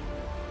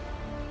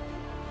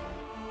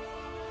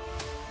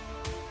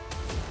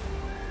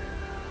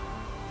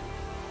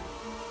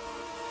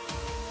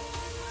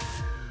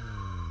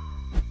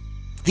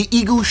 The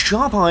eagle's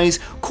sharp eyes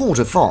caught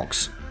a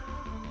fox.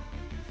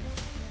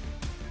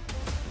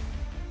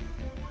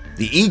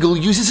 The eagle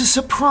uses a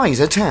surprise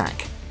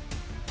attack.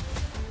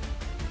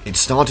 It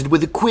started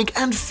with a quick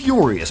and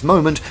furious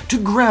moment to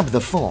grab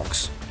the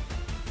fox.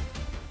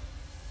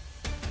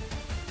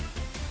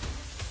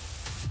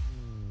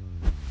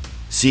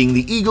 Seeing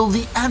the eagle,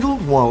 the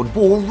adult wild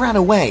boar ran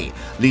away,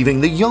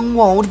 leaving the young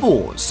wild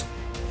boars.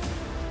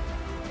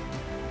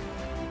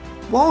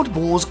 Wild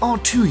boars are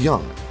too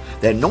young.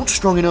 They're not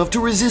strong enough to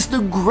resist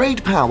the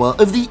great power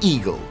of the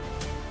eagle.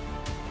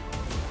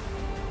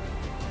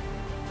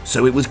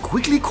 So it was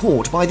quickly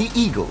caught by the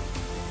eagle.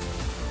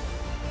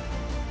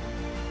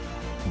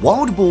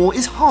 Wild boar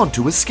is hard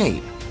to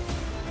escape.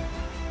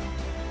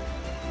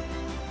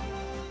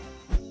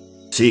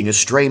 Seeing a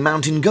stray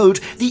mountain goat,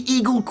 the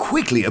eagle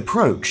quickly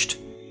approached.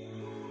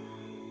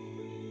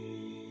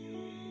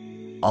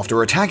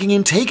 After attacking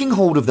and taking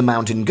hold of the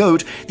mountain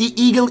goat, the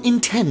eagle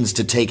intends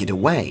to take it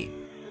away.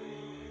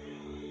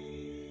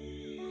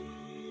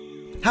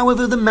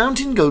 However, the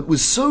mountain goat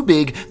was so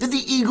big that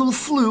the eagle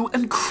flew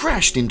and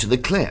crashed into the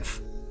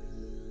cliff.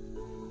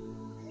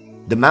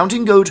 The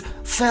mountain goat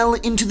fell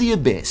into the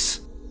abyss.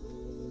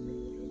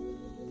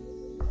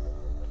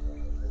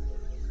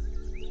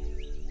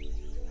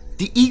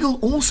 The eagle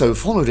also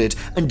followed it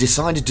and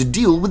decided to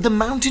deal with the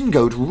mountain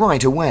goat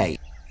right away.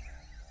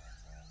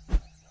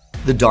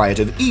 The diet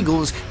of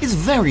eagles is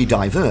very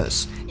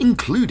diverse,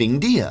 including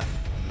deer.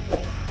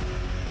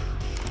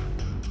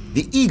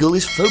 The eagle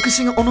is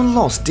focusing on a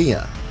lost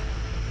deer.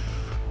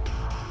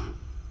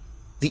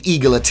 The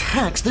eagle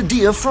attacks the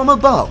deer from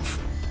above.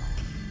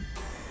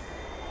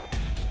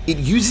 It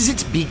uses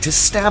its beak to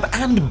stab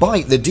and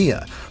bite the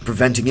deer,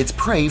 preventing its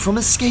prey from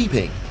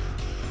escaping.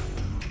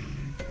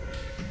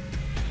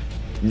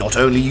 Not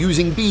only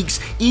using beaks,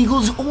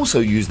 eagles also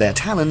use their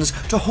talons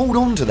to hold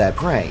on to their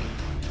prey.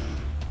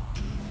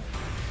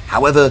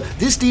 However,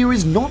 this deer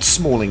is not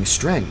small in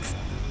strength.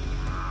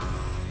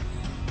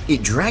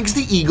 It drags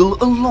the eagle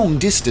a long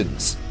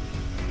distance.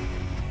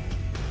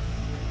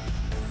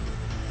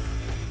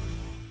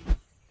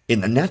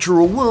 In the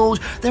natural world,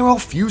 there are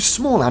few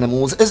small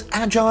animals as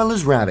agile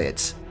as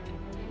rabbits.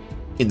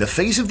 In the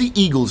face of the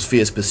eagle's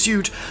fierce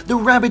pursuit, the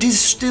rabbit is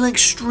still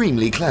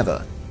extremely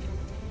clever.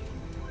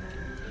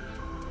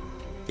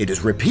 It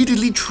has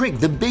repeatedly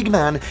tricked the big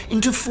man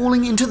into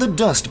falling into the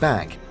dust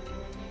bag.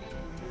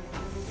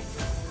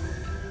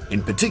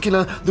 In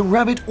particular, the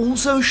rabbit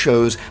also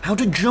shows how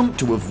to jump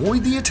to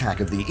avoid the attack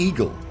of the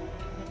eagle.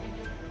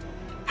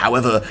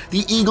 However,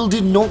 the eagle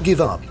did not give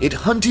up. It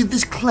hunted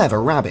this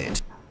clever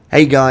rabbit.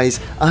 Hey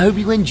guys, I hope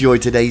you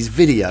enjoyed today's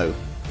video.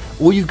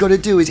 All you've got to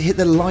do is hit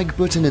the like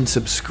button and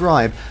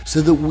subscribe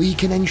so that we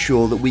can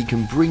ensure that we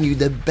can bring you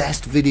the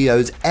best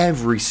videos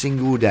every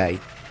single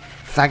day.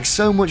 Thanks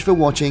so much for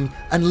watching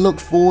and look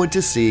forward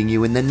to seeing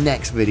you in the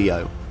next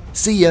video.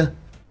 See ya!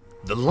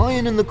 The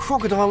lion and the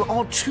crocodile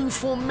are two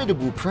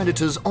formidable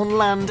predators on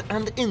land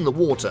and in the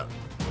water.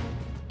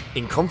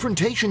 In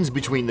confrontations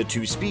between the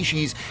two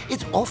species,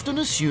 it's often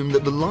assumed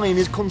that the lion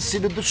is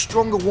considered the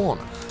stronger one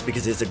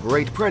because it's a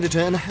great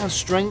predator and has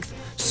strength,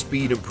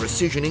 speed and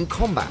precision in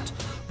combat,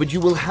 but you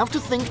will have to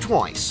think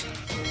twice.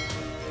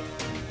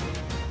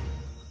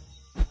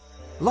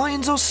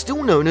 Lions are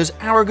still known as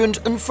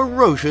arrogant and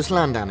ferocious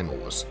land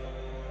animals.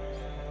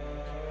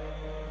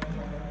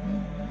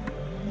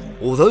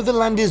 Although the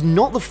land is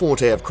not the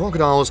forte of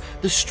crocodiles,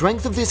 the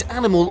strength of this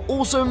animal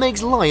also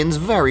makes lions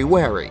very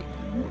wary.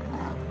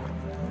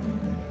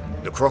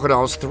 The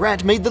crocodile's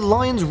threat made the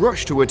lions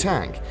rush to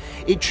attack.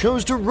 It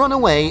chose to run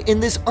away in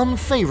this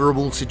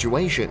unfavorable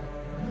situation.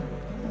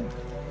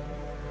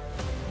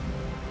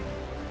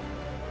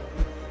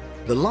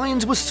 The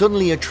lions were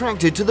suddenly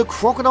attracted to the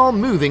crocodile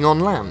moving on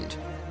land.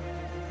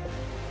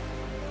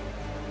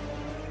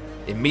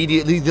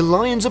 Immediately, the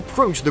lions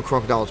approached the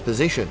crocodile's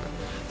position.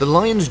 The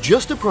lions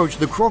just approached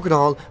the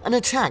crocodile and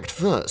attacked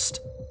first.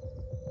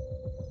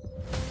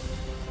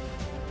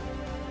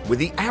 With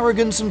the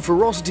arrogance and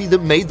ferocity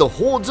that made the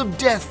hordes of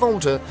death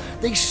falter,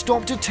 they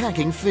stopped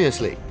attacking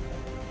fiercely.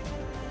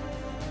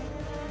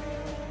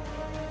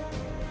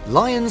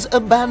 Lions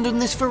abandon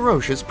this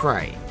ferocious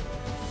prey.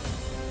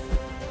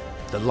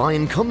 The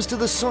lion comes to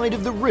the side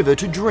of the river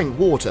to drink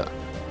water.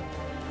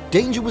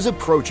 Danger was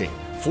approaching.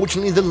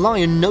 Fortunately, the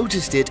lion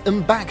noticed it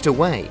and backed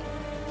away.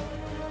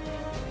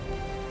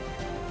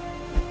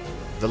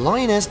 The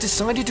lioness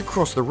decided to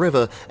cross the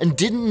river and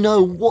didn't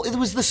know what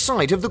was the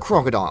sight of the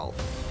crocodile.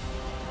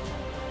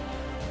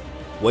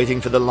 Waiting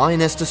for the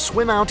lioness to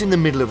swim out in the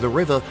middle of the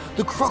river,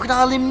 the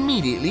crocodile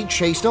immediately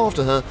chased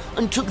after her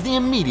and took the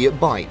immediate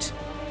bite.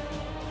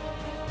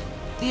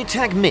 The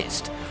attack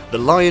missed. The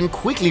lion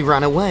quickly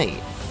ran away.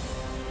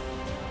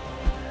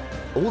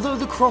 Although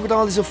the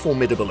crocodile is a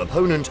formidable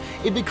opponent,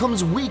 it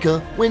becomes weaker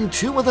when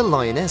two other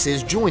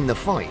lionesses join the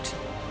fight.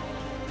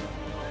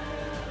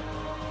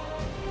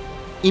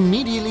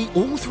 Immediately,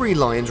 all three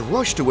lions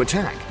rushed to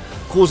attack,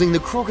 causing the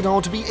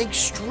crocodile to be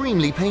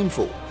extremely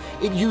painful.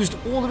 It used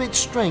all of its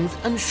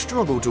strength and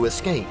struggled to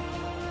escape.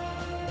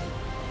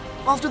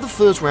 After the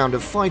first round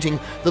of fighting,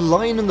 the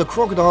lion and the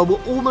crocodile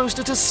were almost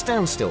at a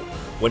standstill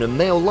when a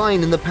male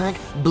lion in the pack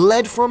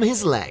bled from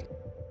his leg.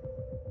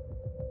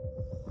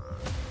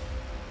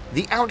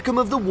 The outcome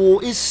of the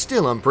war is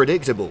still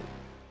unpredictable.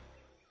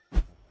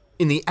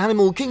 In the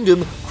animal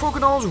kingdom,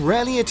 crocodiles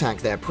rarely attack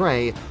their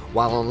prey,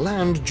 while on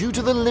land due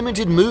to the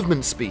limited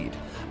movement speed,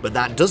 but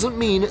that doesn't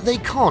mean they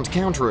can't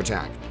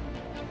counterattack.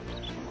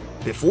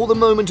 Before the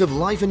moment of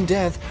life and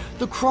death,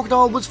 the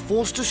crocodile was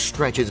forced to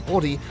stretch his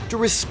body to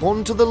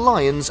respond to the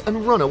lions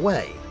and run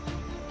away.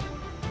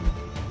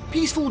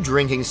 Peaceful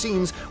drinking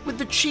scenes with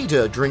the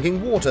cheetah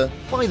drinking water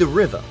by the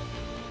river.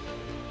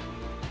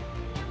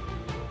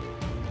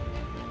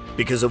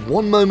 Because of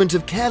one moment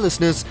of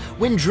carelessness,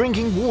 when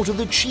drinking water,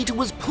 the cheetah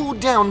was pulled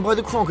down by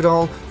the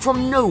crocodile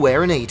from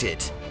nowhere and ate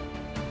it.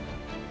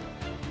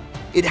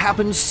 It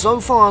happened so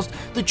fast,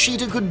 the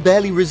cheetah could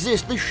barely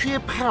resist the sheer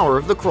power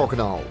of the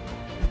crocodile.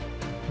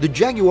 The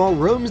jaguar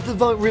roams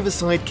the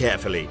riverside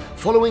carefully,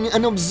 following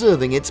and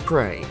observing its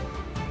prey.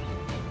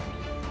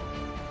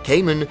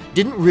 Cayman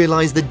didn't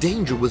realize the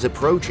danger was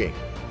approaching.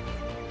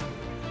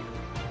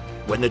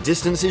 When the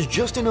distance is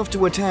just enough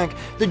to attack,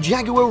 the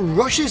jaguar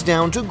rushes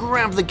down to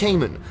grab the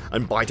cayman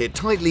and bite it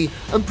tightly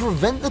and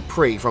prevent the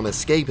prey from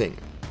escaping.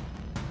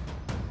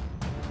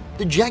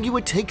 The jaguar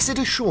takes it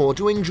ashore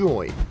to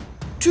enjoy.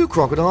 Two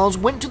crocodiles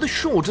went to the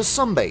shore to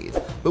sunbathe,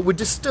 but were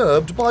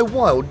disturbed by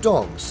wild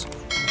dogs.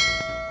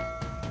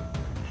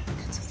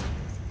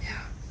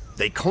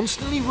 They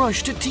constantly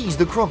rush to tease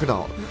the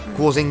crocodile,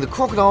 causing the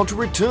crocodile to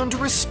return to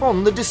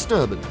respond the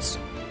disturbance.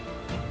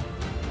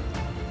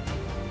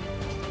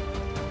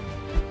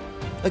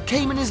 A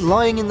cayman is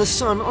lying in the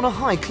sun on a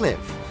high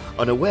cliff,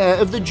 unaware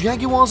of the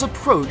jaguar's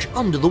approach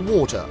under the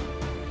water.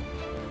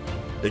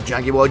 The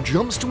jaguar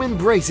jumps to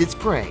embrace its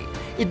prey.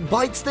 It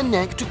bites the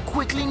neck to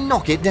quickly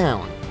knock it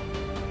down.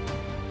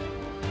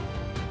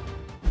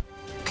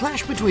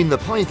 Clash between the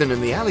python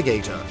and the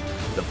alligator.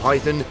 The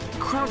python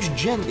crouched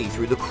gently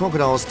through the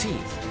crocodile's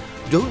teeth.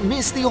 Don't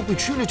miss the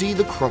opportunity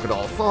the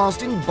crocodile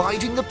fast in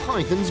biting the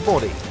python's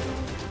body.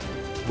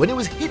 When it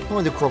was hit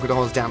by the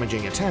crocodile's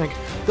damaging attack,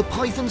 the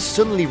python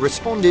suddenly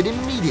responded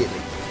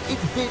immediately. It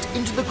bit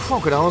into the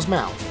crocodile's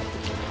mouth.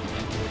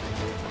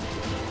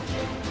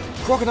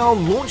 Crocodile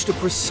launched a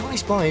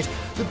precise bite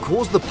that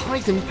caused the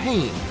python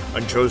pain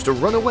and chose to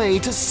run away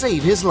to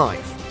save his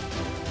life.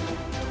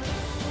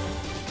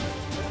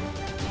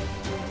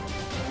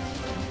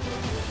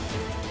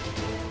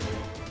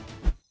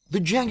 The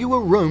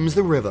jaguar roams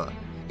the river.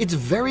 It's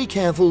very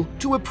careful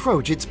to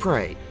approach its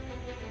prey.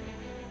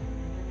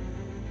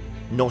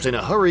 Not in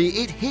a hurry,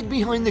 it hid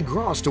behind the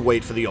grass to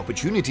wait for the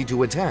opportunity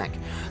to attack.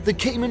 The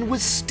cayman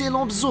was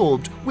still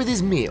absorbed with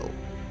his meal.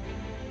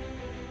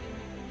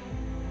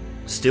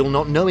 Still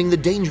not knowing the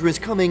danger is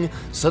coming,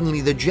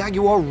 suddenly the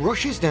jaguar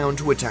rushes down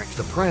to attack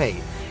the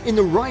prey. In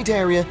the right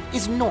area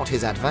is not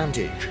his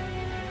advantage.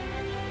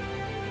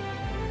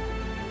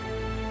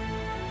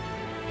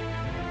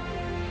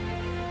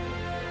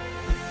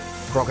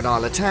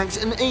 Crocodile attacks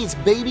and ate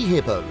baby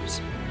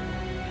hippos.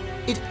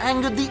 It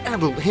angered the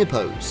adult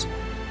hippos.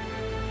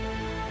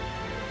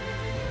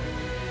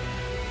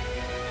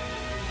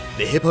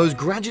 The hippos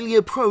gradually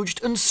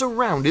approached and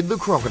surrounded the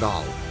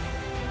crocodile.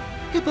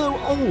 Hippo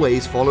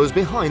always follows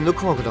behind the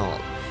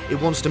crocodile. It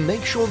wants to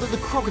make sure that the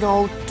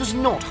crocodile does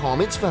not harm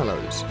its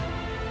fellows.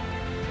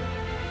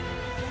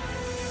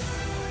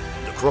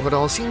 The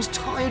crocodile seems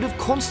tired of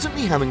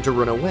constantly having to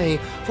run away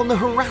from the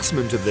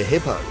harassment of the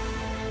hippo.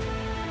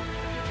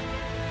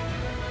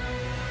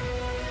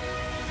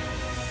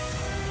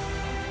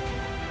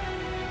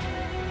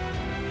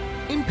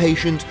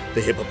 Impatient,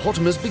 the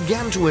hippopotamus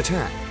began to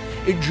attack.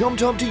 It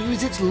jumped up to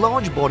use its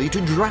large body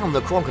to drown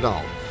the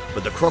crocodile,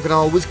 but the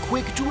crocodile was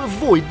quick to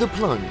avoid the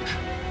plunge.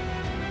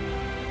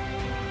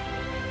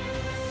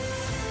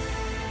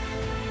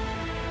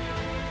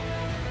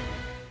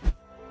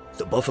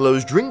 The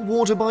buffaloes drink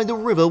water by the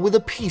river with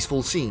a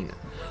peaceful scene.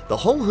 The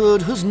whole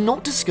herd has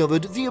not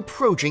discovered the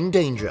approaching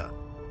danger.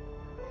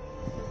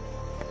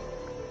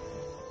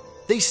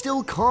 They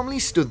still calmly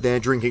stood there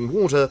drinking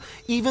water,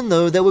 even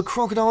though there were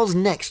crocodiles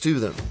next to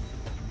them.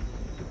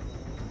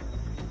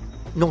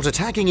 Not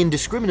attacking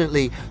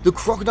indiscriminately, the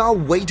crocodile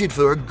waited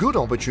for a good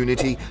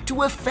opportunity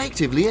to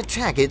effectively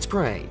attack its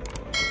prey.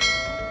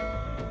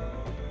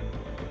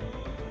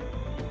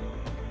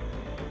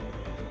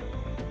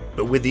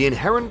 But with the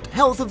inherent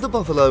health of the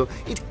buffalo,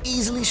 it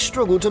easily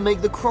struggled to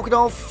make the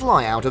crocodile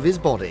fly out of his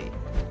body.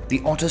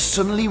 The otter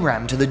suddenly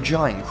ran to the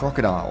giant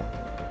crocodile.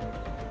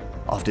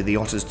 After the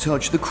otter's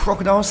touch, the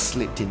crocodile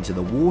slipped into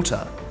the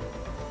water.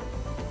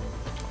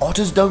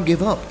 Otters don't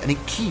give up, and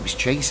it keeps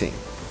chasing.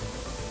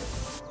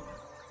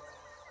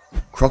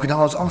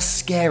 Crocodiles are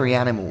scary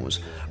animals,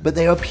 but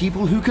they are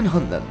people who can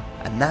hunt them,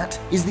 and that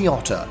is the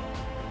otter.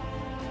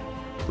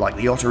 Like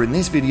the otter in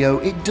this video,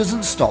 it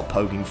doesn't stop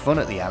poking fun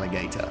at the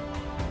alligator.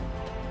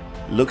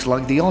 Looks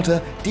like the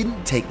otter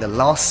didn't take the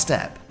last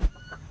step.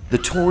 The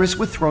tourists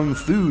were throwing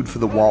food for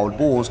the wild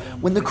boars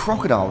when the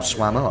crocodile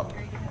swam up.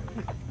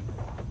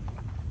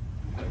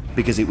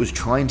 Because it was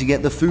trying to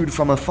get the food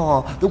from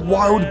afar, the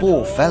wild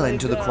boar fell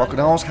into the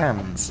crocodile's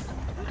hands.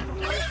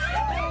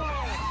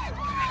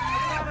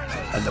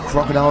 And the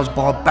crocodile's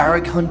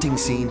barbaric hunting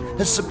scene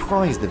has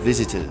surprised the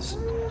visitors.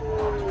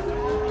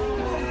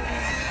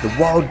 The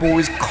wild boar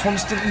is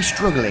constantly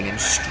struggling and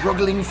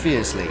struggling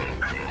fiercely.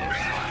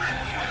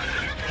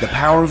 The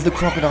power of the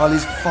crocodile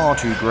is far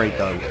too great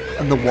though,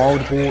 and the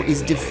wild boar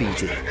is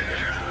defeated.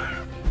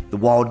 The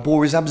wild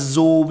boar is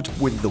absorbed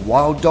with the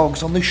wild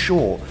dogs on the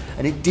shore,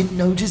 and it didn't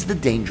notice the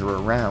danger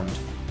around.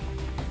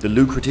 The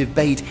lucrative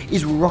bait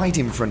is right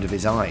in front of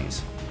his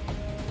eyes.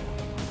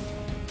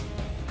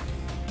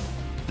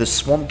 The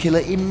swamp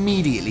killer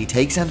immediately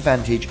takes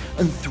advantage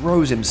and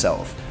throws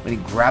himself when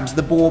he grabs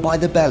the boar by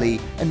the belly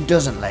and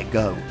doesn't let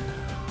go.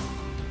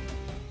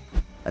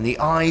 And the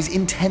eyes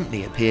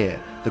intently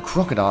appear. The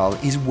crocodile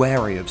is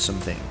wary of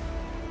something.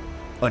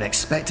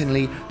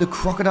 Unexpectedly, the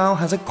crocodile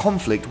has a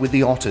conflict with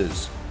the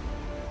otters.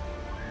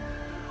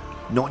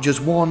 Not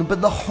just one,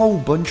 but the whole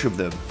bunch of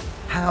them.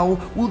 How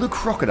will the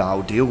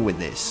crocodile deal with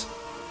this?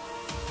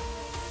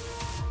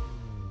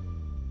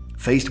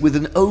 Faced with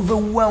an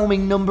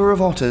overwhelming number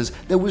of otters,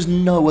 there was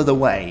no other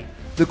way.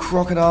 The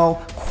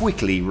crocodile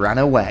quickly ran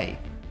away.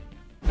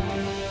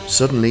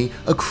 Suddenly,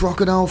 a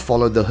crocodile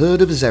followed the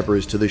herd of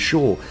zebras to the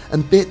shore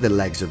and bit the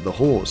legs of the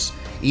horse.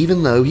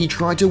 Even though he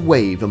tried to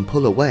wave and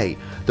pull away,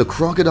 the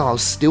crocodile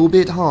still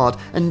bit hard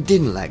and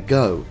didn't let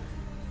go.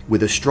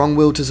 With a strong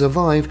will to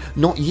survive,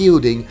 not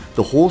yielding,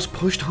 the horse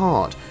pushed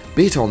hard,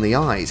 bit on the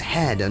eyes,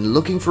 head, and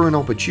looking for an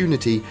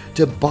opportunity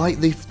to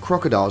bite the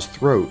crocodile's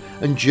throat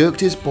and jerked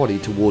his body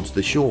towards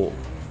the shore.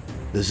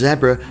 The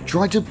zebra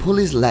tried to pull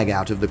his leg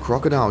out of the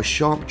crocodile's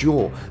sharp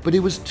jaw, but it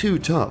was too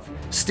tough,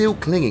 still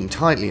clinging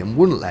tightly and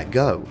wouldn't let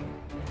go.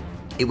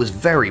 It was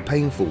very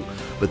painful,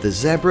 but the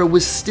zebra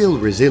was still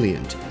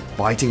resilient,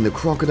 biting the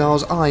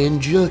crocodile's eye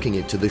and jerking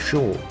it to the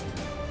shore.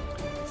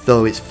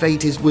 Though its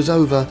fate was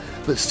over,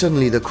 but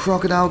suddenly the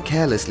crocodile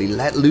carelessly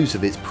let loose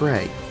of its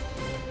prey.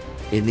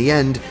 In the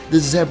end, the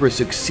zebra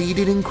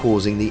succeeded in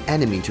causing the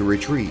enemy to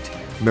retreat,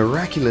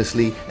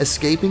 miraculously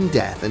escaping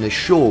death and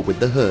ashore with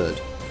the herd.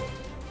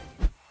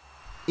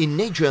 In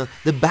nature,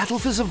 the battle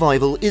for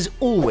survival is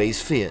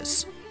always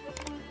fierce.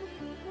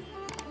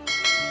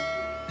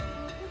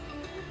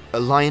 A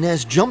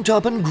lioness jumped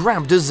up and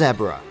grabbed a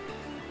zebra.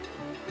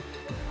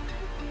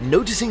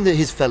 Noticing that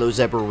his fellow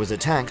zebra was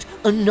attacked,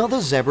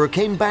 another zebra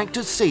came back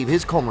to save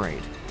his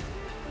comrade.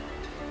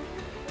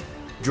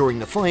 During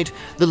the fight,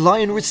 the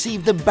lion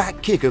received the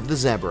back kick of the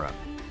zebra.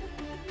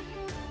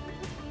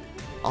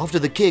 After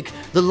the kick,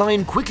 the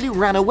lion quickly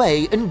ran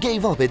away and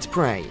gave up its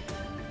prey.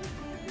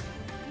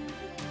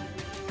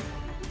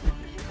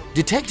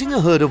 Detecting a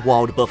herd of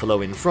wild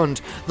buffalo in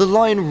front, the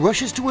lion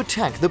rushes to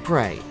attack the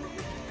prey.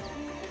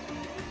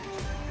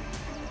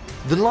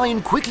 The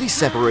lion quickly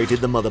separated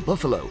the mother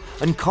buffalo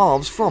and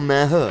calves from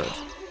their herd.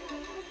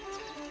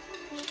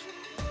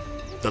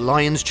 The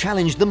lions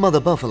challenged the mother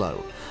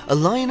buffalo. A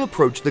lion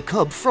approached the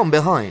cub from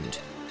behind.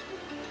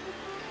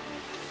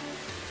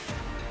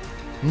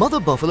 Mother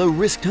buffalo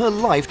risked her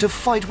life to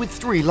fight with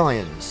 3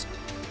 lions.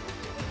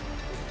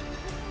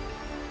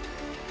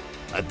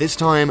 At this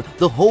time,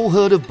 the whole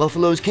herd of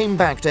buffaloes came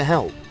back to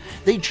help.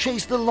 They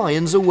chased the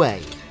lions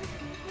away.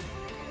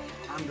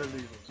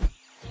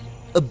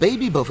 A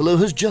baby buffalo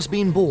has just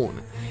been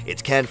born.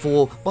 It's cared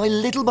for by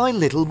little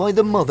by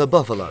the mother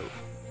buffalo.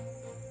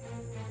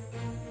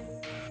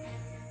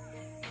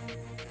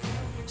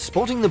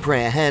 Spotting the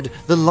prey ahead,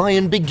 the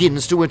lion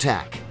begins to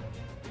attack.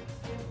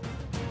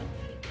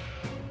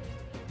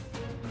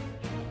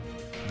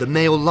 The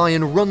male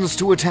lion runs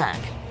to attack.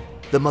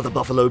 The mother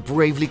buffalo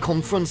bravely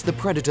confronts the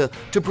predator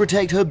to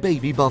protect her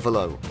baby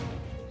buffalo.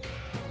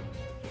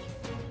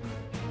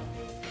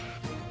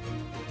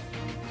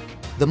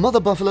 The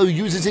mother buffalo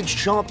uses its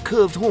sharp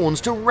curved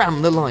horns to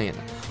ram the lion,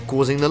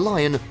 causing the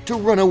lion to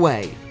run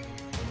away.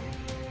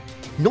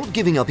 Not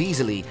giving up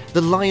easily,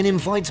 the lion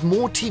invites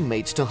more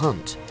teammates to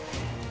hunt.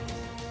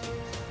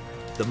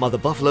 The mother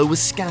buffalo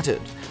was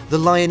scattered. The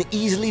lion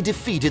easily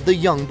defeated the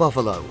young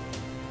buffalo.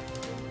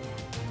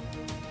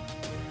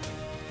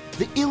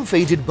 The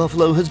ill-fated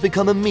buffalo has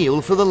become a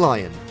meal for the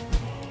lion.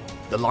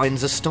 The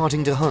lions are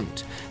starting to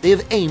hunt. They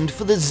have aimed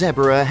for the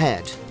zebra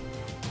ahead.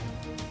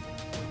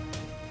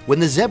 When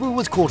the zebra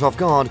was caught off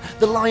guard,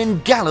 the lion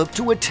galloped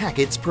to attack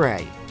its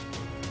prey.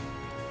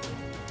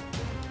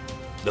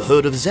 The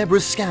herd of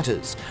zebras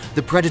scatters.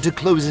 The predator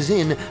closes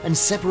in and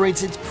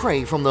separates its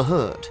prey from the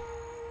herd.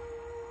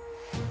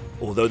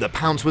 Although the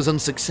pounce was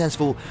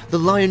unsuccessful, the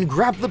lion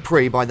grabbed the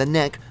prey by the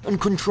neck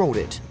and controlled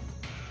it.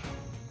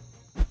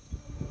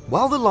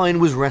 While the lion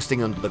was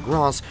resting under the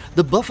grass,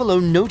 the buffalo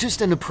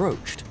noticed and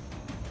approached.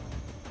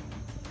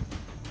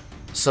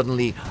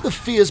 Suddenly, the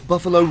fierce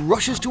buffalo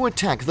rushes to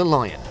attack the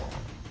lion.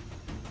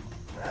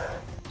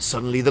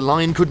 Suddenly, the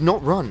lion could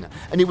not run,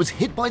 and it was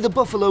hit by the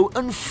buffalo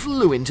and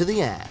flew into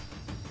the air.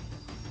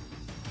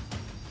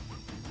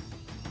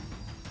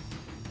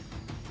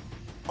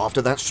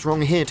 After that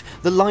strong hit,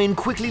 the lion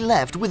quickly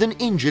left with an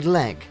injured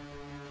leg.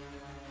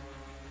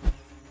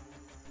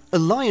 A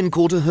lion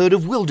caught a herd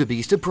of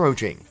wildebeest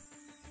approaching.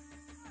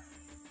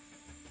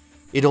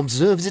 It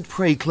observes its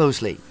prey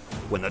closely.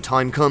 When the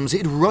time comes,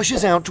 it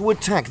rushes out to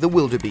attack the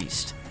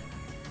wildebeest.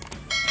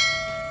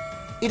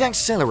 It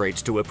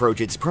accelerates to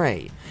approach its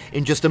prey.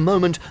 In just a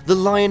moment, the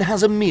lion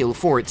has a meal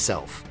for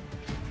itself.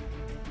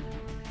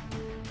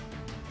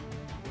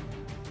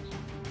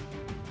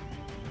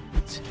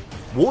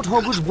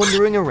 Warthog was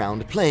wandering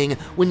around playing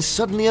when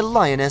suddenly a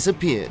lioness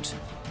appeared.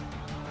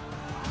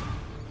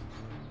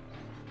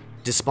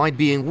 Despite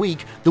being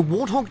weak, the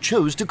warthog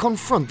chose to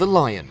confront the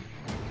lion.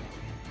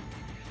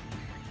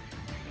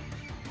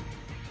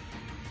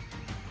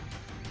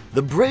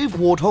 The brave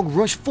warthog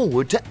rushed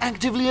forward to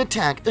actively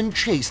attack and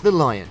chase the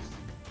lion.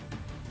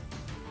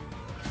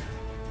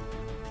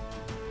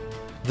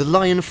 The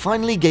lion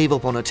finally gave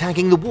up on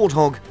attacking the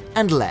warthog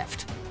and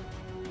left.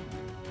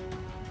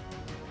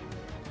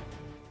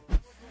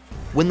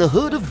 When the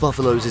herd of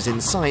buffaloes is in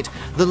sight,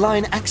 the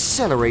lion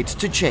accelerates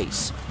to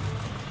chase.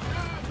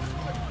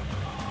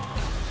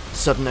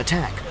 sudden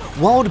attack,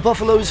 wild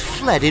buffaloes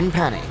fled in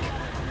panic.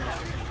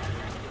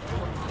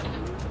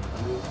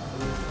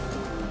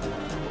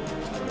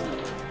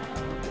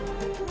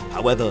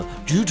 However,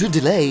 due to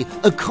delay,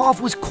 a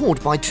calf was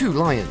caught by 2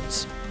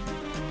 lions.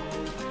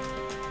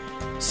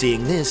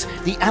 Seeing this,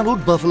 the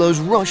adult buffaloes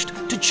rushed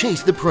to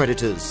chase the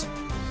predators.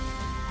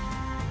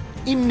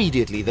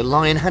 Immediately, the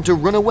lion had to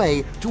run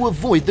away to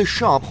avoid the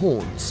sharp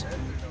horns.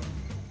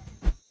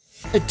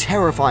 A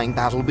terrifying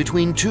battle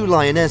between 2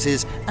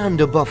 lionesses and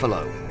a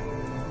buffalo.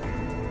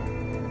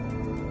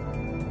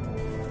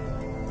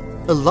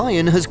 A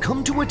lion has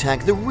come to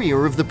attack the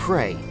rear of the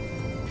prey.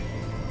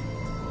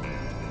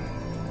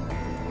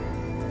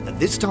 At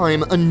this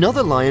time,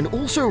 another lion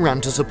also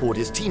ran to support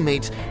his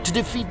teammates to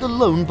defeat the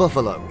lone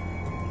buffalo.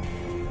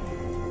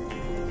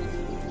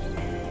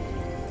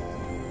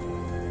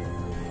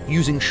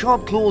 Using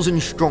sharp claws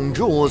and strong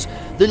jaws,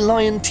 the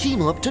lion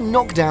team up to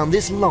knock down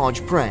this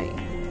large prey.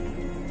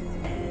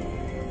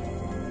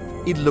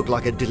 It looked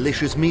like a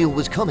delicious meal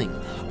was coming,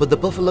 but the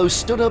buffalo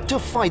stood up to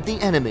fight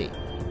the enemy.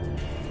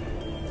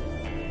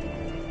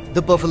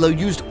 The buffalo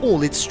used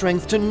all its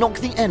strength to knock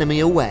the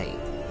enemy away.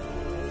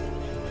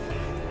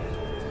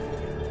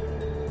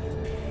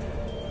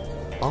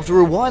 After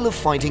a while of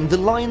fighting, the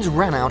lions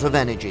ran out of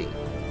energy.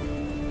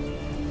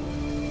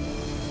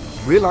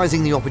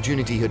 Realizing the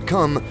opportunity had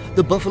come,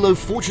 the buffalo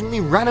fortunately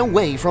ran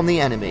away from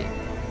the enemy.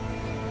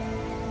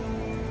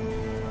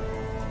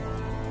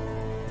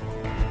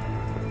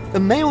 A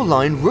male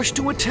lion rushed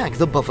to attack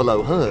the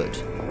buffalo herd.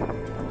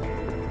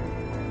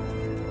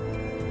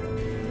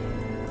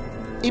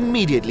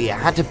 Immediately, it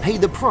had to pay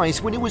the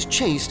price when it was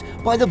chased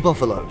by the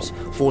buffaloes,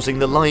 forcing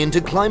the lion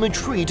to climb a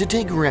tree to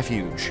take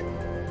refuge.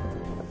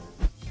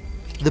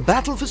 The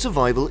battle for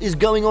survival is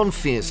going on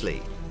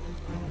fiercely.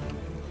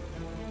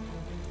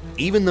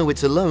 Even though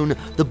it's alone,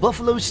 the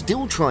buffalo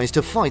still tries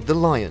to fight the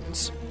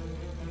lions.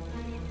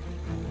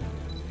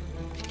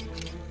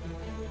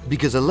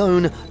 Because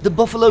alone, the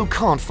buffalo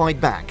can't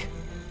fight back.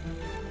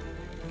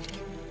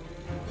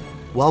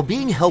 While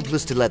being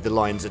helpless to let the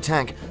lions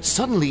attack,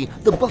 suddenly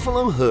the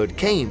buffalo herd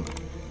came.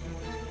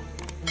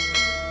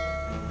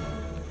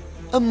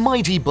 A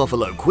mighty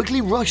buffalo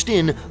quickly rushed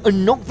in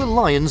and knocked the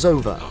lions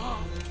over.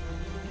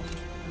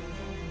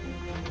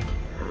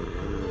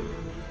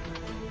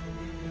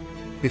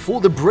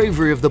 Before the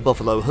bravery of the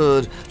buffalo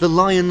herd, the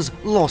lions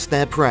lost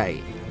their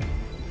prey.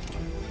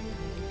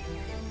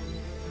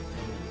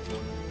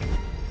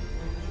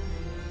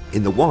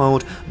 In the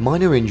wild,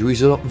 minor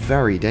injuries are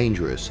very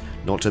dangerous,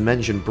 not to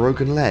mention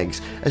broken legs,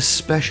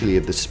 especially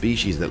of the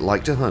species that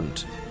like to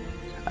hunt.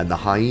 And the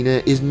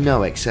hyena is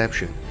no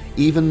exception.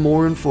 Even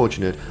more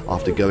unfortunate,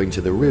 after going to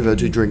the river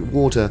to drink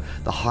water,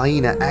 the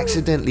hyena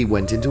accidentally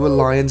went into a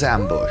lion's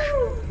ambush.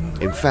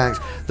 In fact,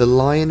 the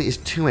lion is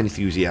too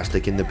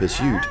enthusiastic in the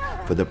pursuit,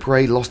 for the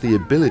prey lost the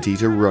ability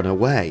to run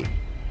away.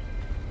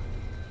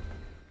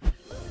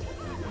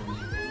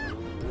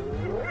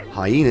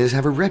 Hyenas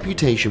have a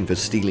reputation for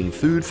stealing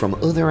food from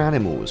other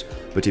animals,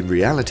 but in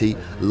reality,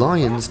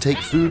 lions take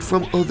food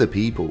from other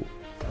people.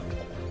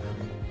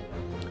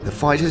 The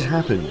fight has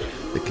happened.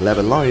 The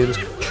clever lions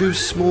choose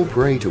small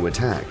prey to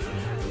attack.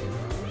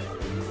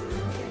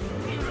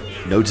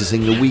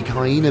 Noticing the weak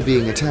hyena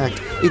being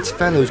attacked, its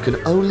fellows can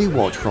only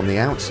watch from the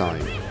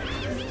outside.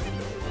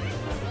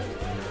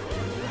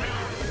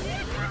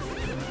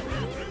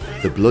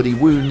 The bloody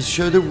wounds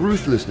show the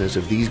ruthlessness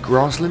of these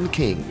grassland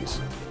kings.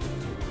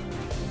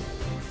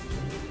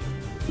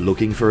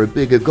 Looking for a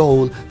bigger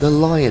goal, the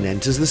lion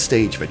enters the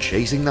stage for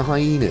chasing the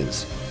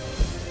hyenas.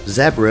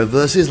 Zebra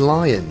versus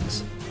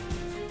lions.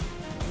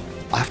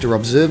 After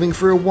observing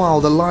for a while,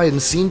 the lion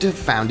seemed to have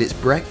found its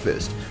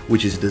breakfast,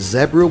 which is the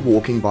zebra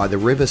walking by the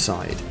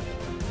riverside.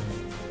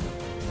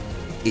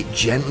 It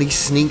gently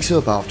sneaks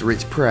up after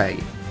its prey.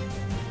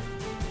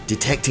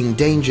 Detecting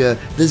danger,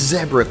 the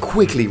zebra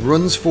quickly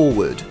runs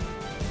forward.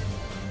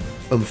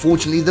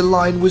 Unfortunately, the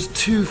lion was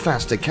too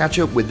fast to catch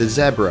up with the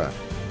zebra.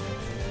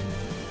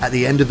 At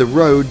the end of the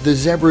road, the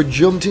zebra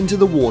jumped into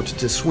the water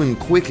to swim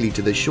quickly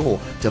to the shore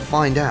to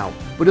find out,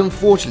 but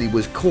unfortunately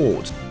was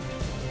caught.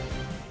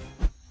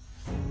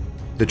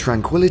 The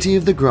tranquility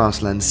of the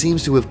grassland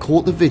seems to have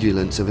caught the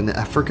vigilance of an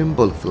African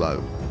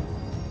buffalo.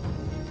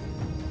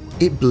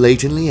 It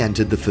blatantly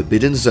entered the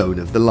forbidden zone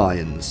of the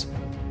lions.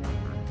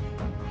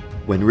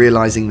 When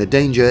realizing the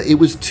danger, it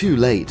was too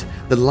late.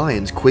 The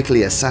lions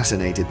quickly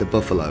assassinated the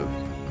buffalo.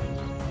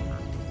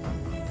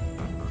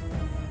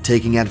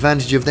 Taking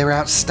advantage of their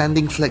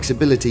outstanding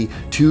flexibility,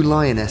 2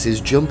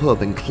 lionesses jump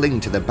up and cling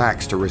to their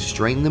backs to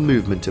restrain the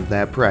movement of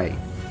their prey.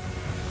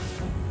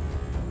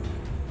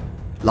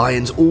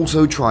 Lions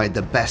also tried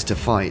their best to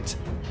fight.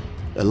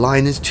 The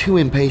lion is too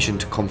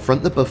impatient to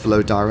confront the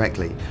buffalo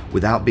directly.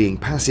 Without being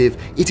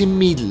passive, it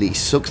immediately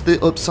sucks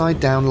the upside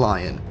down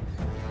lion.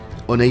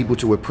 Unable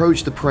to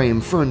approach the prey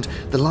in front,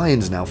 the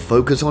lions now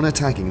focus on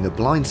attacking the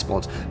blind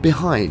spots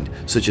behind,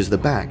 such as the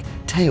back,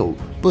 tail,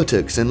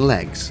 buttocks and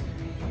legs.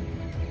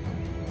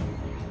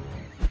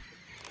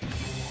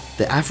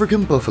 The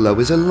African buffalo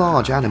is a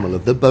large animal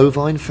of the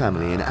bovine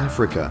family in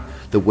Africa.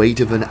 The weight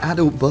of an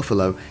adult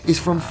buffalo is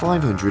from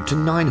 500 to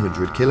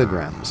 900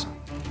 kilograms.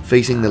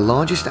 Facing the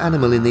largest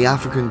animal in the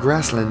African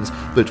grasslands,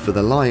 but for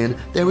the lion,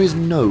 there is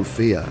no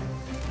fear.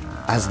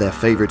 As their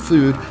favorite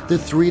food, the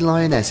three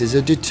lionesses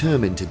are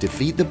determined to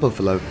defeat the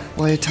buffalo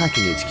by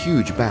attacking its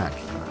huge back.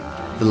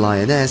 The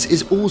lioness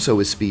is also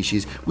a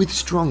species with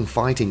strong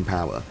fighting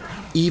power.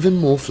 Even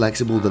more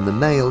flexible than the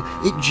male,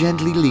 it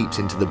gently leaps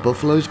into the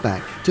buffalo's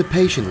back to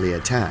patiently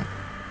attack.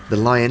 The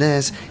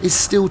lioness is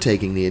still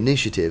taking the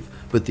initiative,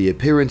 but the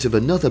appearance of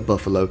another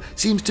buffalo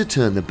seems to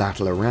turn the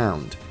battle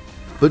around.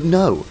 But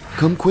no,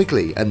 come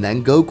quickly and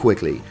then go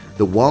quickly.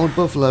 The wild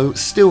buffalo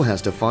still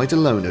has to fight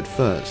alone at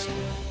first.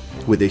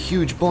 With a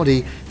huge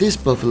body, this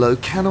buffalo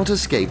cannot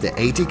escape the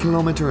 80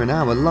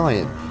 km/h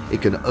lion.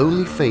 It can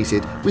only face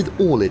it with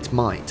all its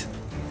might.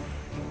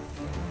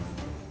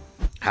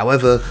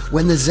 However,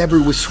 when the zebra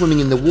was swimming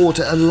in the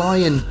water, a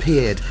lion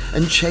appeared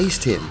and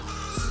chased him.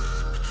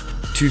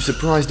 Too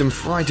surprised and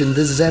frightened,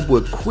 the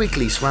zebra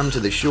quickly swam to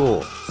the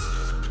shore.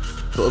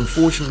 But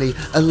unfortunately,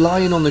 a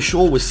lion on the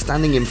shore was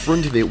standing in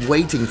front of it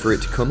waiting for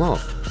it to come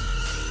up.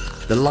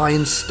 The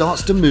lion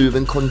starts to move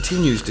and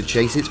continues to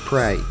chase its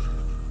prey.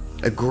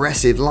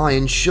 Aggressive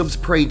lion shoves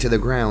prey to the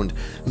ground,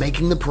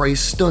 making the prey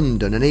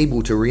stunned and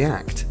unable to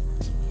react.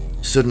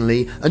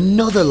 Suddenly,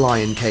 another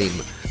lion came.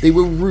 They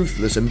were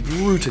ruthless and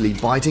brutally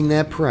biting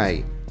their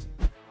prey.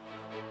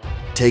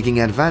 Taking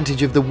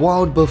advantage of the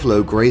wild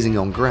buffalo grazing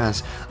on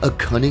grass, a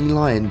cunning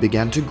lion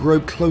began to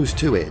grow close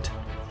to it.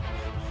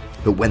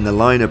 But when the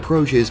lion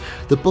approaches,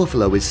 the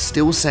buffalo is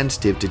still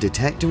sensitive to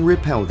detect and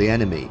repel the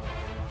enemy.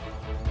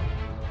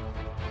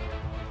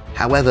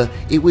 However,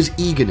 it was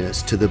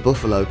eagerness to the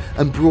buffalo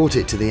and brought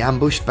it to the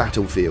ambushed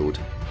battlefield.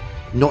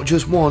 Not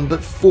just one,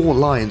 but 4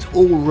 lions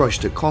all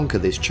rushed to conquer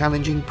this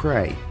challenging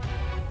prey.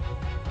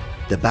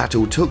 The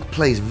battle took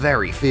place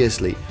very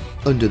fiercely.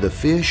 Under the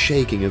fierce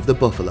shaking of the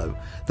buffalo,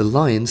 the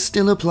lions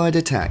still applied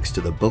attacks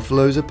to the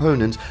buffalo's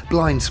opponent's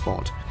blind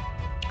spot.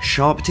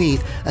 Sharp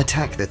teeth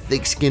attack the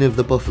thick skin of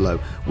the buffalo,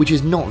 which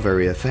is not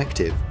very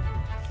effective.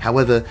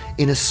 However,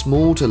 in a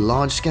small to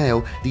large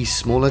scale, these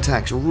small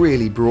attacks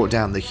really brought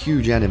down the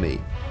huge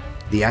enemy.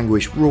 The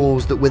anguished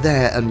roars that were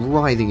there and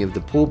writhing of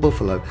the poor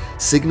buffalo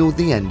signaled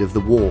the end of the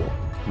war.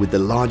 With the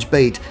large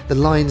bait, the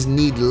lions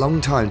need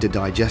long time to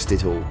digest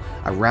it all,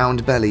 a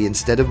round belly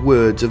instead of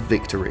words of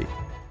victory.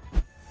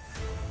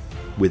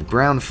 With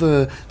brown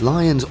fur,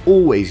 lions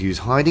always use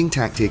hiding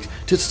tactics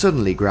to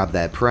suddenly grab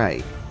their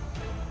prey.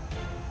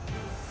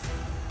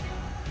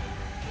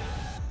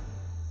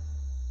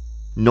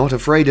 Not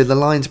afraid of the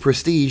lion's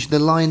prestige, the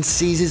lion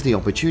seizes the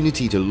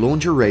opportunity to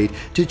launch a raid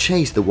to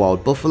chase the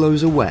wild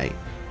buffaloes away.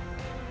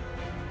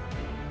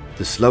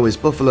 The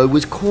slowest buffalo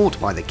was caught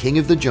by the king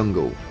of the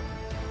jungle.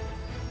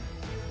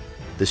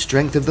 The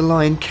strength of the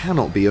lion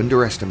cannot be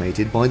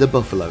underestimated by the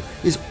buffalo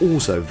is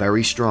also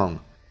very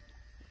strong.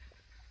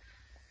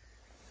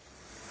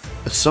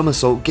 A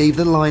somersault gave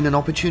the lion an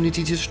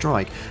opportunity to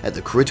strike at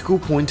the critical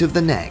point of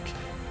the neck.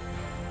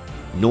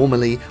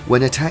 Normally,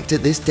 when attacked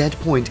at this dead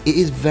point, it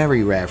is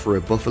very rare for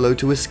a buffalo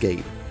to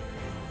escape.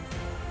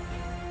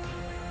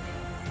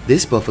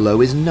 This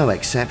buffalo is no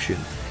exception.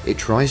 It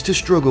tries to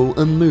struggle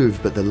and move,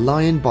 but the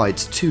lion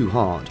bites too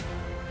hard.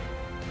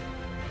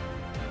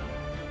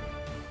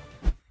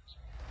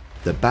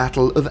 The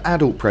battle of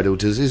adult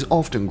predators is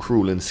often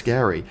cruel and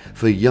scary.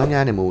 For young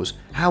animals,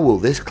 how will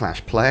this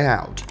clash play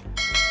out?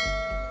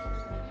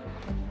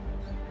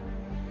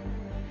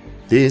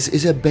 This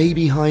is a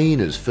baby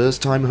hyena's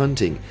first time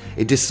hunting.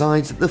 It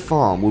decides that the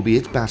farm will be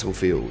its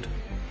battlefield.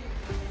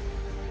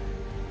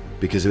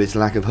 Because of its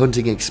lack of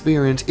hunting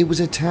experience, it was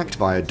attacked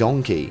by a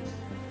donkey.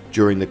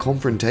 During the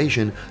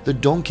confrontation, the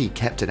donkey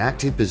kept an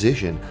active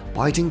position,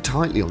 biting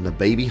tightly on the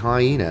baby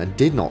hyena and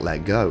did not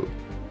let go.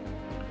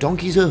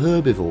 Donkeys are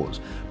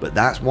herbivores, but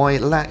that's why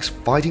it lacks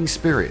fighting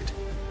spirit.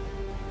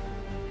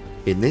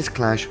 In this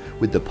clash,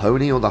 would the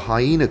pony or the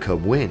hyena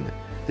cub win?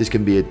 This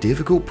can be a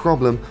difficult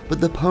problem, but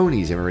the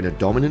ponies are in a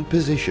dominant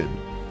position.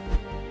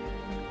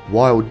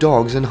 Wild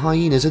dogs and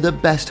hyenas are the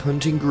best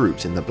hunting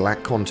groups in the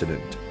Black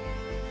Continent.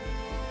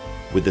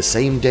 With the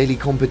same daily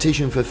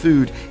competition for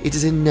food, it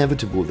is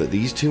inevitable that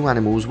these two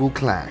animals will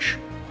clash.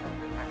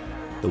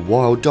 The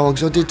wild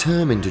dogs are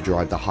determined to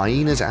drive the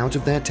hyenas out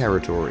of their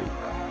territory.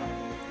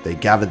 They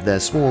gathered their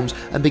swarms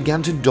and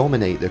began to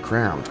dominate the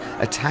crowd,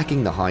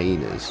 attacking the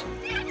hyenas.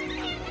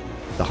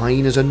 The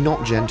hyenas are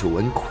not gentle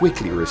and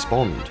quickly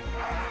respond.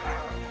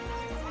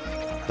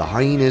 The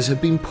hyenas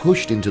have been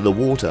pushed into the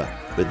water,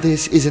 but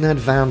this is an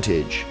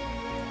advantage.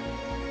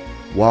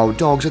 Wild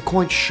dogs are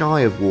quite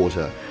shy of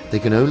water. They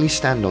can only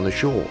stand on the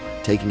shore.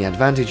 Taking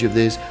advantage of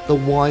this, the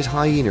wise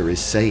hyena is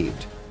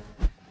saved.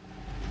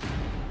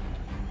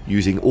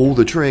 Using all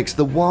the tricks,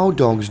 the wild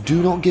dogs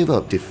do not give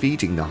up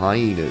defeating the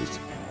hyenas.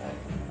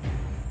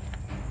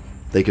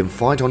 They can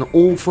fight on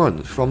all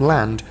fronts from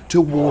land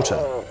to water.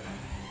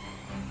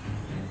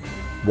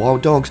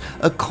 Wild dogs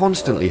are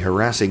constantly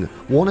harassing,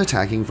 one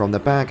attacking from the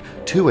back,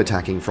 two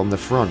attacking from the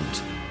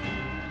front.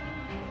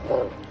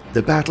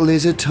 The battle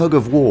is a tug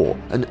of war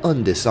and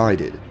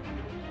undecided.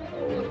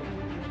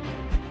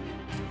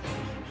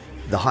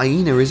 The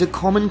hyena is a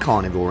common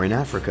carnivore in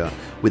Africa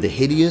with a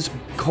hideous,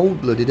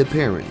 cold-blooded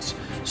appearance,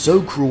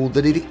 so cruel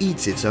that it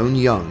eats its own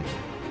young.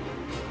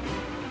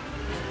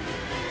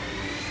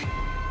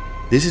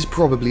 This is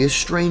probably a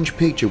strange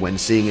picture when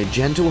seeing a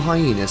gentle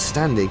hyena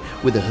standing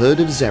with a herd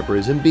of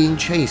zebras and being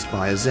chased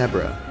by a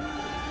zebra.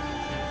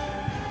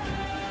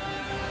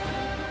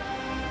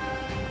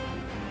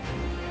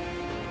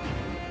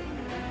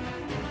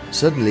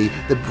 Suddenly,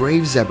 the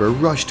brave zebra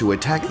rushed to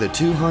attack the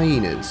two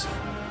hyenas.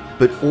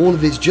 But all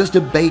of it's just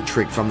a bait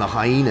trick from the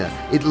hyena.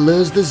 It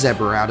lures the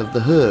zebra out of the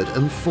herd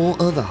and 4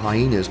 other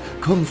hyenas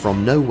come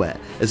from nowhere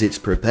as it's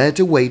prepared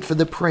to wait for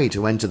the prey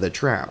to enter the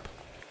trap.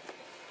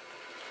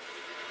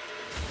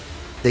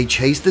 They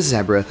chase the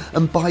zebra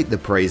and bite the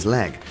prey's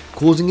leg,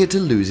 causing it to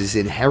lose its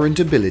inherent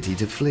ability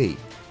to flee.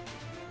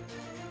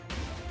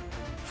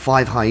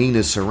 5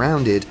 hyenas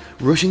surround it,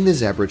 rushing the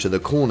zebra to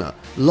the corner,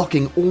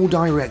 locking all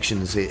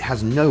directions. It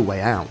has no way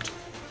out.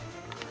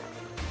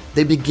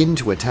 They begin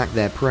to attack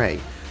their prey,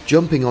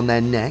 jumping on their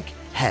neck,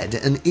 head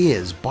and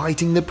ears,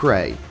 biting the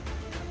prey.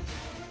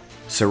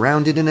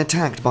 Surrounded and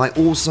attacked by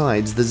all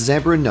sides, the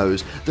zebra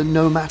knows that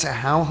no matter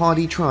how hard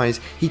he tries,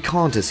 he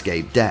can't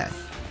escape death.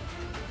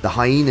 The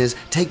hyenas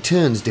take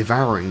turns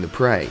devouring the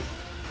prey.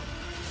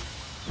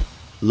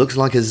 Looks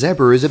like a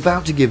zebra is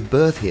about to give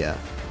birth here.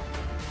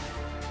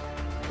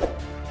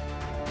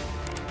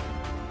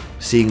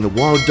 Seeing the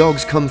wild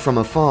dogs come from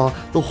afar,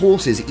 the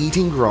horses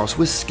eating grass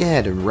were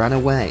scared and ran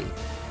away.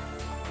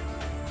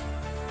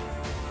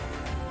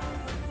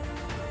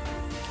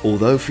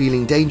 Although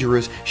feeling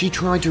dangerous, she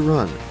tried to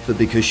run, but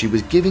because she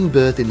was giving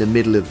birth in the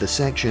middle of the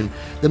section,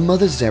 the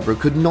mother zebra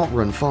could not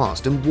run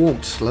fast and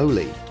walked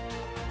slowly.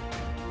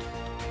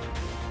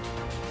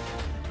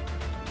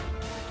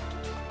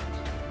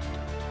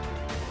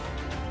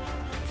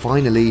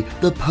 Finally,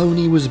 the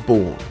pony was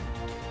born.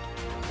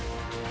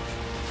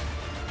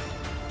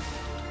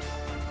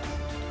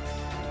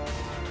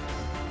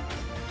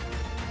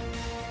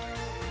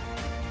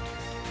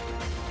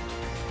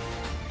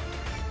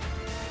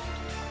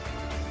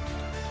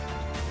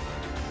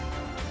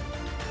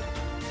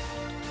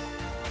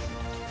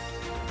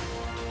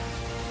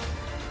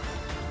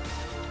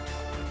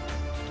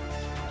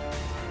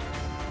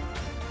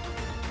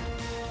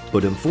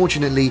 But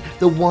unfortunately,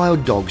 the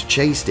wild dogs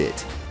chased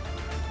it.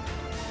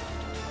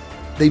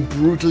 They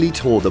brutally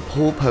tore the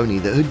poor pony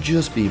that had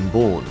just been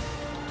born.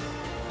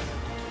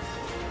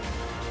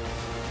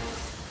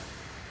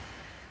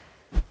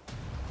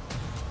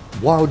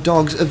 Wild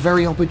dogs are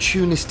very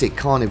opportunistic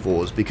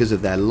carnivores because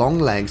of their long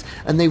legs,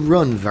 and they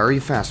run very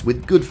fast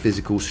with good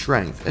physical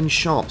strength and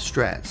sharp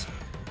stress.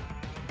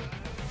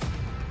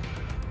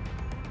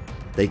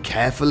 They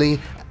carefully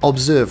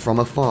observe from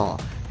afar.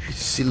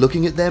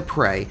 Looking at their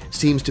prey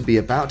seems to be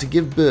about to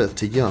give birth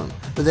to young,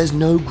 but there's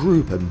no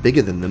group and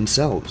bigger than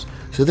themselves,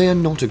 so they are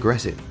not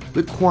aggressive,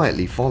 but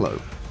quietly follow.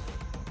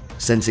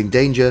 Sensing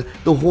danger,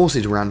 the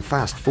horses ran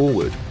fast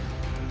forward.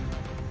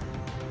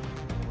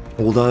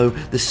 Although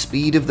the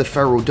speed of the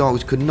feral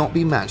dogs could not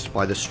be matched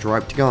by the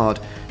striped guard,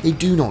 they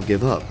do not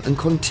give up and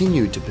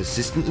continue to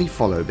persistently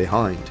follow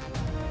behind.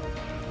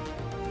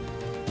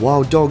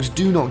 Wild dogs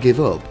do not give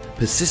up,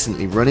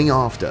 persistently running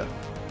after.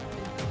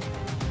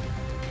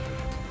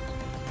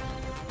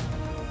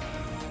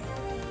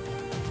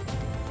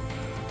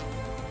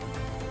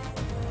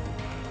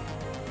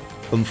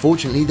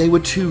 Unfortunately, they were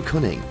too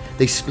cunning.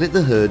 They split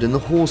the herd and the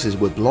horses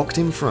were blocked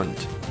in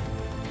front.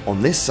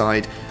 On this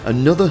side,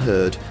 another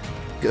herd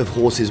of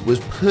horses was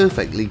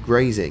perfectly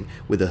grazing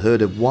with a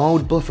herd of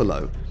wild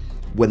buffalo.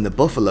 When the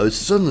buffaloes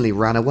suddenly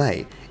ran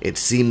away, it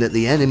seemed that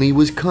the enemy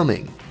was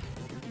coming.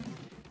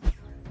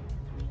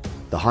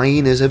 The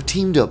hyenas have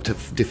teamed up to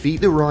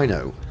defeat the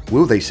rhino.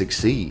 Will they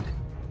succeed?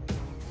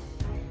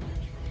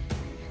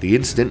 The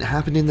incident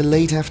happened in the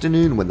late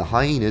afternoon when the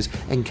hyenas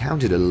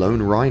encountered a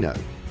lone rhino.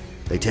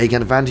 They take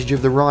advantage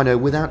of the rhino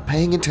without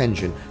paying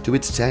attention to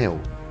its tail.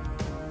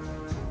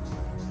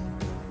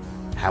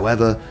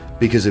 However,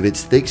 because of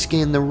its thick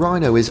skin, the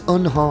rhino is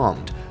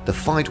unharmed. The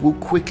fight will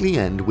quickly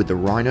end with the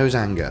rhino's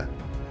anger.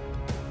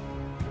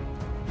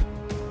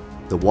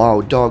 The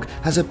wild dog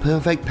has a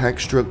perfect pack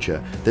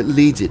structure that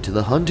leads it to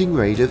the hunting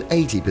rate of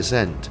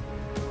 80%.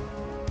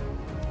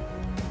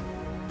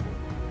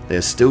 They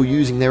are still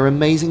using their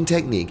amazing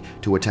technique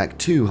to attack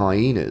 2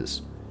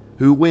 hyenas.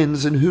 Who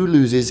wins and who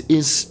loses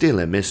is still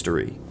a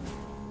mystery.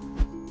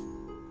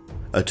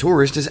 A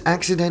tourist has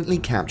accidentally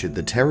captured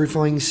the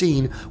terrifying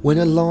scene when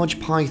a large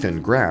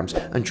python grabs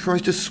and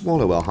tries to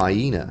swallow a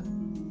hyena.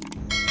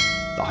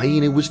 The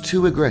hyena was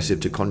too aggressive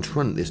to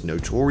confront this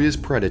notorious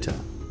predator.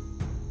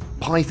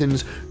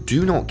 Pythons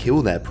do not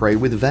kill their prey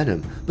with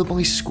venom, but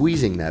by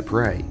squeezing their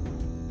prey.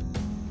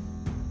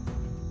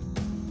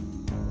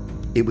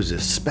 It was a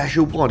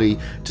special body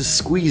to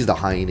squeeze the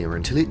hyena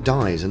until it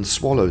dies and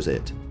swallows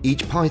it.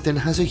 Each python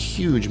has a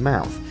huge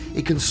mouth.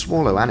 It can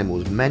swallow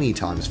animals many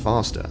times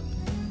faster.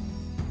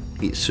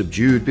 It's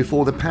subdued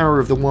before the power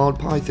of the wild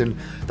python,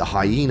 the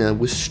hyena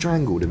was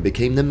strangled and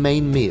became the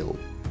main meal.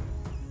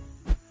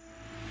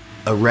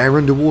 A rare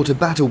underwater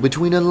battle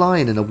between a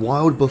lion and a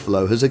wild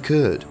buffalo has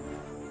occurred.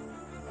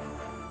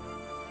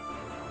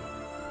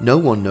 No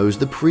one knows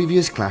the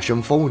previous clash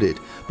unfolded,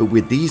 but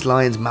with these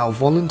lions'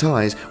 malevolent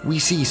eyes, we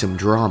see some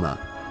drama.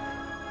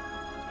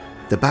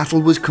 The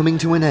battle was coming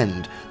to an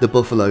end, the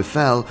buffalo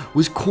fell,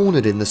 was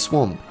cornered in the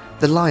swamp,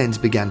 the lions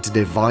began to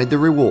divide the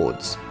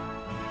rewards.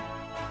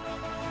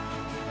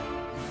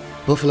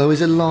 Buffalo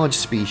is a large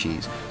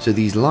species, so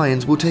these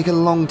lions will take a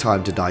long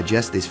time to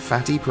digest this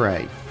fatty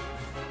prey.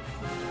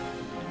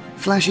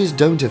 Flashes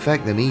don't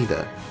affect them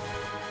either.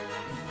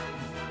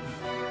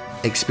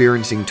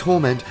 Experiencing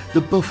torment,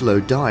 the buffalo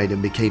died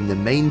and became the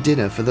main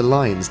dinner for the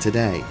lions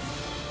today.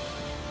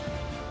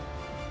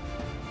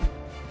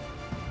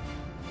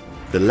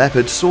 The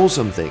leopard saw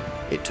something.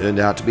 It turned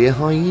out to be a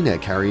hyena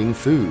carrying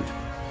food.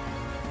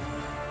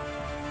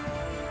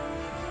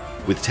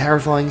 With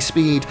terrifying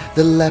speed,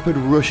 the leopard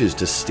rushes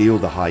to steal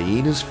the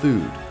hyena's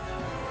food.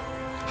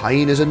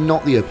 Hyenas are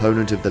not the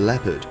opponent of the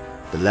leopard.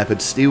 The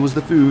leopard steals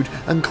the food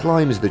and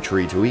climbs the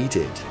tree to eat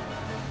it.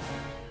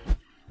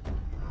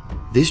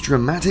 This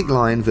dramatic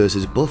lion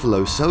versus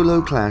buffalo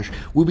solo clash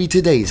will be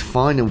today's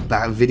final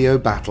video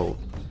battle.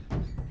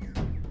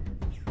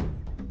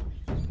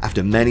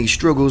 After many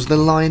struggles, the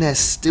lioness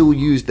still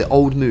used the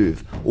old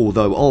move,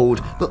 although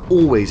old but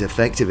always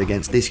effective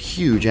against this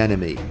huge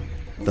enemy.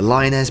 The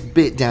lioness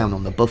bit down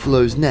on the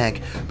buffalo's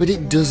neck, but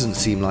it doesn't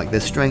seem like their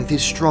strength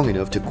is strong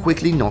enough to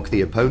quickly knock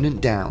the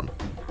opponent down.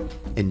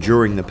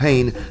 Enduring the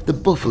pain, the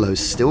buffalo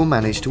still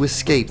managed to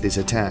escape this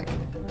attack.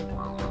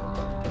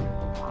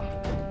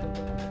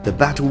 The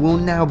battle will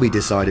now be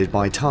decided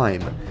by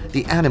time.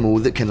 The animal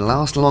that can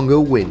last longer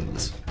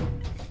wins.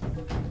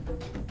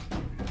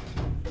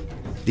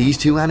 These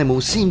two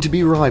animals seem to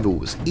be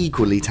rivals,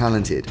 equally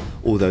talented.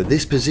 Although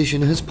this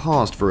position has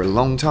passed for a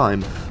long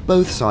time,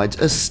 both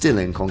sides are still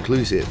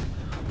inconclusive.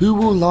 Who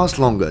will last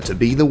longer to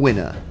be the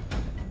winner?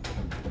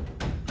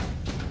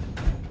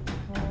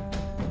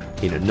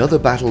 In another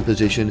battle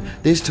position,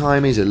 this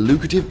time is a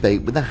lucrative bait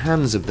with the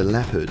hands of the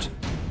leopard.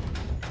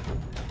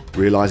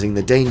 Realizing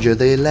the danger,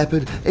 the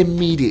leopard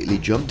immediately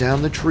jumped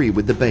down the tree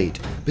with the bait,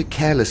 but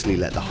carelessly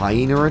let the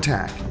hyena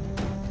attack.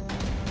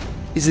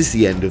 Is this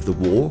the end of the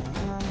war?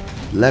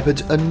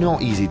 Leopards are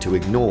not easy to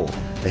ignore.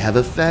 They have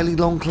a fairly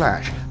long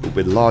clash, but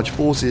with large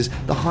forces,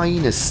 the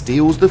hyena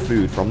steals the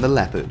food from the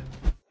leopard.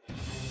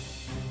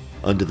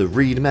 Under the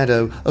reed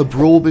meadow, a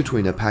brawl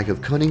between a pack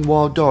of cunning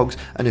wild dogs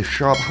and a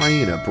sharp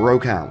hyena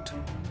broke out.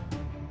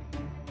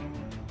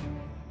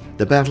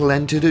 The battle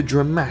entered a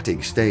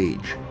dramatic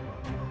stage.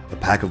 A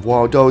pack of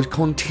wild dogs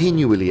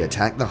continually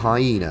attack the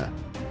hyena.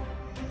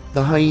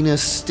 The hyena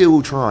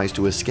still tries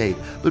to escape,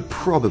 but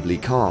probably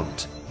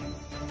can't.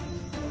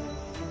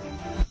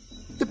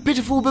 The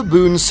pitiful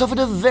baboons suffered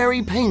a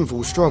very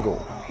painful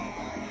struggle.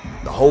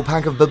 The whole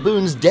pack of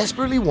baboons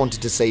desperately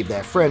wanted to save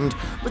their friend,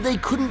 but they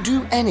couldn't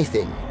do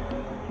anything.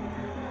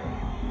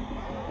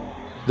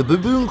 The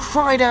baboon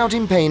cried out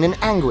in pain and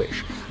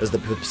anguish as the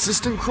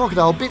persistent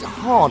crocodile bit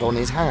hard on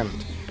his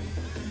hand.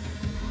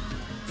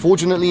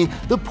 Fortunately,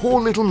 the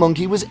poor little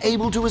monkey was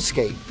able to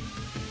escape.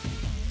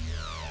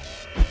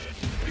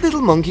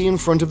 Little monkey in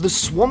front of the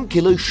swamp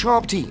killer's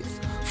sharp teeth,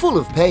 full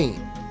of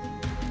pain.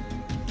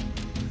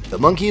 The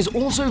monkey is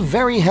also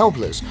very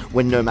helpless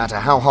when no matter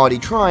how hard he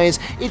tries,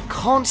 it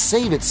can't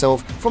save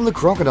itself from the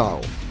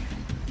crocodile.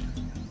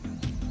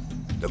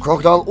 The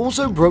crocodile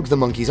also broke the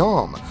monkey's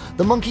arm.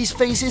 The monkey's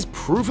face is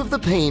proof of the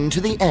pain to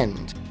the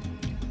end.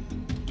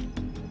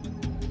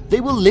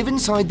 They will live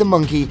inside the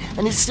monkey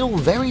and it's still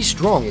very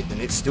strong and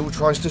it still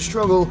tries to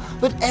struggle,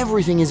 but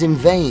everything is in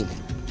vain.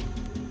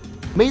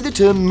 May the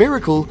term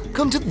miracle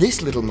come to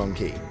this little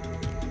monkey.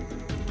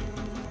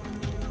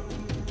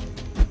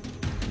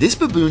 This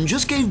baboon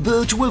just gave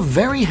birth to a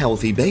very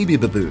healthy baby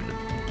baboon.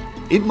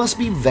 It must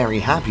be very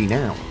happy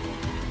now.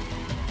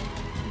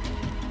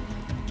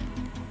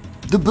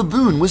 The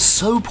baboon was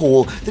so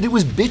poor that it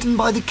was bitten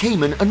by the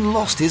caiman and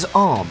lost his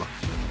arm.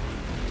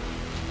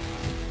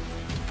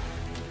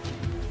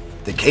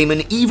 The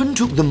caiman even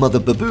took the mother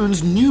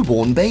baboon's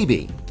newborn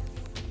baby.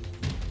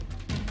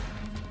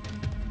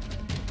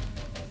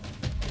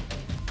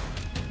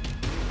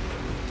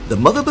 The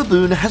mother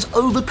baboon has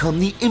overcome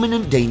the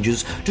imminent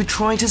dangers to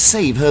try to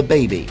save her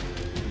baby.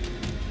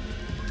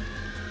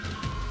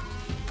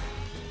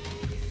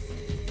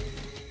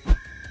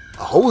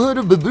 A whole herd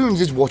of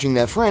baboons is watching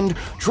their friend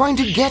trying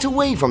to get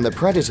away from the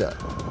predator.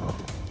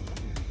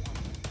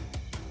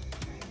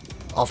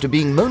 After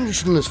being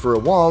motionless for a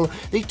while,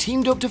 they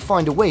teamed up to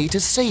find a way to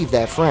save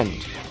their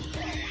friend.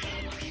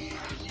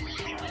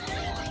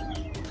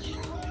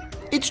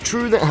 It's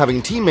true that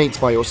having teammates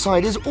by your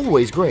side is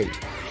always great,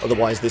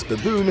 otherwise this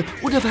baboon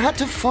would have had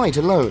to fight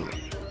alone.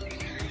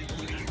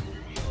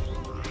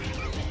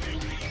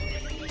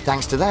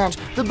 Thanks to that,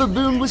 the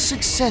baboon was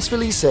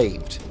successfully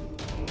saved.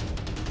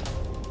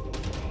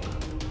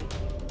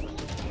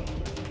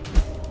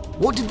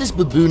 What did this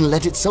baboon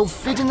let itself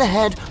fit in the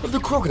head of the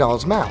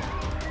crocodile's mouth?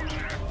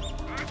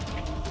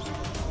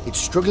 It's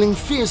struggling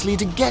fiercely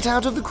to get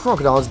out of the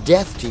crocodile's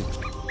death teeth.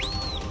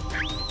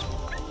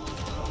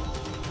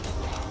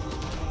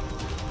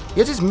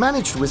 Yet it's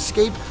managed to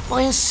escape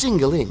by a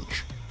single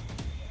inch.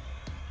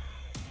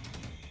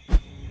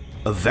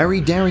 A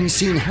very daring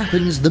scene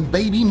happens. The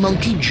baby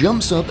monkey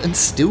jumps up and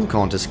still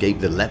can't escape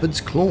the leopard's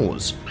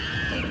claws.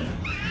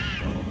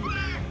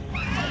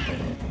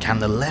 Can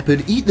the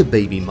leopard eat the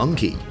baby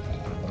monkey?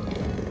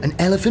 An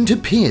elephant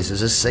appears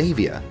as a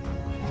savior.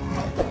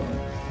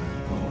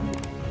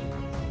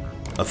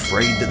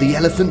 Afraid that the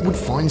elephant would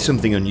find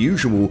something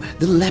unusual,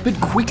 the leopard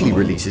quickly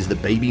releases the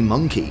baby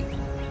monkey.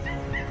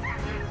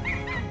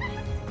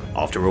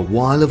 After a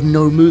while of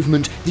no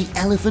movement, the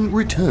elephant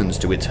returns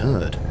to its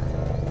herd.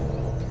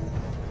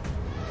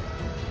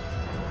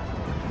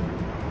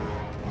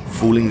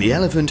 Fooling the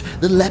elephant,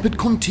 the leopard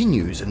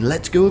continues and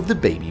lets go of the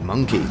baby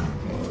monkey.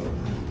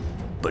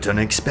 But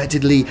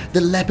unexpectedly,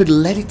 the leopard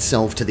led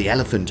itself to the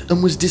elephant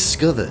and was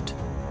discovered.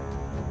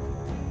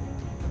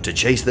 To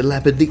chase the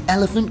leopard, the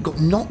elephant got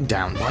knocked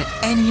down by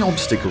any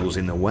obstacles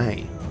in the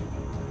way.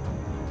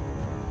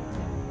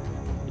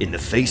 In the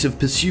face of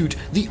pursuit,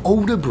 the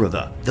older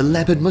brother, the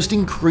leopard, must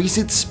increase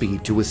its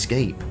speed to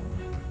escape.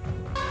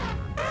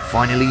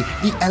 Finally,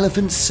 the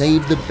elephant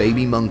saved the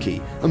baby monkey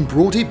and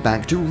brought it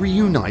back to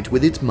reunite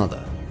with its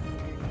mother.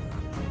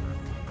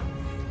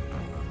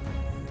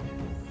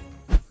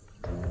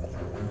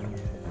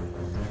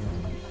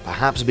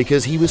 Perhaps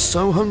because he was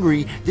so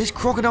hungry, this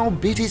crocodile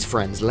bit his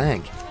friend's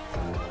leg.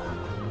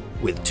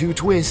 With 2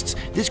 twists,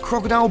 this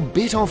crocodile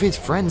bit off his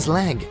friend's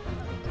leg.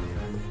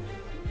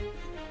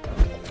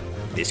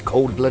 This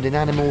cold-blooded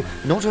animal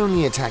not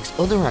only attacks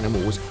other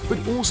animals,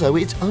 but also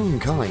its own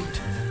kind.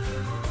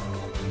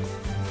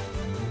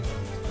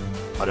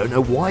 I don't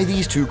know why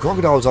these 2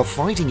 crocodiles are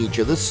fighting each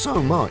other so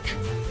much.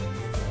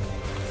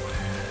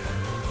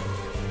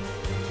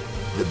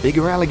 The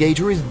bigger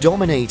alligator is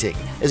dominating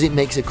as it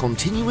makes a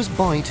continuous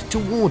bite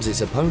towards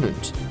its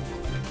opponent.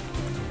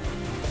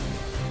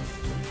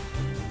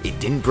 It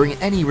didn't bring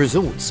any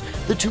results.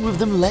 The 2 of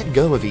them let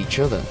go of each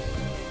other.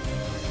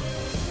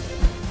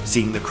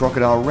 Seeing the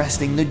crocodile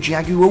resting, the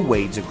jaguar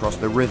wades across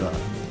the river.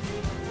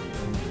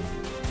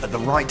 At the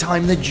right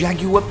time, the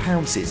jaguar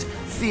pounces,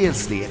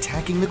 fiercely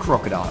attacking the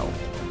crocodile.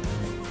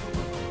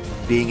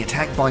 Being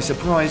attacked by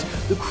surprise,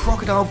 the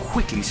crocodile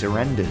quickly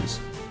surrenders.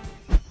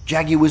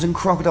 Jaguars and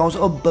crocodiles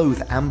are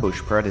both ambush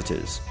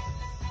predators.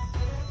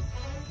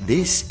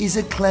 This is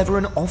a clever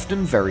and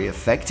often very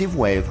effective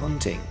way of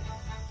hunting.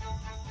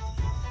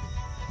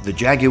 The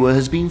jaguar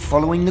has been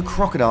following the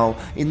crocodile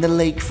in the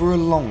lake for a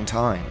long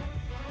time.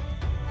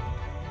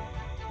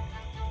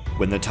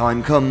 When the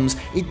time comes,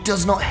 it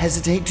does not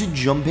hesitate to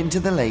jump into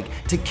the lake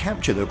to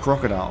capture the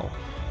crocodile.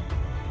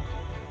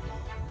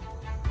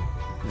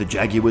 The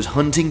jaguar's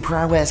hunting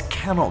prowess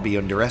cannot be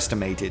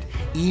underestimated,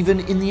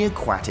 even in the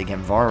aquatic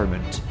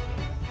environment.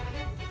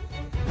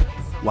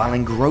 While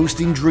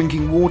engrossed in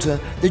drinking water,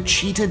 the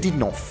cheetah did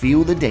not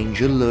feel the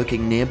danger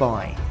lurking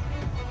nearby.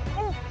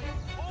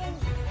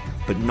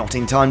 But not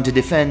in time to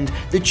defend,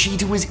 the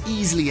cheetah was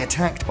easily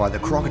attacked by the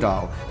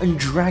crocodile and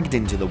dragged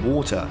into the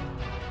water.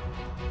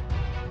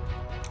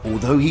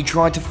 Although he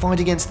tried to fight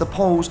against the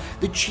poles,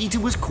 the cheetah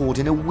was caught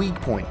in a weak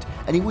point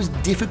and it was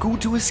difficult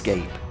to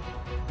escape.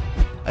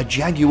 A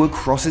jaguar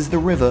crosses the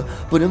river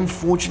but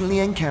unfortunately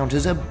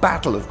encounters a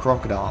battle of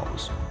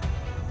crocodiles.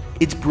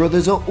 Its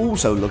brothers are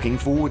also looking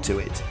forward to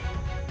it.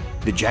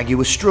 The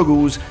jaguar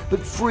struggles, but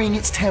freeing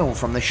its tail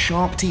from the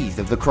sharp teeth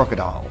of the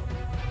crocodile.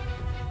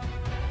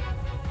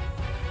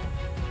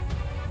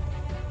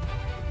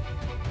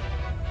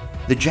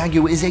 The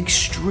jaguar is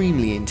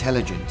extremely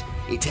intelligent.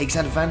 It takes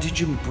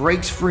advantage and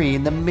breaks free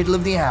in the middle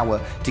of the hour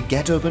to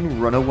get up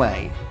and run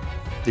away.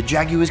 The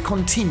jaguars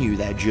continue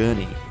their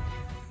journey.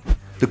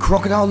 The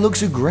crocodile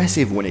looks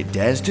aggressive when it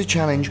dares to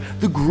challenge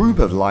the group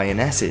of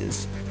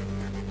lionesses.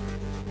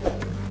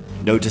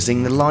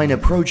 Noticing the line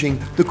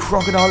approaching, the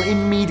crocodile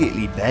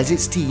immediately bares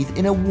its teeth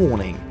in a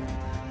warning.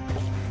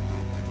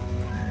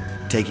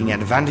 Taking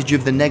advantage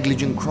of the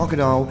negligent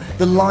crocodile,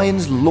 the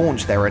lions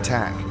launch their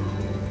attack.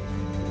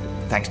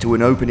 Thanks to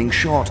an opening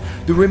shot,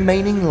 the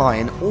remaining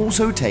lion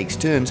also takes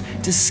turns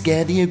to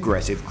scare the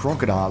aggressive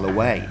crocodile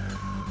away.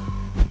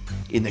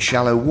 In the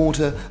shallow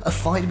water, a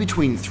fight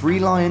between 3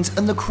 lions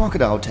and the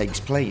crocodile takes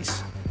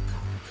place.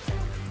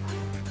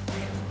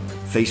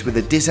 Faced with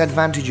a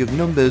disadvantage of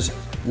numbers,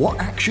 what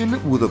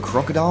action will the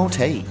crocodile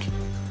take?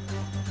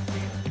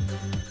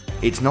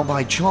 It's not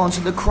by chance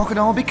that the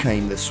crocodile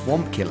became the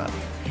swamp killer.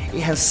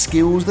 It has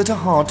skills that are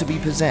hard to be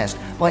possessed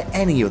by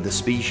any other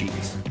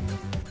species.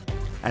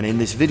 And in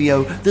this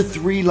video, the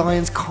 3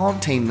 lions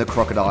can't tame the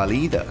crocodile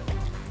either.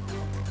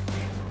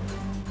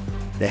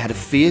 They had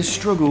fierce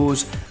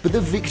struggles, but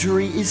the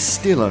victory is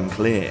still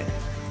unclear.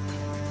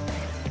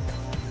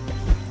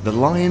 The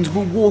lions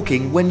were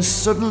walking when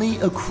suddenly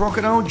a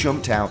crocodile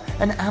jumped out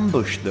and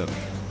ambushed them.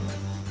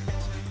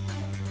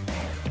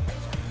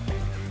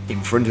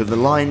 In front of the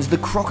lions, the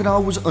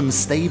crocodile was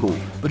unstable,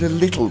 but a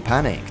little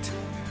panicked.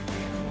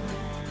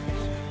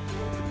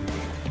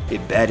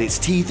 It bared its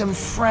teeth and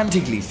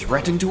frantically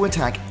threatened to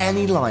attack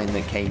any lion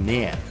that came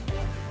near.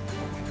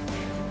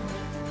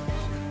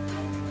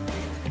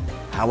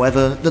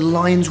 However, the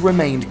lions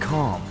remained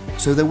calm,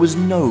 so there was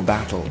no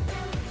battle.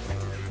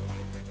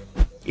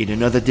 In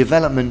another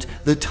development,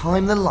 the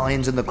time the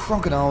lions and the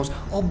crocodiles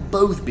are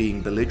both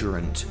being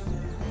belligerent.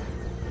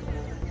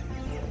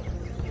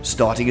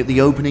 Starting at the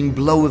opening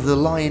blow of the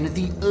lion,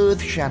 the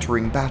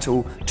earth-shattering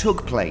battle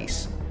took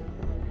place.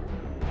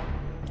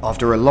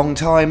 After a long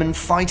time and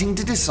fighting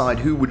to decide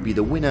who would be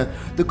the winner,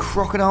 the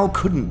crocodile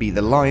couldn't be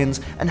the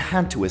lions and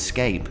had to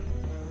escape.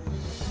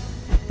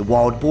 The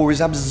wild boar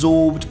is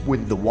absorbed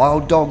with the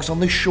wild dogs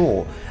on the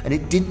shore, and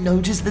it didn't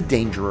notice the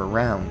danger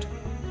around.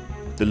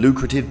 The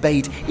lucrative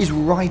bait is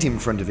right in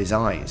front of his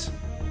eyes.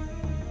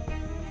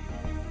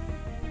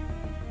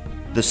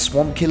 The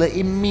swamp killer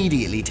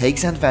immediately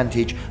takes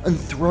advantage and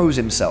throws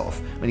himself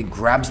when he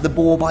grabs the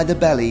boar by the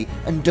belly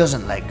and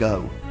doesn't let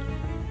go.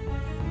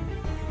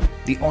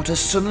 The otter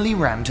suddenly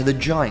ran to the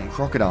giant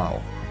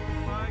crocodile.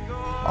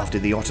 After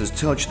the otter's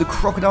touch, the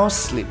crocodile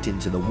slipped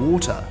into the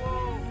water.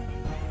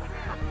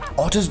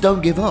 Otters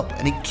don't give up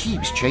and it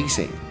keeps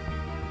chasing.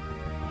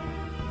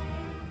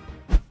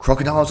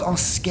 Crocodiles are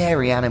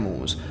scary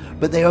animals,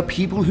 but they are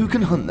people who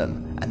can hunt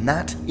them, and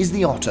that is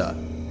the otter.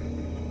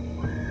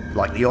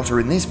 Like the otter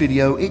in this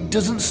video, it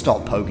doesn't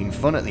stop poking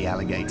fun at the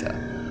alligator.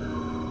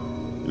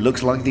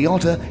 Looks like the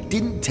otter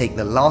didn't take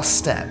the last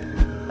step,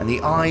 and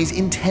the eyes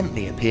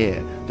intently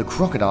appear. The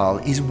crocodile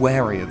is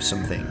wary of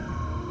something.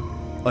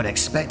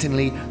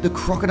 Unexpectedly, the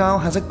crocodile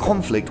has a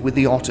conflict with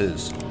the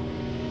otters.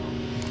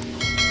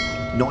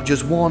 Not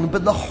just one,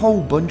 but the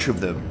whole bunch of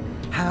them.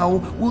 How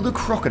will the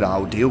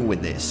crocodile deal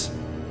with this?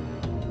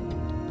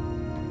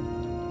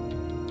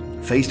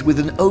 Faced with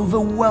an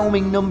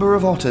overwhelming number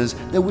of otters,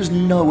 there was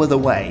no other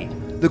way.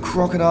 The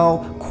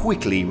crocodile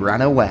quickly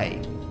ran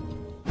away.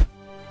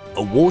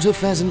 A water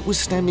pheasant was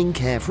standing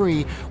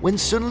carefree when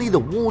suddenly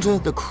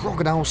the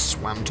crocodile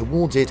swam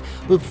towards it,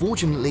 but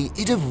fortunately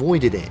it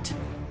avoided it.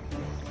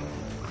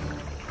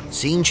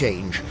 Scene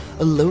change,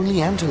 a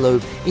lonely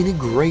antelope in a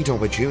great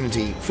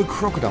opportunity for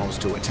crocodiles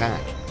to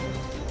attack.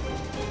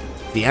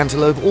 The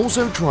antelope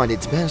also tried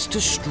its best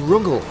to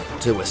struggle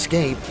to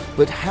escape,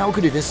 but how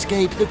could it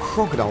escape the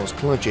crocodile's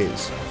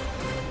clutches?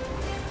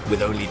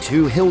 With only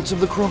 2 hilts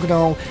of the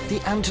crocodile, the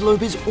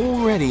antelope is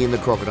already in the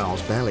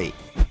crocodile's belly.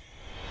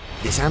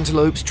 This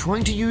antelope's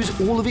trying to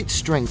use all of its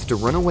strength to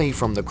run away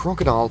from the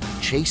crocodile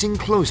chasing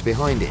close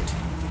behind it.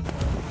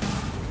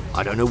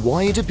 I don't know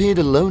why it appeared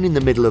alone in the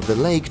middle of the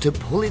lake to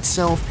pull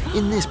itself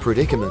in this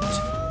predicament.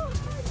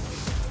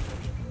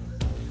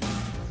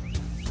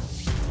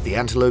 The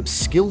antelope's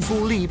skillful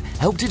leap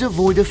helped it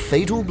avoid a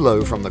fatal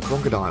blow from the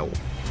crocodile.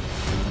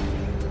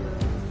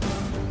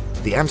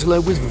 The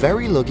antelope was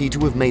very lucky to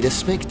have made a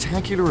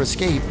spectacular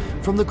escape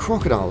from the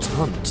crocodile's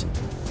hunt.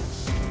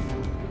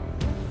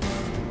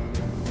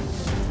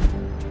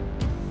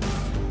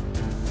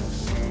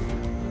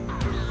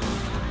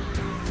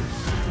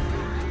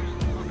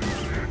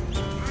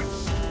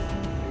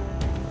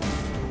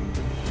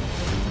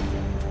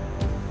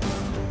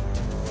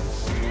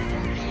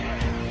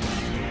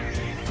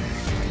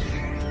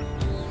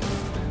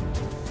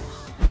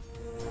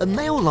 A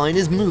male lion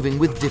is moving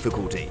with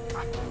difficulty.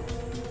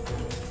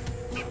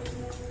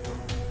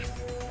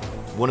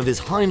 One of his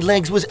hind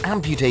legs was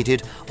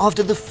amputated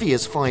after the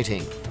fierce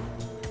fighting.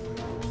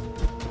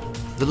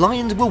 The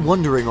lions were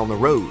wandering on the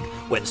road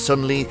when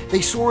suddenly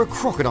they saw a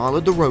crocodile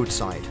at the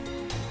roadside.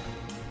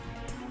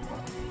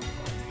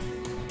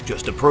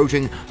 Just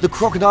approaching, the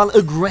crocodile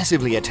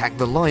aggressively attacked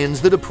the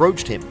lions that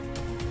approached him.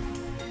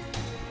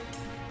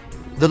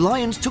 The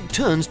lions took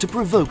turns to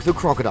provoke the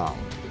crocodile.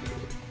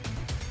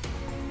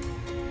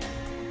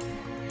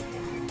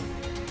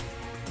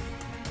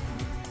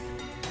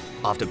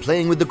 After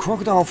playing with the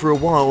crocodile for a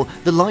while,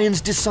 the lions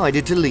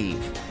decided to leave.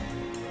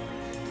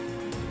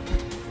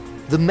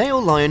 The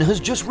male lion has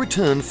just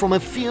returned from a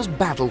fierce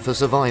battle for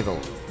survival.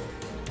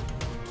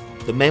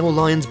 The male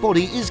lion's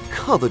body is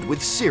covered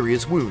with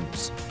serious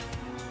wounds.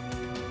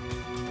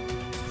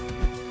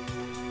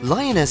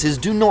 Lionesses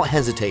do not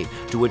hesitate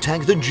to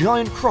attack the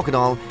giant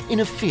crocodile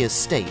in a fierce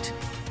state.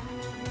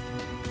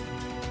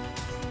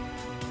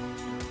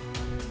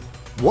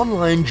 One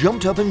lion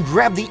jumped up and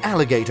grabbed the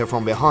alligator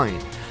from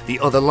behind. The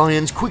other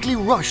lions quickly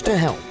rushed to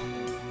help.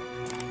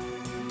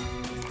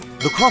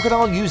 The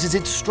crocodile uses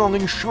its strong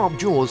and sharp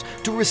jaws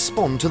to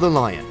respond to the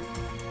lion.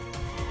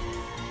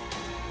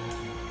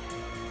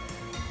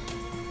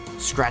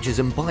 Scratches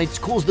and bites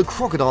cause the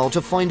crocodile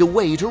to find a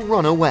way to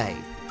run away.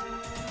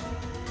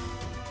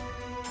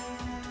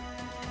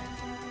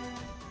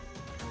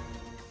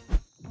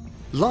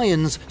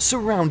 Lions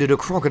surrounded a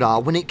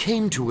crocodile when it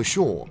came to a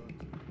shore.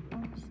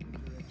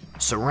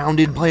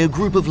 Surrounded by a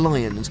group of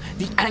lions,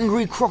 the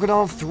angry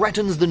crocodile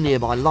threatens the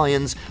nearby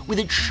lions with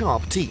its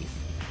sharp teeth.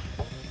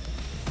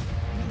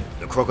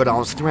 The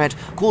crocodile's threat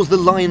caused the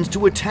lions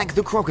to attack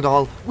the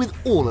crocodile with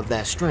all of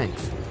their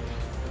strength.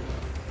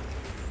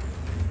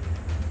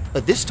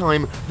 At this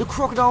time, the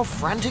crocodile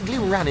frantically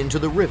ran into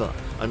the river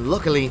and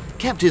luckily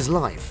kept his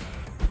life.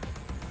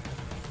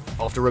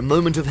 After a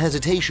moment of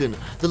hesitation,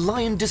 the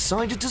lion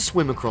decided to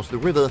swim across the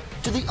river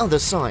to the other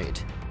side.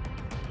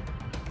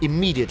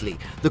 Immediately,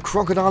 the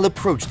crocodile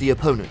approached the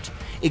opponent.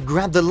 It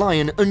grabbed the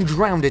lion and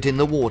drowned it in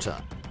the water.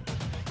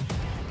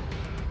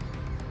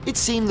 It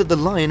seemed that the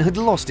lion had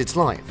lost its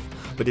life,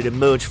 but it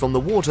emerged from the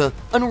water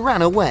and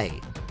ran away.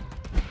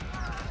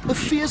 A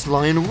fierce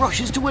lion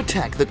rushes to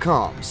attack the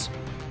calves.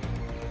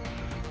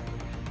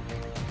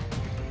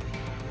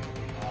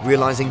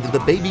 Realizing that the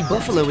baby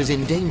buffalo is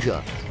in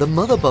danger, the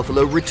mother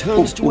buffalo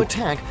returns to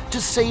attack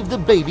to save the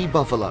baby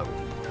buffalo.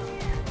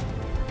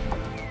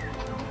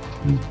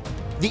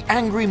 The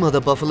angry mother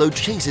buffalo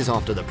chases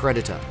after the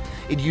predator.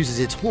 It uses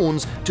its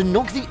horns to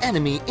knock the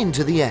enemy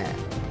into the air.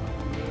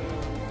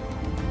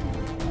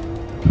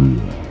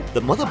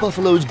 The mother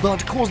buffalo's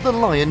butt caused the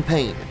lion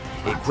pain.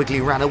 It quickly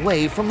ran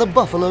away from the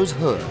buffalo's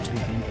herd.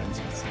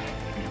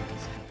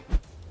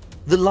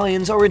 The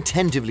lions are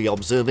attentively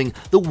observing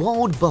the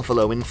wild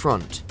buffalo in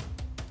front.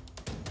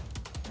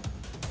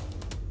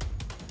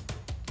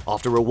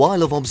 After a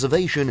while of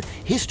observation,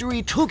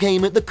 history took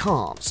aim at the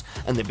calves,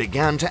 and they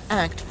began to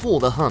act for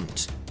the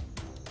hunt.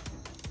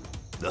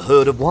 The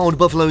herd of wild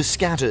buffaloes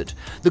scattered.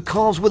 The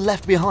calves were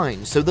left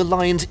behind, so the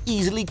lions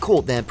easily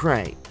caught their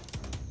prey.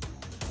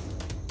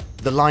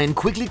 The lion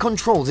quickly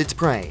controls its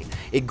prey.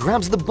 It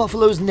grabs the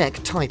buffalo's neck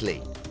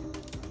tightly.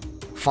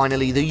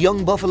 Finally, the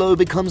young buffalo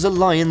becomes a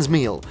lion's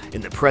meal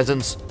in the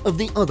presence of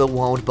the other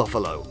wild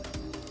buffalo.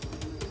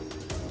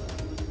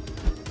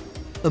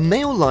 A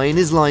male lion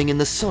is lying in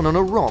the sun on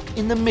a rock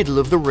in the middle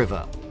of the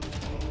river.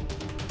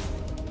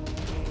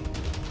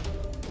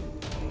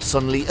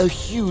 Suddenly, a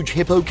huge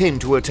hippo came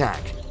to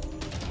attack.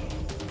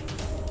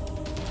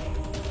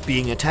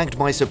 Being attacked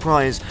by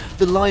surprise,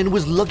 the lion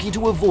was lucky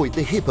to avoid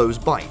the hippo's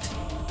bite.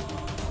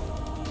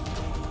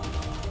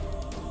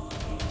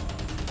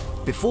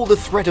 Before the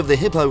threat of the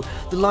hippo,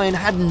 the lion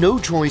had no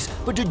choice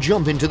but to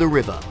jump into the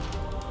river.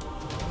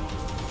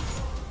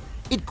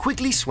 It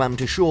quickly swam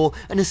to shore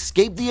and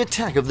escaped the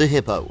attack of the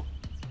hippo.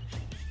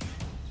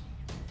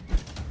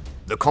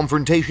 The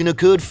confrontation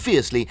occurred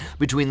fiercely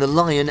between the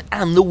lion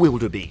and the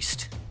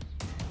wildebeest.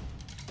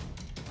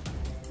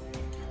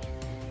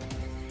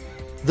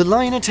 The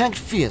lion attacked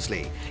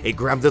fiercely. It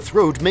grabbed the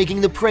throat,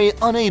 making the prey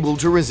unable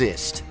to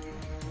resist.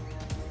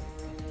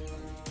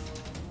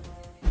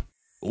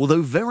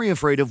 Although very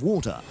afraid of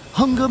water,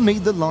 hunger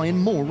made the lion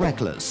more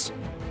reckless.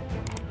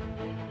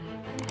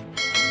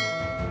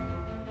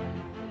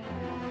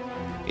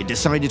 It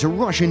decided to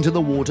rush into the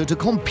water to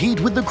compete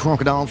with the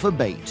crocodile for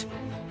bait.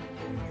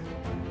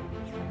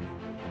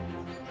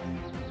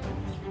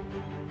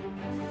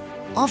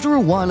 After a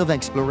while of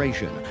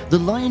exploration, the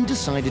lion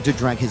decided to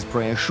drag his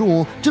prey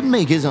ashore to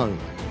make his own.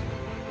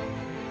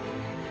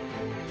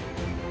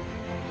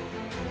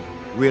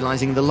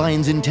 Realizing the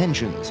lion's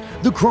intentions,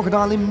 the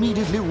crocodile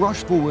immediately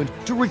rushed forward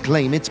to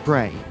reclaim its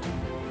prey.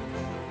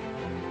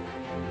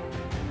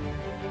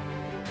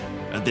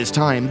 At this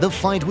time, the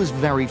fight was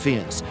very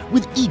fierce,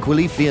 with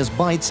equally fierce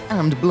bites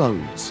and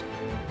blows.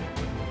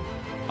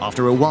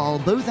 After a while,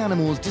 both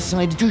animals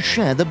decided to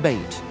share the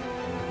bait.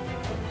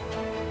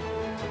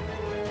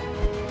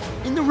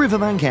 In the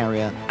riverbank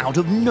area, out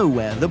of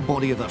nowhere, the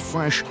body of a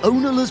fresh,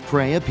 ownerless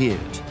prey appeared.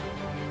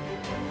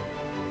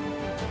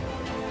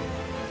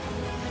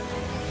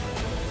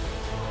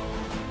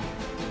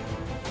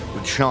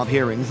 With sharp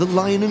hearing, the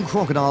lion and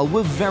crocodile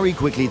were very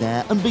quickly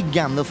there and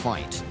began the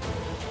fight.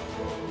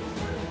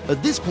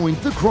 At this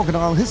point, the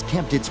crocodile has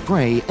kept its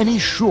prey and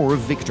is sure of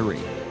victory.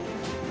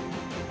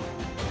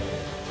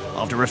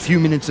 After a few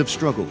minutes of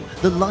struggle,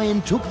 the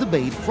lion took the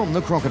bait from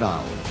the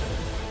crocodile.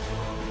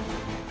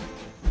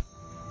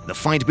 The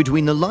fight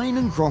between the lion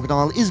and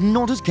crocodile is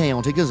not as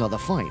chaotic as other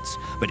fights,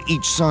 but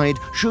each side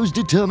shows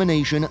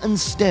determination and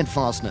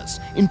steadfastness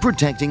in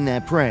protecting their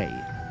prey.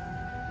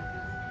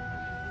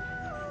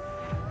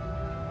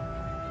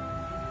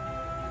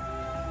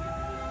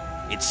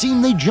 It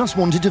seemed they just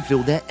wanted to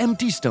fill their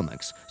empty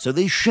stomachs, so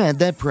they shared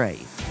their prey.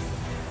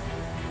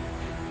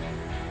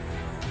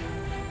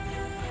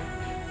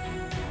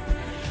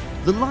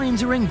 The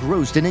lions are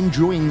engrossed in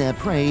enjoying their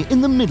prey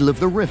in the middle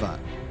of the river.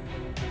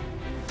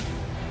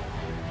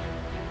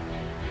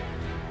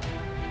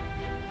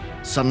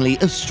 Suddenly,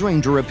 a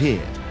stranger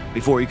appeared.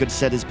 Before he could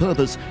set his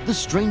purpose, the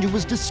stranger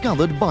was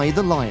discovered by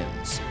the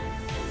lions.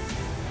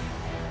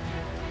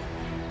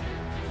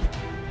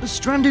 The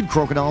stranded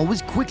crocodile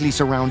was quickly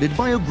surrounded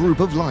by a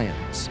group of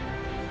lions.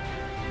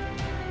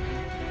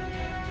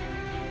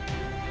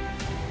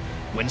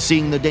 When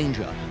seeing the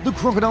danger, the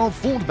crocodile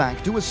fought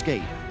back to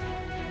escape.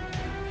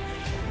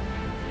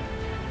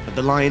 But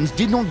the lions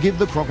did not give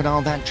the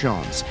crocodile that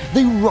chance.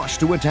 They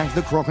rushed to attack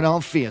the crocodile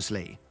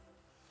fiercely.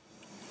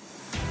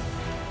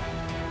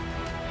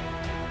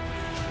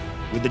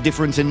 With the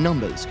difference in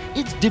numbers,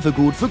 it's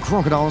difficult for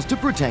crocodiles to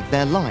protect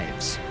their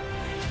lives.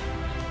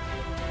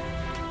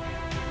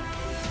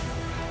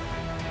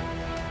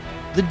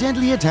 The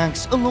deadly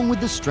attacks, along with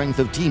the strength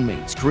of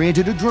teammates,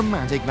 created a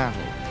dramatic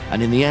battle,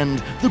 and in the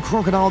end, the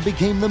crocodile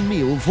became the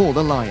meal for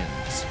the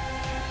lions.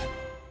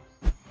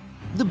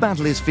 The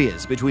battle is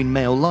fierce between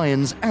male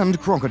lions and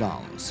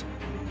crocodiles.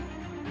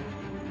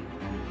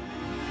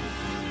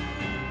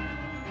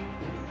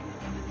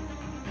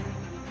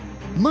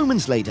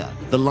 Moments later,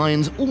 the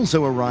lions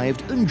also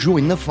arrived and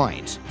joined the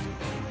fight.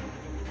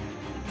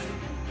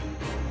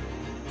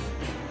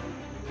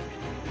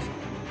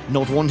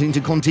 Not wanting to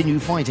continue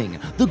fighting,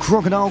 the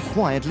crocodile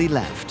quietly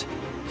left.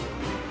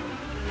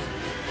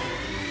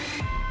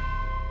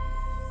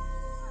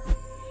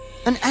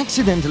 An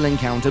accidental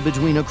encounter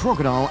between a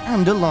crocodile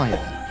and a lion.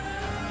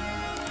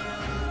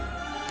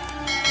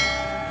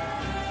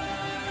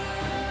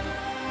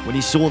 When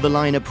he saw the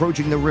lion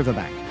approaching the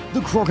riverbank,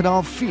 the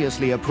crocodile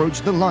fiercely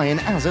approached the lion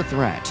as a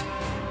threat.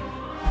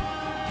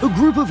 A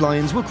group of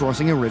lions were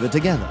crossing a river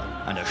together,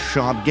 and a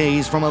sharp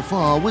gaze from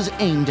afar was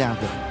aimed at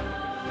them.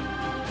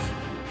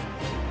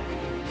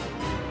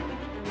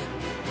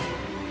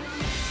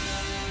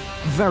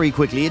 Very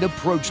quickly it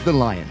approached the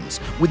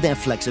lions. With their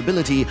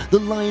flexibility, the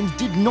lions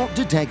did not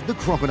detect the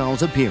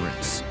crocodile's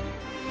appearance.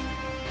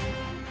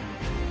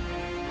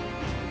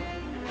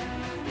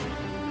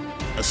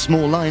 A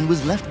small lion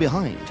was left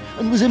behind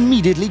and was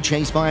immediately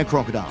chased by a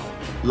crocodile.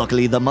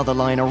 Luckily, the mother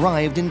lion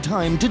arrived in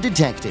time to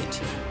detect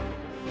it.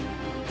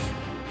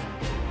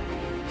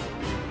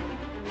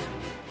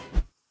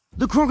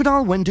 The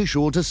crocodile went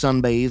ashore to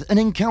sunbathe and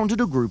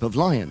encountered a group of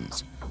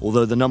lions.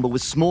 Although the number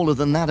was smaller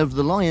than that of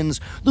the lions,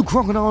 the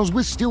crocodiles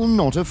were still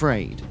not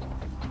afraid.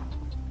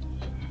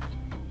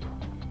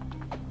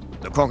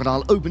 The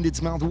crocodile opened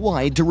its mouth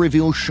wide to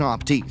reveal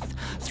sharp teeth,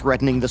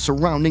 threatening the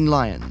surrounding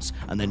lions,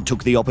 and then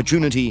took the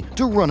opportunity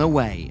to run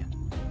away.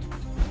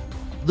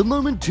 The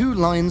moment two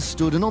lions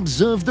stood and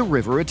observed the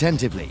river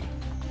attentively.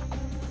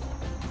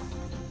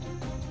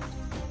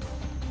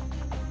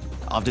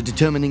 After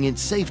determining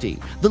its safety,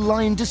 the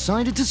lion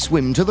decided to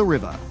swim to the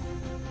river.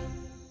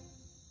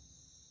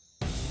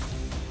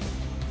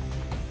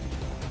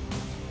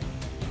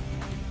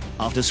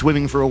 After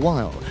swimming for a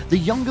while, the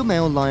younger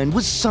male lion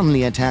was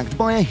suddenly attacked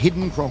by a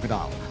hidden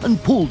crocodile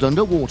and pulled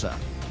underwater.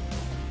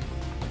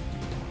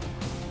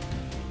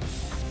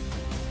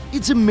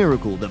 It's a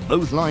miracle that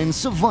both lions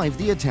survived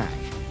the attack.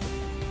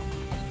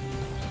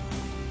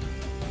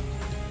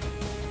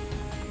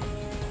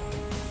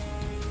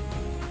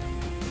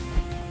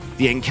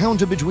 The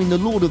encounter between the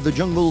Lord of the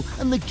Jungle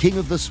and the King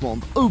of the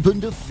Swamp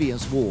opened a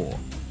fierce war.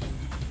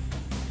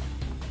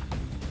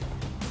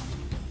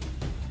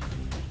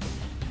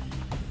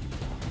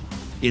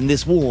 In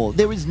this war,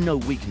 there is no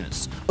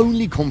weakness,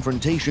 only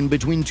confrontation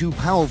between two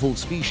powerful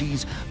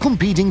species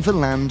competing for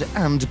land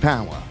and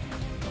power.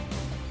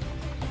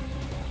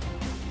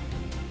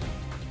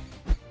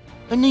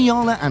 A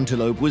Nyala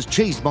antelope was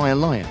chased by a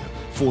lion,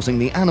 forcing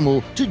the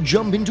animal to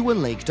jump into a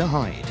lake to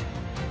hide.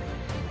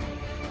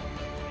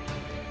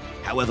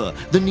 However,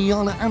 the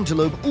Nyala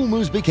antelope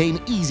almost became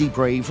easy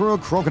prey for a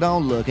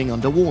crocodile lurking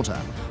underwater,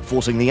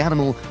 forcing the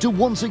animal to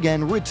once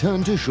again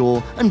return to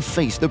shore and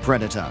face the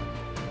predator.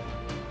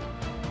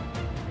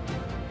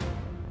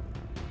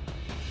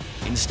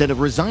 Instead of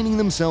resigning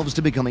themselves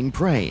to becoming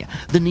prey,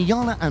 the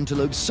Nyala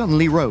antelope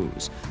suddenly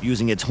rose,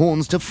 using its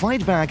horns to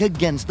fight back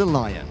against the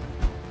lion.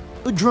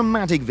 A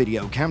dramatic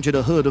video captured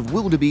a herd of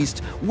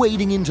wildebeest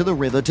wading into the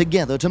river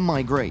together to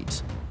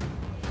migrate.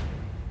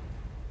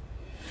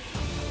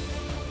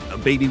 A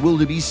baby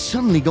wildebeest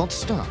suddenly got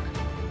stuck.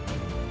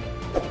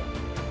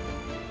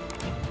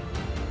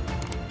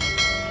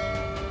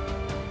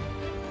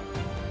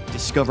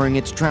 Discovering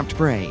its trapped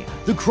prey,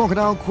 the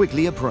crocodile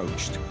quickly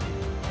approached.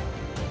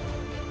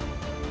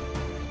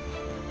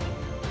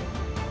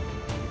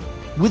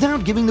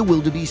 Without giving the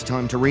wildebeest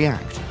time to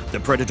react, the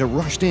predator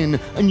rushed in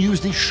and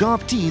used his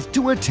sharp teeth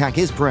to attack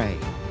his prey.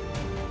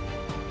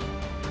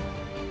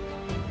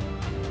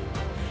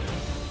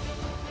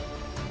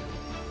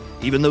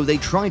 Even though they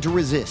tried to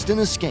resist and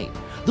escape,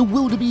 the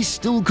wildebeest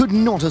still could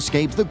not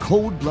escape the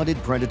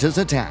cold-blooded predator's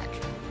attack.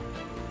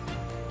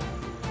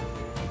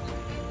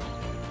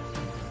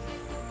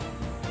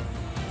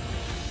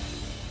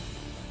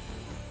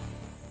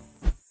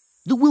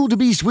 The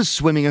wildebeest was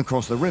swimming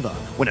across the river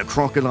when a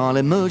crocodile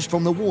emerged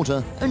from the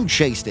water and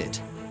chased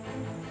it.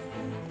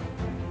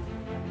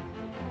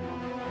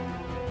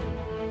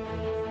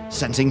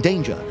 Sensing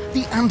danger,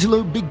 the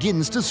antelope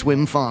begins to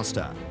swim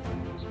faster.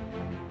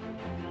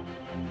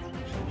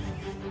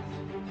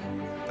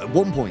 At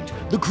one point,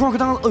 the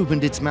crocodile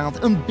opened its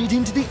mouth and bit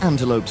into the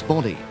antelope's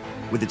body.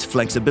 With its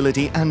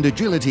flexibility and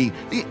agility,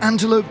 the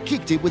antelope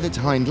kicked it with its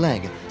hind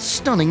leg,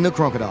 stunning the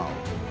crocodile.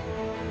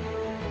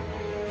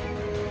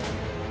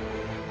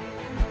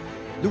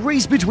 The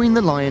race between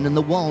the lion and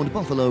the wild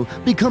buffalo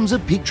becomes a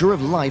picture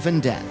of life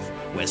and death,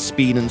 where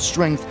speed and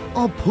strength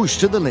are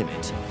pushed to the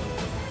limit.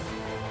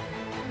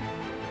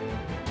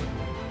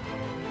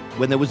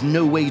 When there was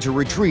no way to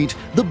retreat,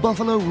 the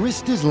buffalo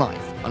risked his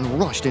life and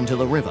rushed into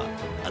the river.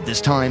 At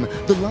this time,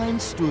 the lion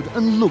stood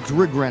and looked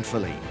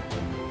regretfully.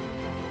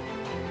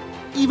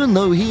 Even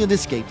though he had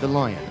escaped the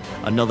lion,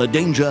 another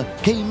danger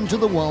came to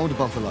the wild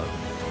buffalo.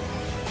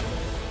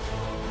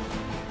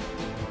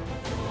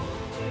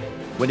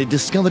 When it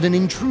discovered an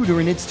intruder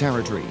in its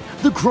territory,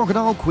 the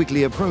crocodile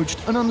quickly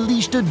approached and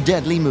unleashed a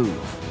deadly move.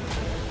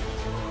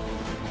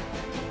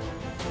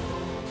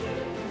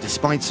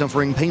 Despite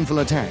suffering painful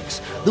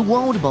attacks, the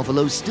wild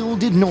buffalo still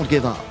did not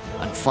give up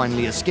and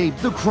finally escaped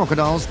the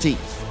crocodile's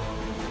teeth.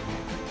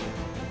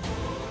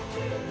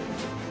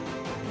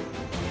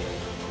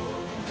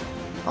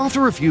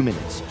 After a few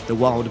minutes, the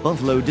wild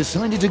buffalo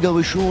decided to go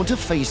ashore to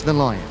face the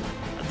lion.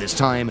 At this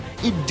time,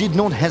 it did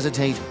not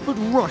hesitate but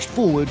rushed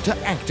forward to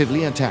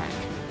actively attack.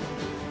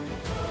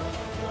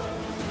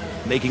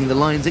 Making the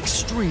lions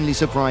extremely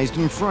surprised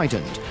and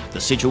frightened, the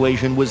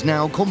situation was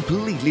now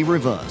completely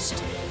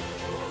reversed.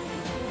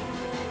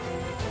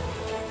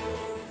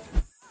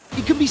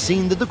 It can be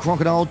seen that the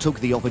crocodile took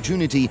the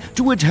opportunity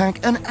to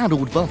attack an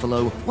adult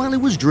buffalo while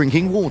it was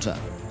drinking water.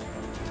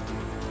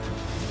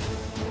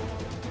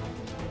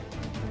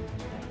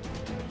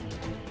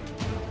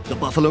 The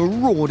buffalo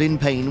roared in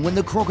pain when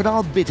the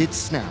crocodile bit its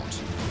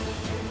snout.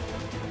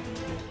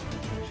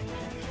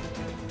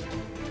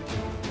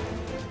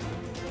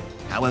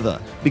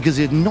 However, because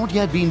it had not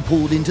yet been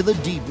pulled into the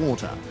deep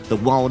water, the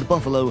wild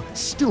buffalo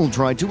still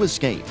tried to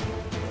escape.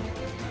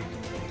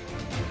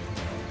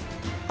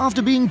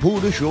 After being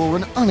pulled ashore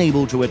and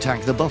unable to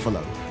attack the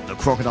buffalo, the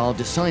crocodile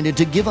decided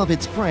to give up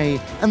its prey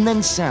and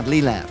then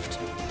sadly left.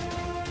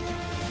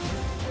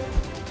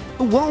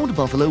 A wild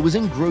buffalo was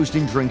engrossed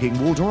in drinking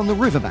water on the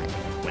riverbank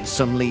when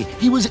suddenly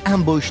he was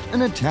ambushed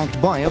and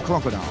attacked by a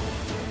crocodile.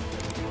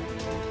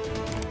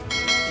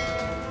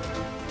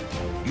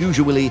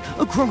 Usually,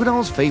 a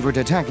crocodile's favorite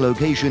attack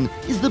location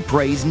is the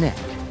prey's neck.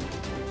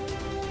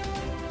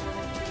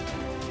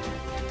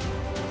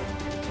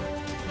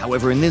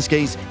 However, in this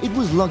case, it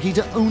was lucky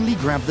to only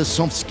grab the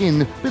soft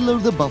skin below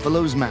the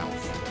buffalo's mouth.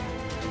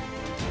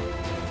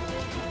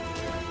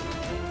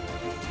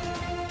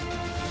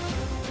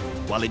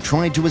 While it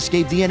tried to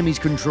escape the enemy's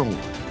control,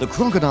 the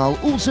crocodile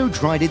also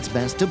tried its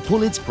best to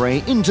pull its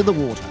prey into the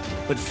water,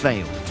 but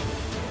failed.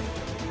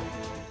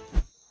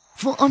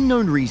 For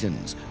unknown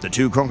reasons, the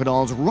two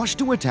crocodiles rushed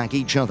to attack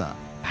each other.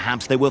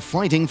 Perhaps they were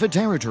fighting for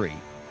territory.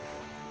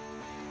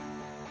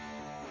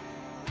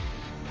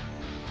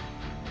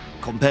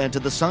 Compared to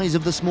the size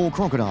of the small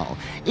crocodile,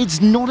 it's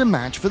not a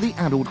match for the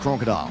adult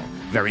crocodile.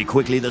 Very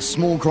quickly, the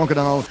small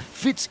crocodile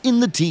fits in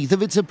the teeth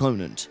of its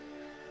opponent.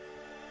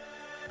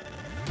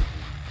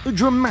 A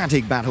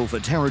dramatic battle for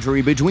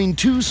territory between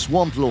two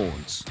swamp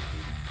lords.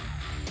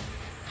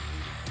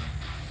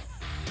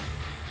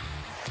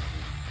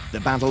 The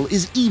battle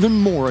is even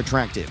more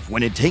attractive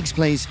when it takes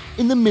place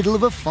in the middle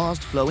of a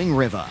fast-flowing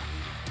river.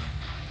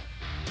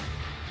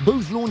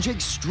 Both launch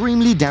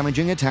extremely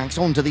damaging attacks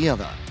onto the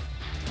other.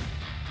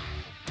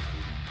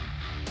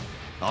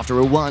 After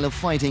a while of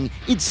fighting,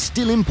 it's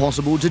still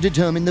impossible to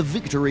determine the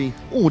victory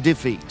or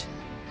defeat.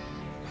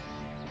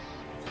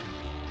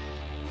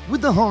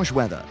 With the harsh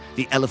weather,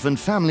 the elephant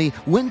family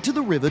went to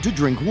the river to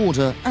drink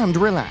water and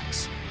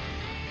relax.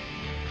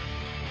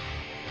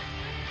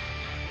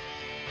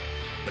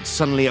 But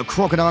suddenly a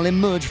crocodile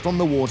emerged from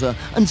the water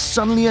and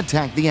suddenly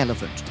attacked the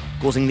elephant,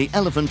 causing the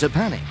elephant to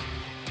panic.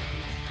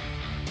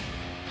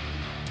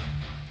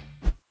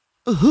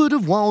 A herd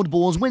of wild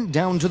boars went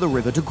down to the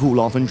river to cool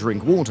off and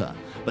drink water,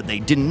 but they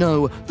didn't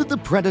know that the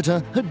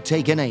predator had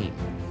taken aim.